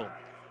down low.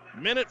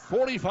 Minute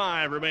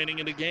 45 remaining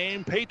in the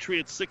game.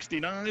 Patriots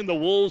 69, the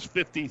Wolves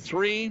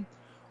 53.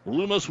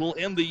 Loomis will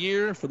end the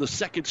year for the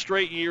second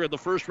straight year in the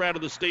first round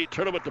of the state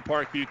tournament to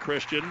Parkview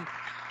Christian,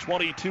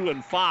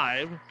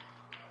 22-5.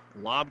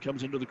 Lob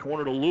comes into the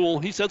corner to Lowell.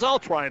 He says, I'll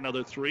try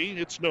another three.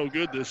 It's no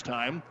good this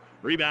time.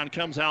 Rebound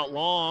comes out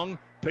long,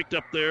 picked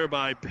up there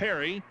by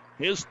Perry,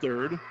 his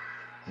third.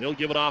 He'll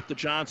give it off to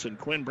Johnson.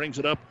 Quinn brings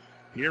it up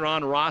here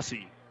on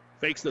Rossi.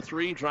 Fakes the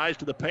three, drives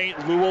to the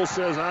paint. Lowell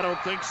says, I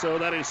don't think so.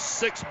 That is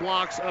 6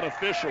 blocks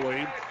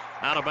unofficially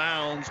out of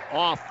bounds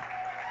off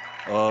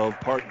of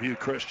Parkview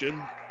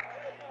Christian.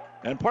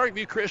 And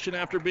Parkview Christian,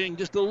 after being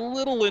just a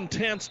little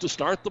intense to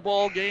start the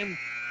ball game,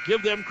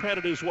 give them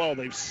credit as well.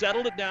 They've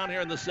settled it down here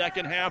in the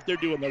second half. They're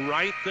doing the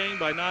right thing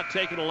by not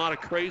taking a lot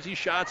of crazy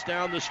shots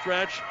down the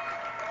stretch.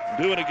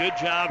 Doing a good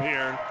job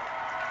here.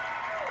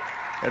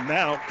 And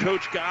now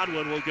Coach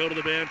Godwin will go to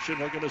the bench, and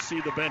we're going to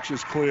see the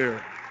benches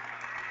clear.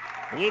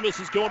 Loomis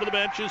is going to the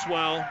bench as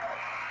well.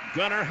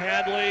 Gunnar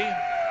Hadley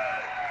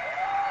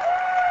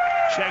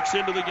checks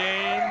into the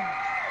game.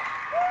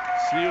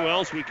 See who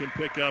else we can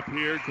pick up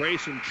here.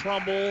 Grayson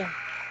Trumbull,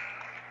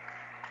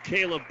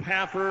 Caleb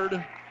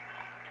Pafford.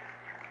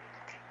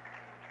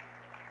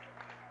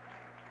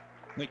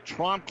 Nick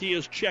Tromke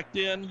is checked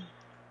in.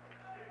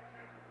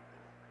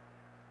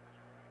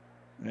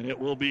 And it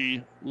will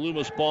be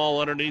Loomis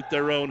ball underneath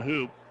their own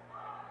hoop.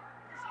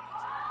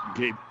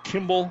 Gabe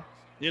Kimball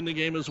in the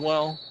game as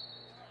well.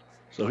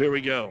 So here we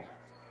go.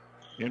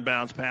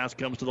 Inbounds pass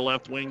comes to the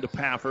left wing to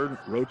Pafford.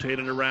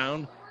 Rotated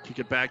around. Kick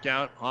it back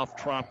out off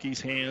Tromke's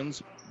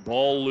hands.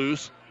 Ball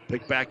loose.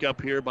 Picked back up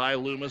here by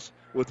Loomis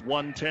with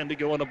 1:10 to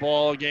go in the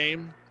ball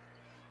game.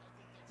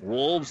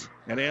 Wolves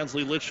and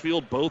Ansley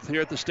Litchfield both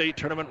here at the state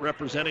tournament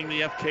representing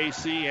the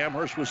FKC.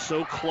 Amherst was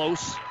so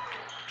close.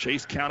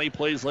 Chase County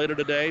plays later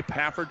today.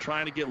 Pafford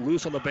trying to get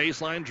loose on the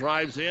baseline,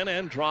 drives in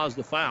and draws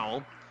the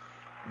foul.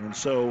 And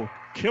so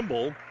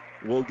Kimball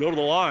will go to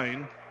the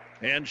line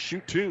and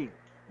shoot two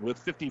with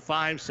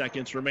 55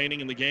 seconds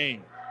remaining in the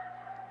game.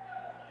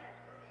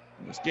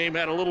 This game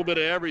had a little bit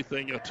of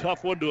everything. A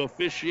tough one to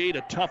officiate,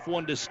 a tough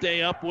one to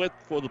stay up with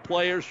for the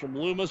players from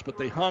Loomis, but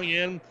they hung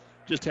in.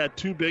 Just had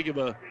too big of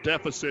a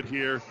deficit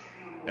here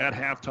at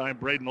halftime.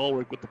 Braden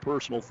Ulrich with the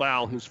personal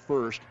foul, his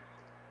first.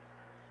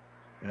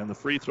 And the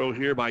free throw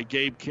here by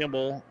Gabe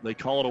Kimball. They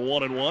call it a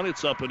 1-and-1.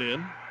 It's up and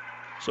in.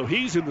 So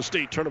he's in the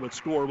state tournament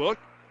scorebook.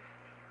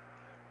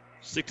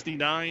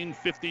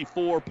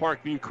 69-54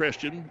 Parkview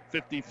Christian.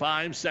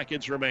 55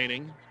 seconds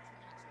remaining.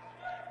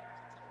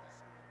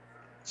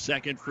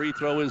 Second free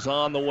throw is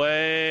on the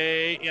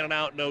way. In and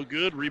out, no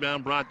good.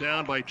 Rebound brought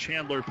down by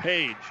Chandler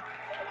Page.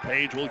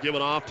 Page will give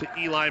it off to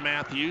Eli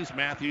Matthews.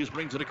 Matthews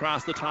brings it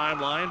across the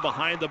timeline,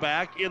 behind the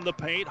back, in the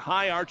paint.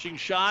 High arching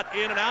shot,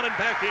 in and out and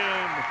back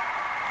in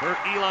for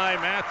Eli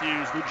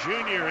Matthews, the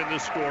junior in the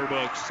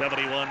scorebook.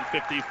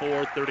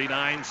 71-54,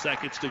 39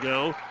 seconds to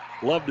go.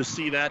 Love to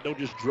see that. Don't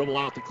just dribble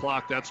out the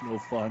clock. That's no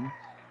fun.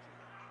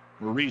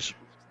 Maurice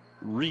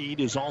Reed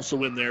is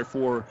also in there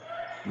for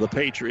the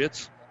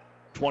Patriots.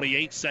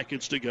 28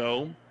 seconds to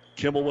go.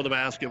 Kimball with the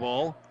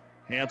basketball.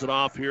 Hands it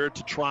off here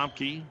to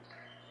Tromke.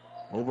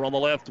 Over on the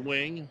left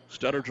wing.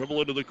 Stutter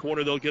dribble into the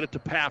corner. They'll get it to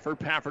Paffer.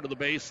 Paffer to the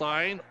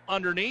baseline.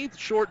 Underneath.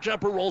 Short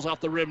jumper rolls off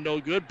the rim. No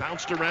good.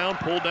 Bounced around.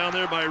 Pulled down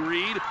there by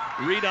Reed.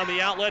 Reed on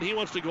the outlet. He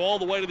wants to go all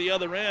the way to the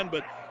other end,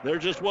 but there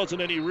just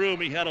wasn't any room.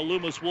 He had a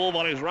Loomis Wolf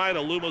on his right,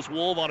 a Loomis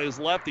Wolf on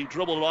his left. He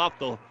dribbled it off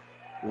the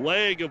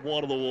leg of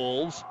one of the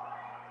Wolves.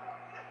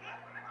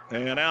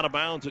 And out of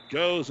bounds it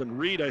goes, and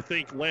Reed, I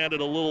think, landed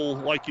a little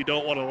like you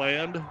don't want to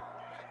land.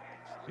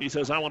 He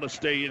says, I want to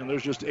stay in.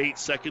 There's just 8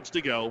 seconds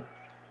to go.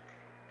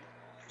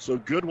 So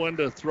Godwin,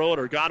 the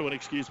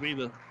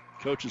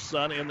coach's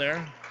son, in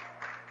there.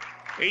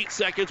 8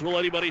 seconds. Will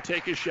anybody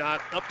take a shot?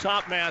 Up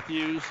top,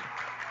 Matthews.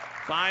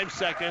 5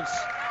 seconds,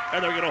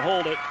 and they're going to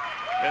hold it.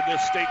 And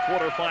this state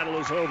quarterfinal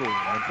is over.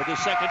 And for the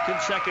second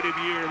consecutive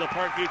year, the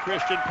Parkview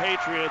Christian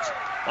Patriots,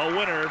 a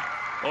winner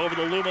over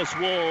the Loomis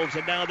Wolves,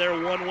 and now they're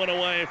 1 win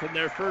away from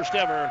their first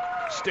ever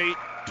state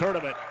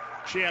tournament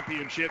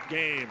championship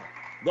game.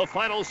 The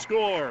final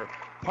score,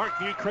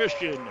 Parkview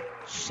Christian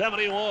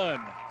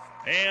 71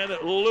 and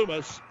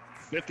Loomis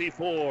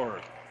 54.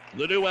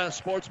 The New West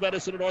Sports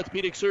Medicine and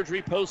Orthopedic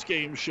Surgery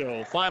postgame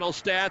show. Final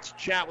stats,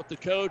 chat with the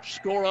coach,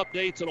 score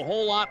updates, and a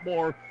whole lot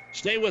more.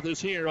 Stay with us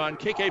here on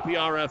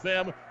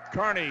KKPR-FM,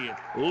 Kearney,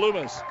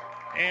 Loomis,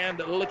 and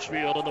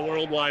Litchfield on the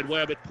World Wide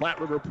Web at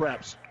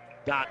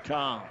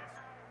PlatteRiverPreps.com.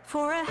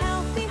 For a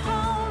healthy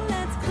home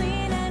that's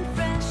clean and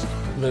fresh.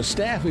 The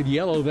staff at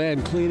Yellow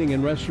Van Cleaning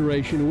and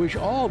Restoration wish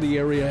all the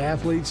area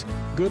athletes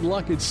good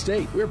luck at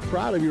state. We're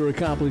proud of your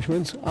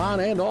accomplishments on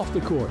and off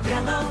the court.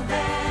 Yellow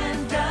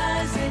Van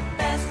does it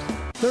best.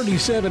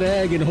 37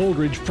 Ag in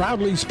Holdridge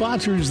proudly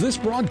sponsors this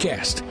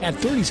broadcast. At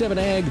 37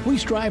 Ag, we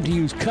strive to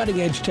use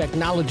cutting-edge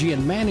technology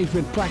and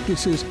management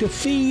practices to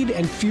feed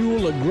and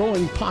fuel a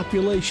growing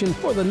population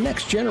for the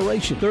next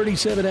generation.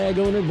 37 Ag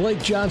owner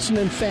Blake Johnson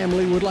and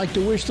family would like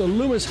to wish the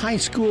Loomis High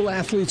School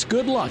athletes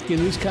good luck in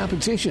this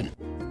competition.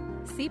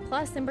 C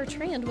Plus in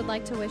Bertrand would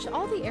like to wish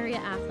all the area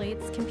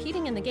athletes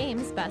competing in the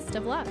games best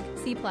of luck.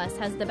 C Plus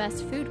has the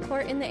best food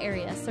court in the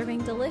area,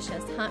 serving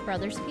delicious Hunt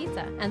Brothers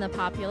pizza and the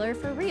popular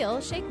For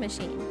Real shake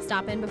machine.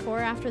 Stop in before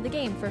or after the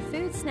game for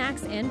food,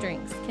 snacks, and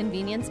drinks.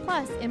 Convenience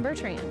Plus in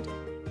Bertrand.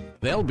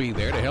 They'll be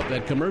there to help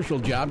that commercial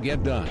job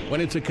get done. When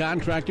it's a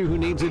contractor who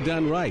needs it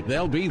done right,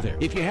 they'll be there.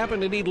 If you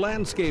happen to need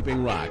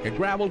landscaping rock, a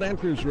graveled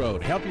entrance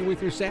road, help you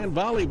with your sand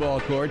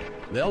volleyball court,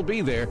 they'll be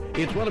there.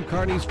 It's one of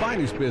Kearney's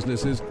finest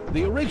businesses,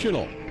 the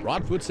original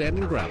Broadfoot Sand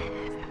and Gravel.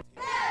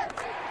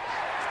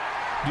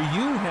 Do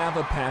you have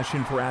a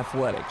passion for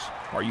athletics?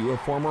 Are you a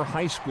former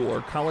high school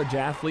or college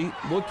athlete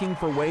looking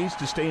for ways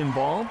to stay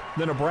involved?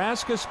 The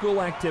Nebraska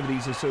School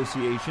Activities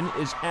Association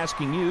is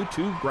asking you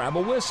to grab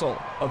a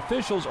whistle.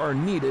 Officials are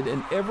needed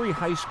in every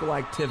high school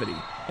activity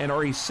and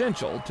are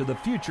essential to the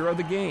future of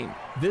the game.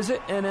 Visit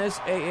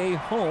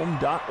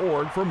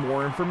nsaahome.org for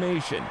more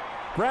information.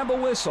 Grab a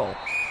whistle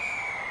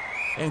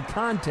and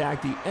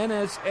contact the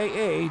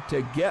NSAA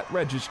to get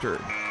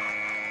registered.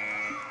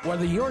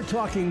 Whether you're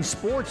talking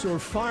sports or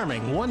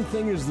farming, one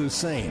thing is the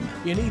same.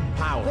 You need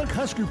power. Think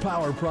Husker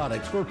Power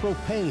products for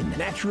propane,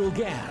 natural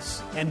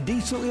gas, and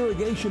diesel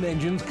irrigation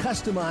engines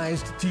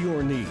customized to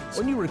your needs.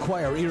 When you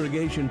require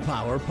irrigation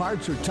power,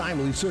 parts, or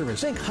timely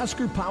service, think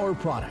Husker Power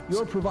products,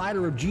 your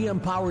provider of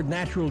GM-powered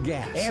natural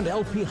gas and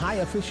LP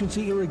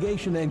high-efficiency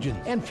irrigation engine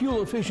and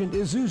fuel-efficient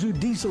Isuzu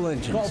diesel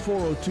engines. Call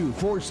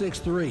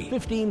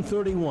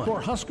 402-463-1531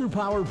 for Husker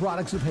Power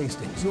Products of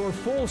Hastings, your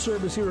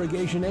full-service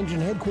irrigation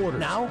engine headquarters.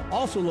 Now,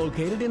 also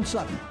located in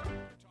Sutton.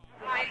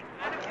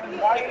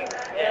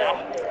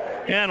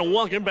 And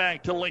welcome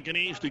back to Lincoln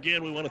East.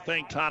 Again, we want to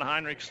thank Todd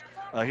Heinrichs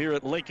here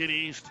at Lincoln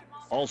East.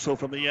 Also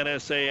from the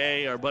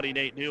NSAA, our buddy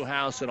Nate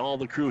Newhouse and all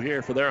the crew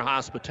here for their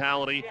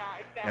hospitality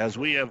as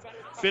we have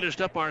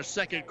finished up our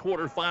second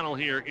quarterfinal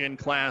here in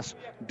Class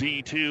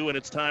D2, and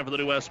it's time for the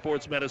New West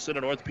Sports Medicine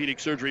and Orthopedic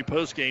Surgery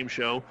postgame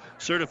show.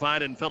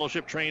 Certified and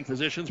fellowship-trained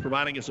physicians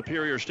providing a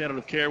superior standard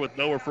of care with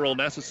no referral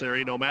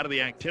necessary. No matter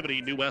the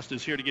activity, New West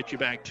is here to get you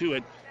back to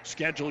it.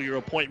 Schedule your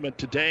appointment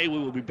today. We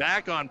will be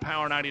back on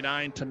Power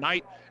 99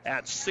 tonight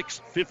at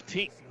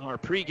 6:15. Our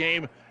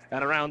pregame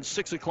at around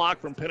 6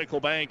 o'clock from Pinnacle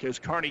Bank as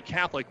Kearney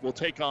Catholic will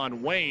take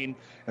on Wayne.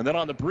 And then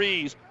on the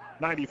Breeze,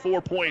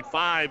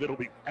 94.5, it'll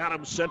be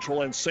Adams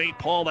Central and St.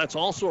 Paul. That's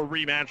also a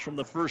rematch from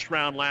the first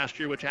round last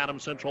year, which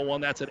Adams Central won.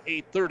 That's at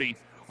 8:30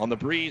 on the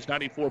Breeze,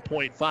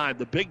 94.5.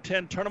 The Big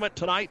Ten tournament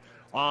tonight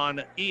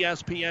on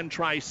ESPN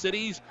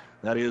Tri-Cities.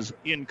 That is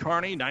in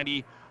Kearney,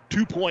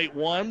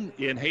 2.1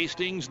 in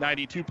Hastings,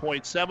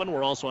 92.7.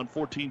 We're also on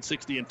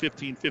 1460 and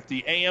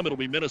 1550 AM. It'll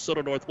be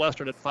Minnesota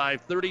Northwestern at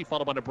 5:30,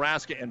 followed by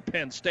Nebraska and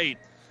Penn State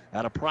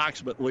at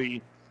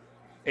approximately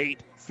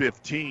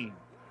 8:15.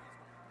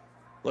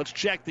 Let's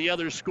check the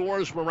other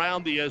scores from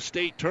around the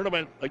state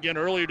tournament. Again,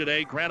 earlier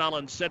today, Grand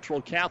Island Central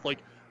Catholic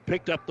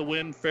picked up the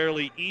win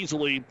fairly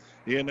easily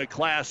in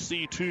Class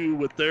C2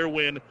 with their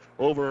win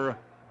over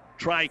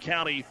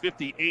Tri-County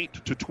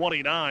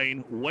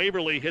 58-29.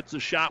 Waverly hits a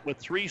shot with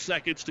 3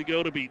 seconds to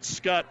go to beat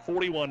Scott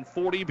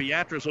 41-40.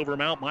 Beatrice over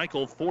Mount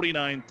Michael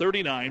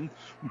 49-39.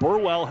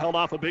 Burwell held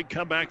off a big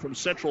comeback from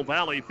Central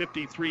Valley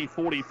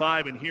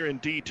 53-45. And here in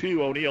D2,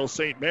 O'Neill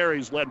St.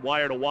 Mary's led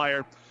wire to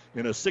wire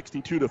in a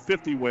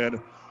 62-50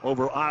 win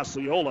over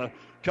Osceola.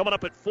 Coming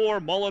up at 4,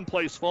 Mullen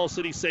plays Fall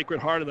City Sacred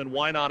Heart, and then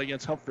Wynot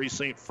against Humphrey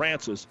St.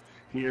 Francis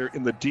here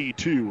in the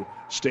D2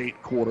 state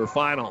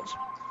quarterfinals.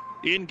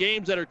 In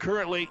games that are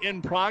currently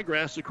in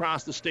progress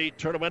across the state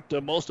tournament,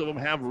 most of them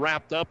have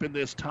wrapped up in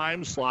this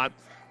time slot.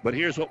 But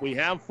here's what we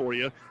have for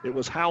you. It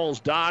was Howells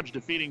Dodge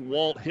defeating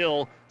Walt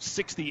Hill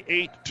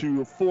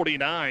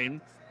 68-49.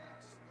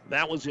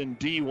 That was in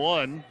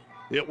D1.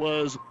 It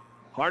was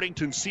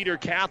Hardington Cedar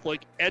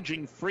Catholic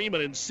edging Freeman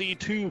in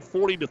C2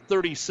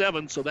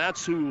 40-37. So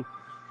that's who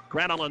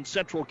Grand Island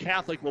Central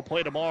Catholic will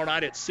play tomorrow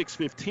night at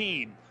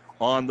 6:15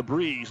 on the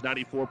Breeze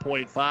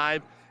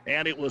 94.5.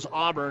 And it was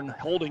Auburn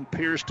holding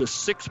Pierce to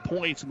 6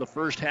 points in the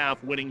first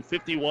half, winning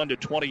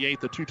 51-28.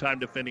 The two-time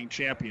defending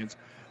champions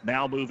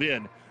now move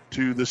in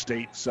to the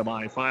state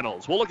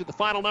semifinals. We'll look at the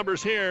final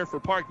numbers here for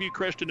Parkview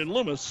Christian and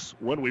Loomis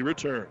when we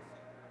return.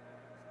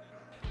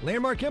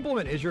 Landmark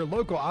Implement is your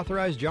local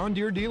authorized John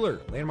Deere dealer.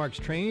 Landmark's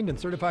trained and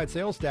certified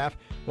sales staff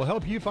will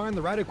help you find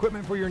the right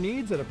equipment for your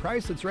needs at a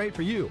price that's right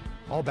for you,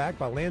 all backed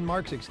by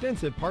Landmark's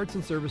extensive parts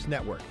and service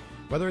network.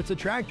 Whether it's a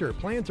tractor,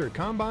 planter,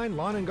 combine,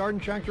 lawn and garden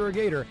tractor, or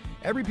gator,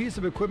 every piece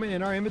of equipment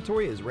in our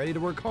inventory is ready to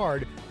work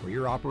hard for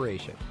your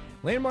operation.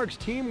 Landmark's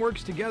team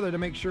works together to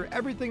make sure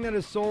everything that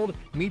is sold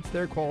meets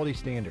their quality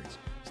standards.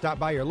 Stop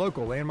by your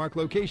local Landmark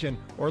location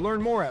or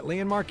learn more at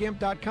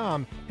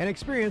landmarkimp.com and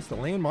experience the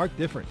Landmark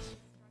difference.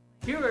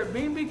 Here at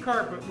B&B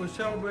Carpet, we're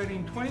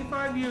celebrating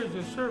 25 years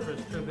of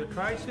service to the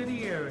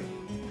Tri-City area.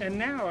 And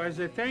now, as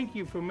a thank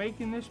you for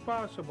making this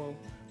possible,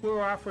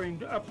 we're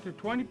offering up to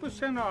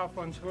 20% off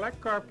on select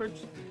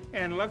carpets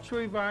and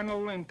luxury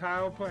vinyl and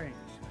tile planks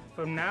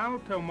from now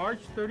till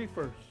March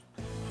 31st.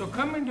 So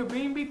come into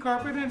B&B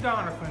Carpet in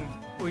Donovan,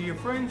 where your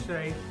friends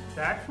say,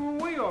 that's where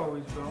we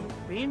always go.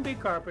 B&B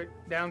Carpet,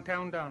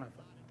 downtown Donovan.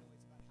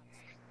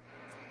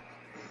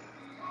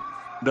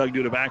 Doug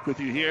Duda back with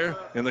you here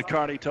in the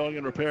Kearney Towing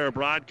and Repair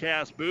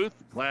broadcast booth.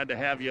 Glad to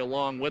have you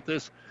along with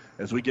us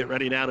as we get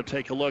ready now to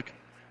take a look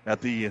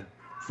at the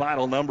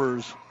final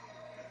numbers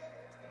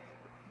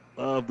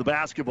of the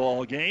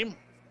basketball game.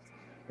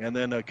 And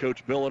then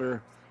Coach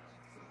Billiter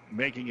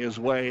making his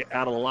way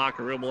out of the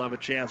locker room. We'll have a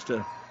chance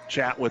to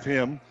chat with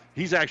him.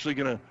 He's actually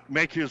going to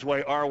make his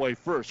way our way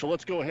first. So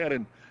let's go ahead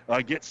and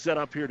get set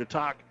up here to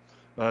talk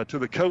to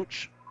the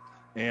coach.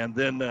 And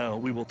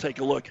then we will take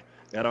a look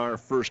at our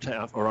first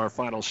half or our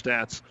final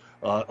stats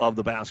of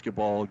the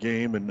basketball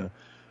game. And,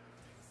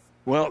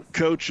 well,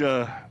 Coach,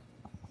 you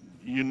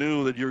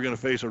knew that you were going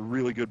to face a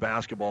really good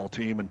basketball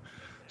team, and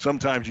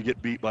sometimes you get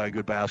beat by a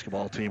good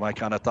basketball team. I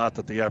kind of thought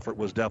that the effort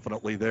was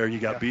definitely there. You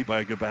got beat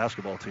by a good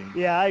basketball team.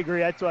 Yeah, I agree.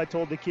 That's what I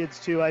told the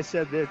kids, too. I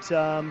said that,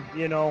 I'm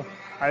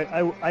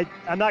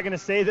not going to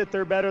say that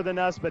they're better than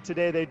us, but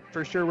today they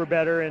for sure were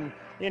better. And,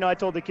 I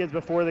told the kids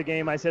before the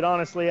game, I said,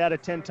 honestly, out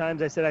of 10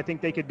 times, I said, I think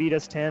they could beat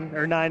us 10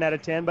 or 9 out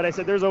of 10. But I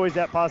said, there's always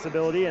that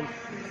possibility. And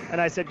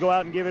I said, go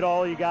out and give it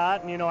all you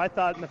got. And, I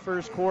thought in the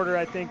first quarter,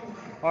 I think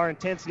our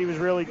intensity was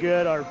really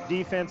good. Our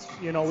defense,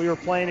 we were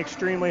playing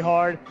extremely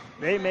hard.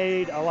 They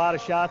made a lot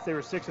of shots. They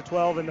were 6 of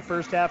 12 in the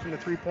first half from the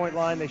three-point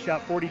line. They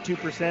shot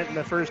 42% in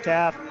the first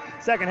half.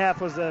 Second half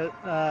was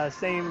the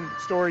same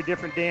story,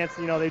 different dance.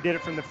 They did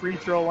it from the free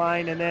throw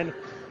line. And then,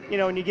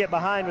 when you get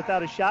behind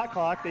without a shot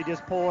clock, they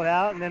just pull it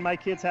out. And then my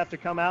kids have to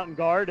come out and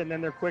guard, and then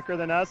they're quicker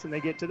than us, and they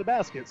get to the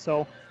basket.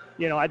 So,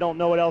 I don't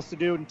know what else to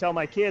do and tell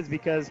my kids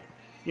because,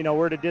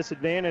 we're at a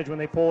disadvantage when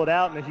they pull it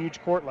out in a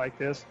huge court like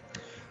this.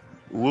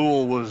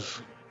 Lowell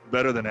was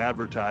better than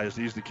advertised.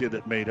 He's the kid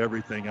that made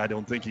everything. I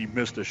don't think he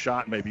missed a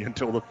shot maybe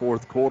until the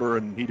fourth quarter,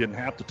 and he didn't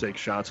have to take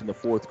shots in the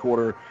fourth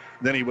quarter.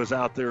 Then he was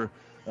out there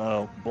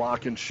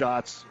blocking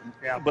shots.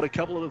 Yeah. But a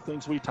couple of the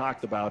things we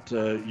talked about,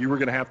 you were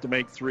going to have to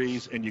make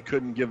threes, and you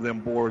couldn't give them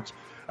boards.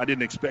 I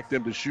didn't expect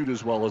them to shoot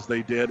as well as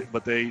they did,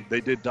 but they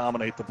did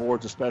dominate the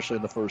boards, especially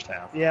in the first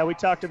half. Yeah, we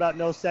talked about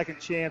no second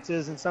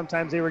chances, and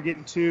sometimes they were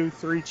getting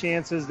 2-3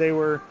 chances. They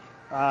were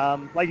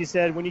like you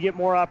said, when you get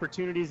more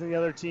opportunities than the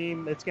other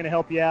team, it's going to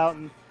help you out.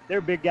 And they're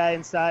a big guy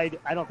inside.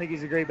 I don't think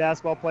he's a great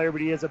basketball player, but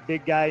he is a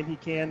big guy, and he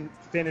can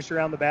finish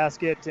around the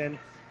basket.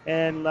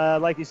 And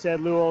like you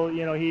said, Lowell,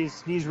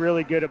 he's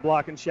really good at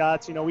blocking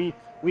shots.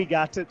 Shea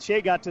got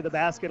to the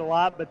basket a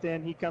lot, but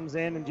then he comes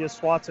in and just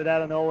swats it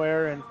out of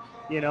nowhere. And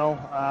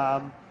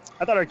I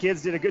thought our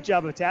kids did a good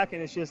job of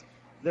attacking. It's just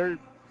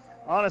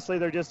honestly,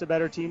 they're just a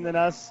better team than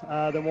us.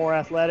 They're more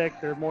athletic.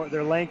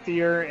 They're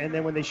lengthier. And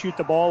then when they shoot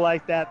the ball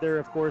like that, they're,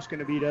 of course, going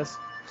to beat us.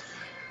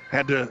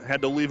 Had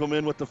to leave them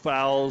in with the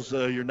fouls.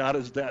 You're not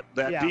as that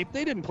deep.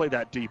 They didn't play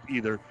that deep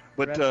either.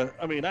 But,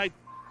 right.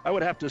 I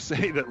would have to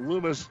say that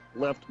Loomis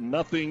left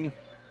nothing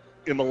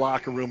in the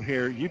locker room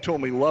here. You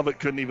told me Lovett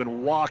couldn't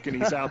even walk, and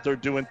he's out there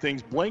doing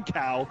things.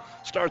 Blankow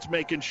starts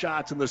making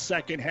shots in the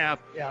second half.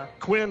 Yeah.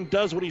 Quinn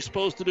does what he's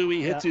supposed to do.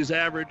 He hits his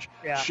average.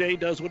 Yeah. Shea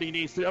does what he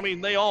needs to. I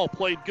mean, they all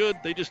played good.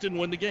 They just didn't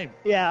win the game.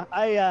 Yeah,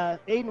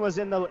 Aiden was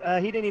in the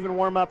he didn't even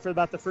warm up for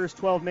about the first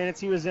 12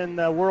 minutes. He was in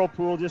the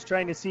whirlpool just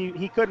trying to see.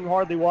 He couldn't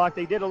hardly walk.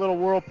 They did a little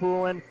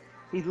whirlpooling.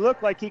 He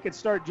looked like he could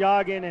start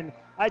jogging, and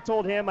I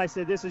told him, I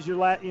said, this is your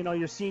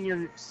your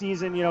senior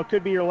season,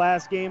 could be your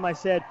last game. I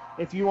said,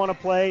 if you want to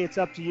play, it's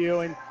up to you.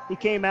 And he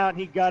came out and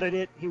he gutted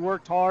it. He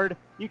worked hard.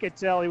 You could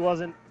tell he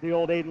wasn't the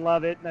old Aiden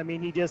Lovett. I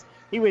mean, he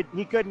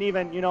couldn't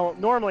even,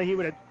 normally he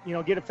would,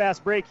 get a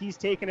fast break. He's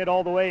taking it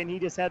all the way, and he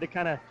just had to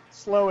kind of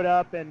slow it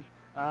up. And,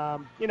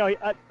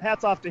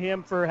 hats off to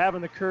him for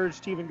having the courage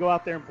to even go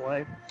out there and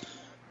play.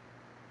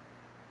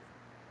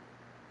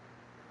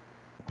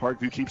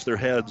 Parkview keeps their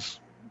heads.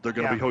 They're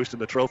going to be hosting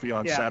the trophy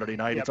on Saturday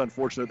night. It's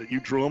unfortunate that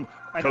you drew them.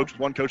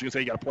 One coach can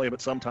say you got to play them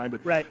at some time,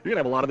 but you're going to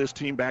have a lot of this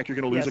team back. You're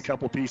going to lose a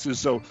couple pieces.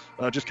 So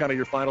just kind of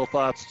your final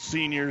thoughts,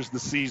 seniors, the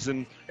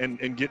season,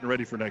 and getting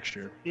ready for next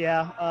year.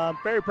 Yeah,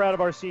 very proud of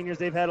our seniors.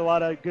 They've had a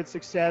lot of good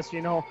success.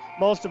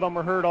 Most of them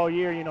were hurt all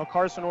year.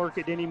 Carson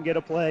Orchid didn't even get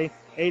a play.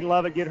 Aiden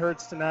Lovett get hurt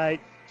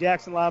tonight.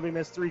 Jackson Lobby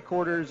missed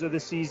 3/4 of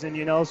the season,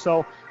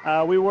 So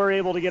we were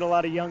able to get a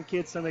lot of young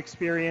kids some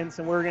experience,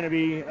 and we're going to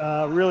be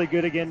really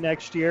good again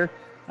next year.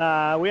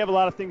 We have a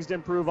lot of things to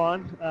improve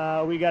on.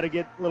 We got to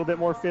get a little bit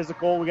more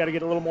physical. We got to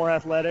get a little more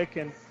athletic.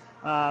 And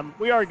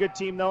we are a good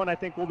team, though, and I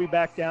think we'll be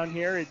back down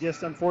here. It's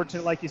just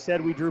unfortunate, like you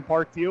said, we drew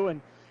Parkview,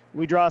 and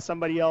we draw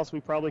somebody else.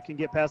 We probably can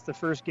get past the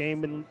first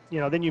game, and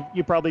then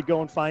you probably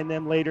go and find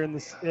them later in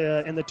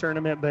the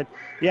tournament. But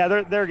yeah,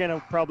 they're going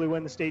to probably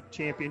win the state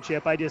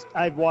championship.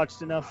 I've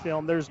watched enough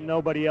film. There's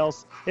nobody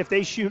else. If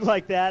they shoot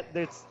like that,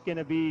 that's going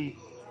to be.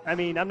 I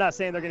mean, I'm not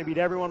saying they're going to beat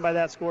everyone by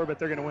that score, but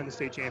they're going to win the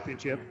state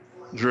championship.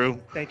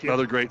 Drew, thank you.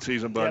 Another great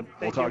season, bud.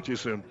 Yep, we'll talk to you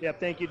soon. Yep,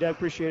 thank you, Doug.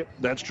 Appreciate it.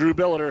 That's Drew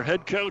Billiter,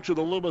 head coach of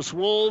the Loomis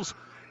Wolves.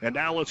 And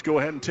now let's go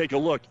ahead and take a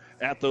look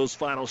at those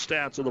final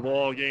stats of the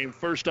ball game.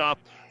 First off,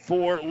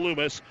 for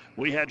Loomis,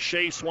 we had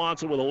Shea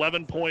Swanson with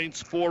 11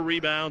 points, 4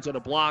 rebounds, and a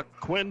block.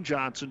 Quinn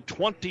Johnson,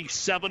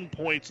 27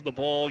 points in the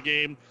ball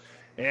game,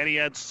 and he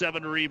had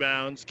 7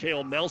 rebounds.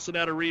 Cale Nelson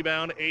had a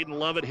rebound. Aiden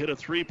Lovett hit a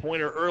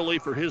three-pointer early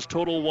for his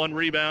total 1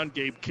 rebound.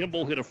 Gabe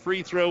Kimball hit a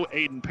free throw.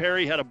 Aiden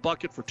Perry had a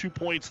bucket for 2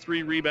 points,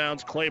 3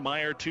 rebounds. Clay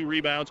Meyer, 2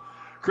 rebounds.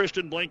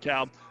 Christian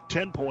Blankow,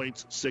 10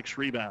 points, 6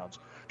 rebounds.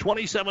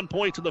 27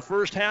 points in the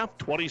first half,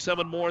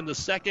 27 more in the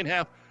second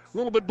half. A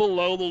little bit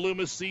below the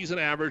Loomis season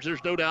average.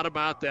 There's no doubt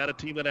about that. A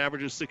team that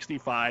averages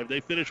 65. They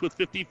finished with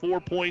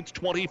 54 points,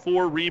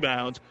 24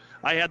 rebounds.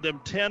 I had them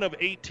 10 of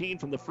 18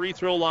 from the free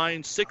throw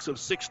line, 6 of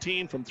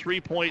 16 from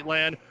three-point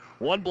land,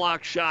 1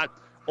 block shot,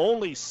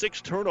 only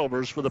 6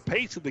 turnovers. For the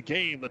pace of the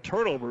game, the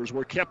turnovers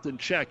were kept in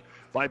check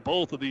by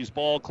both of these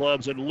ball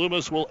clubs, and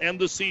Loomis will end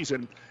the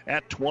season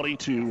at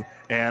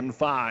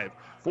 22-5.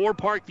 For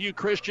Parkview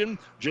Christian,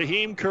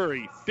 Jaheim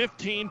Curry,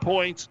 15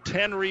 points,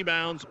 10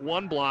 rebounds,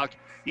 1 block.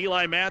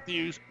 Eli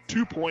Matthews,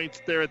 2 points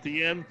there at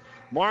the end.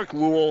 Mark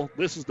Lewell,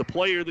 this is the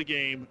player of the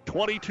game,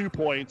 22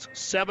 points,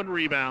 7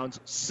 rebounds,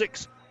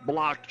 6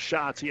 blocked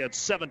shots. He had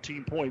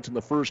 17 points in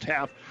the first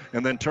half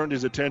and then turned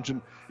his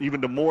attention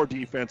even to more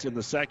defense in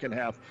the second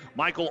half.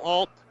 Michael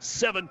Alt,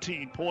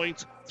 17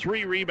 points,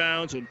 3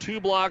 rebounds, and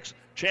 2 blocks.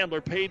 Chandler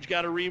Page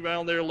got a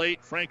rebound there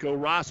late. Franco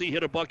Rossi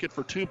hit a bucket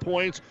for 2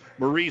 points.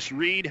 Maurice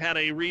Reed had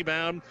a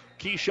rebound.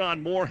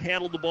 Keyshawn Moore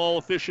handled the ball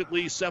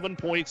efficiently, 7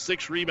 points,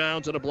 6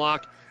 rebounds, and a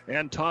block.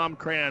 And Tom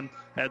Cran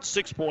had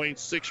 6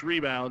 points, 6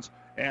 rebounds,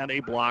 and a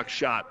block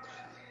shot.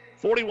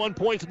 41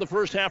 points in the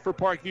first half for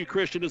Parkview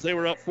Christian as they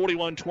were up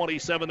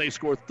 41-27. They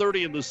scored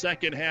 30 in the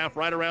second half,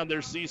 right around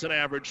their season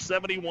average.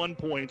 71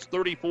 points,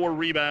 34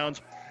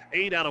 rebounds,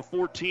 8 out of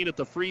 14 at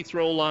the free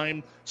throw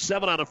line,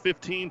 7 out of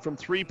 15 from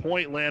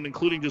three-point land,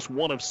 including just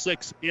 1 of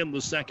 6 in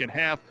the second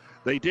half.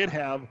 They did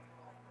have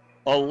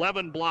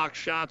 11 block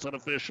shots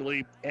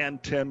unofficially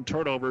and 10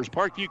 turnovers.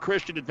 Parkview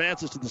Christian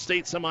advances to the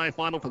state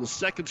semifinal for the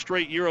second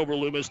straight year over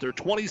Loomis. They're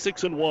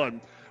 26-1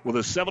 with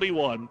a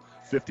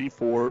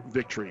 71-54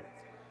 victory.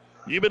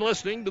 You've been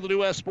listening to the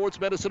New West Sports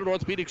Medicine and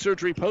Orthopedic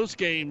Surgery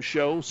post-game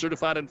show.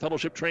 Certified and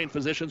fellowship-trained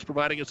physicians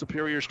providing a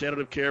superior standard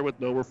of care with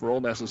no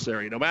referral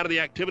necessary. No matter the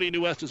activity,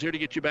 New West is here to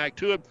get you back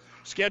to it.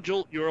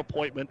 Schedule your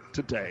appointment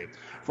today.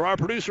 For our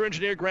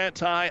producer-engineer, Grant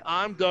Ty,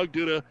 I'm Doug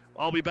Duda.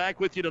 I'll be back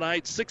with you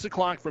tonight, 6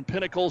 o'clock from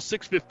Pinnacle,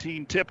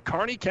 6:15 tip.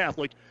 Kearney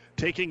Catholic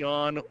taking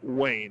on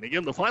Wayne.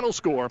 Again, the final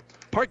score,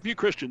 Parkview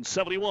Christian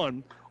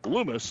 71,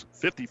 Loomis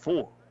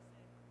 54.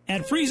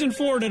 At Friesen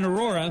Ford in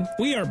Aurora,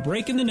 we are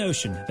breaking the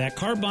notion that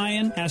car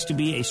buying has to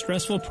be a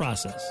stressful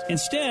process.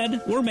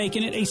 Instead, we're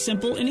making it a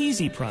simple and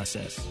easy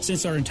process,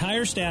 since our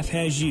entire staff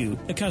has you,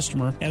 the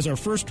customer, as our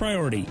first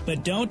priority.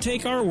 But don't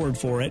take our word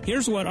for it.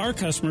 Here's what our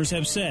customers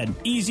have said.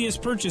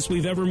 Easiest purchase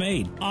we've ever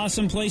made.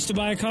 Awesome place to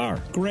buy a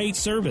car. Great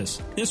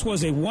service. This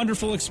was a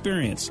wonderful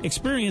experience.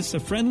 Experience the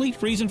friendly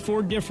Friesen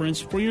Ford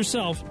difference for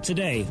yourself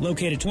today.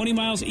 Located 20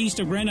 miles east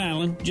of Grand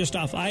Island, just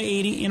off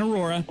I-80 in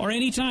Aurora, or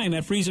anytime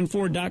at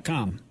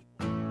FriesenFord.com.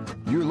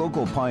 Your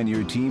local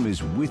Pioneer team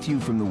is with you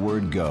from the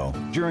word go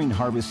during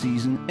harvest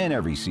season and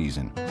every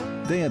season.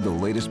 They have the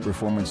latest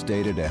performance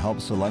data to help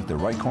select the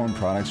right corn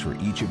products for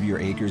each of your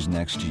acres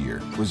next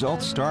year.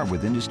 Results start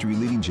with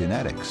industry-leading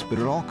genetics, but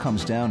it all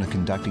comes down to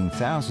conducting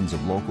thousands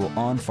of local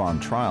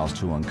on-farm trials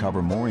to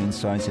uncover more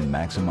insights and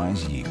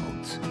maximize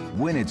yields.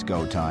 When it's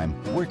go time,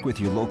 work with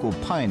your local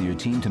Pioneer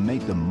team to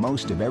make the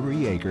most of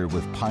every acre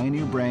with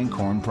Pioneer brand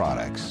corn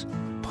products.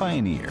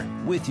 Pioneer,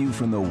 with you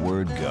from the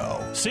word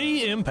go.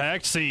 See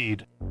Impact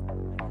Seed.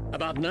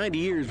 About 90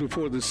 years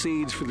before the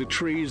seeds for the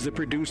trees that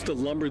produce the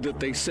lumber that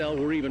they sell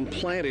were even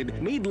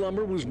planted, Mead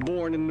Lumber was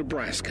born in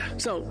Nebraska.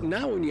 So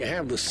now when you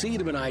have the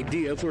seed of an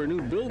idea for a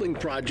new building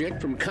project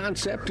from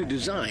concept to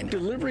design,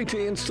 delivery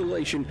to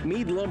installation,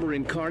 Mead Lumber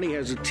in Kearney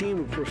has a team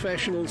of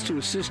professionals to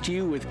assist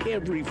you with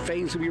every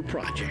phase of your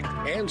project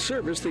and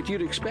service that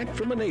you'd expect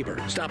from a neighbor.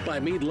 Stop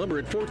by Mead Lumber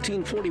at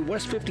 1440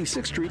 West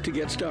 56th Street to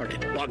get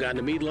started. Log on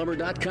to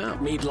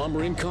meadlumber.com. Mead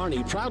Lumber in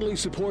Kearney proudly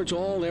supports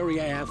all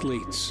area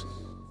athletes.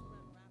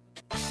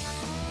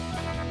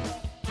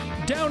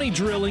 Downey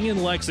Drilling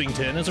in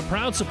Lexington is a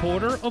proud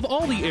supporter of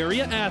all the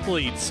area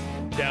athletes.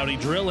 Downey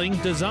Drilling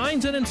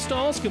designs and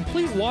installs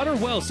complete water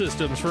well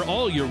systems for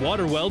all your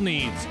water well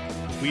needs.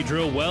 We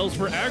drill wells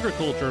for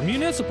agriculture,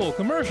 municipal,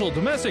 commercial,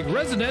 domestic,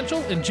 residential,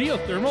 and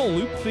geothermal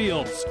loop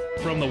fields.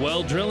 From the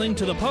well drilling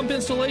to the pump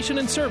installation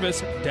and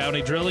service,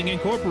 Downey Drilling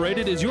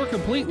Incorporated is your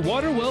complete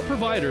water well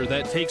provider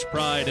that takes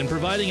pride in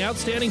providing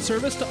outstanding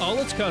service to all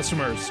its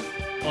customers.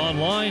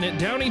 Online at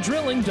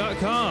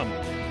downeydrilling.com.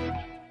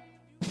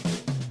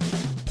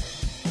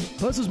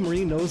 Buzz's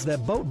Marine knows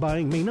that boat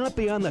buying may not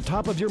be on the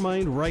top of your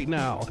mind right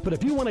now, but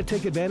if you want to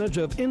take advantage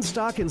of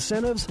in-stock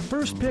incentives,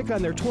 first pick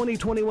on their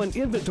 2021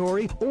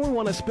 inventory, or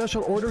want to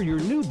special order your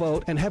new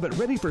boat and have it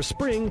ready for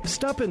spring,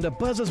 stop into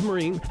Buzz's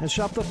Marine and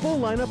shop the full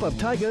lineup of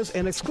Taigas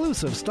and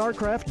exclusive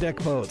StarCraft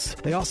deck boats.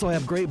 They also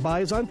have great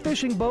buys on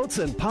fishing boats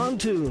and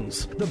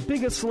pontoons. The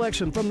biggest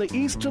selection from the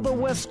east to the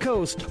west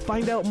coast.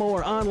 Find out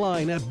more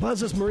online at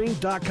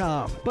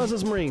buzzesmarine.com.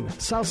 Buzz's Marine,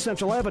 South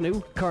Central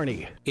Avenue,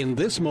 Kearney. In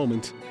this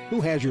moment,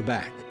 who has your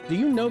back? Do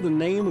you know the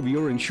name of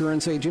your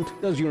insurance agent?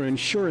 Does your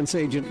insurance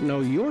agent know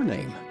your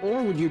name?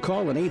 Or would you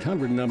call an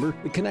 800 number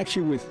that connects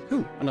you with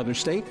who? Another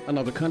state?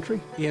 Another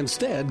country?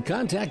 Instead,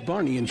 contact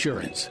Barney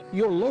Insurance,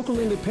 your local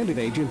independent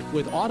agent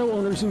with auto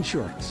owner's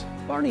insurance.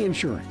 Barney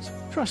Insurance.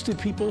 Trusted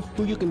people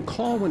who you can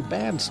call when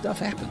bad stuff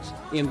happens.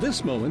 In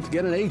this moment,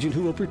 get an agent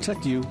who will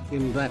protect you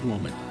in that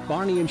moment.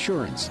 Barney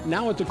Insurance,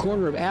 now at the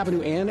corner of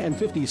Avenue N and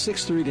 56th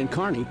Street in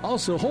Kearney,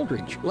 also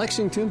Holdridge,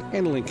 Lexington,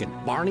 and Lincoln.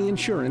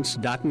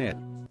 BarneyInsurance.net.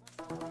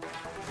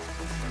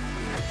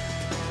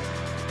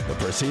 The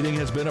proceeding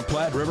has been a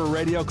Platte River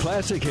Radio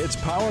Classic Hits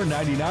Power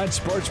 99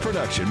 sports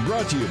production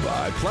brought to you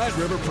by Platte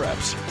River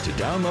Preps. To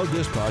download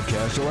this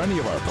podcast or any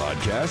of our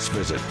podcasts,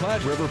 visit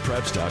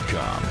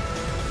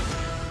PlatteRiverPreps.com.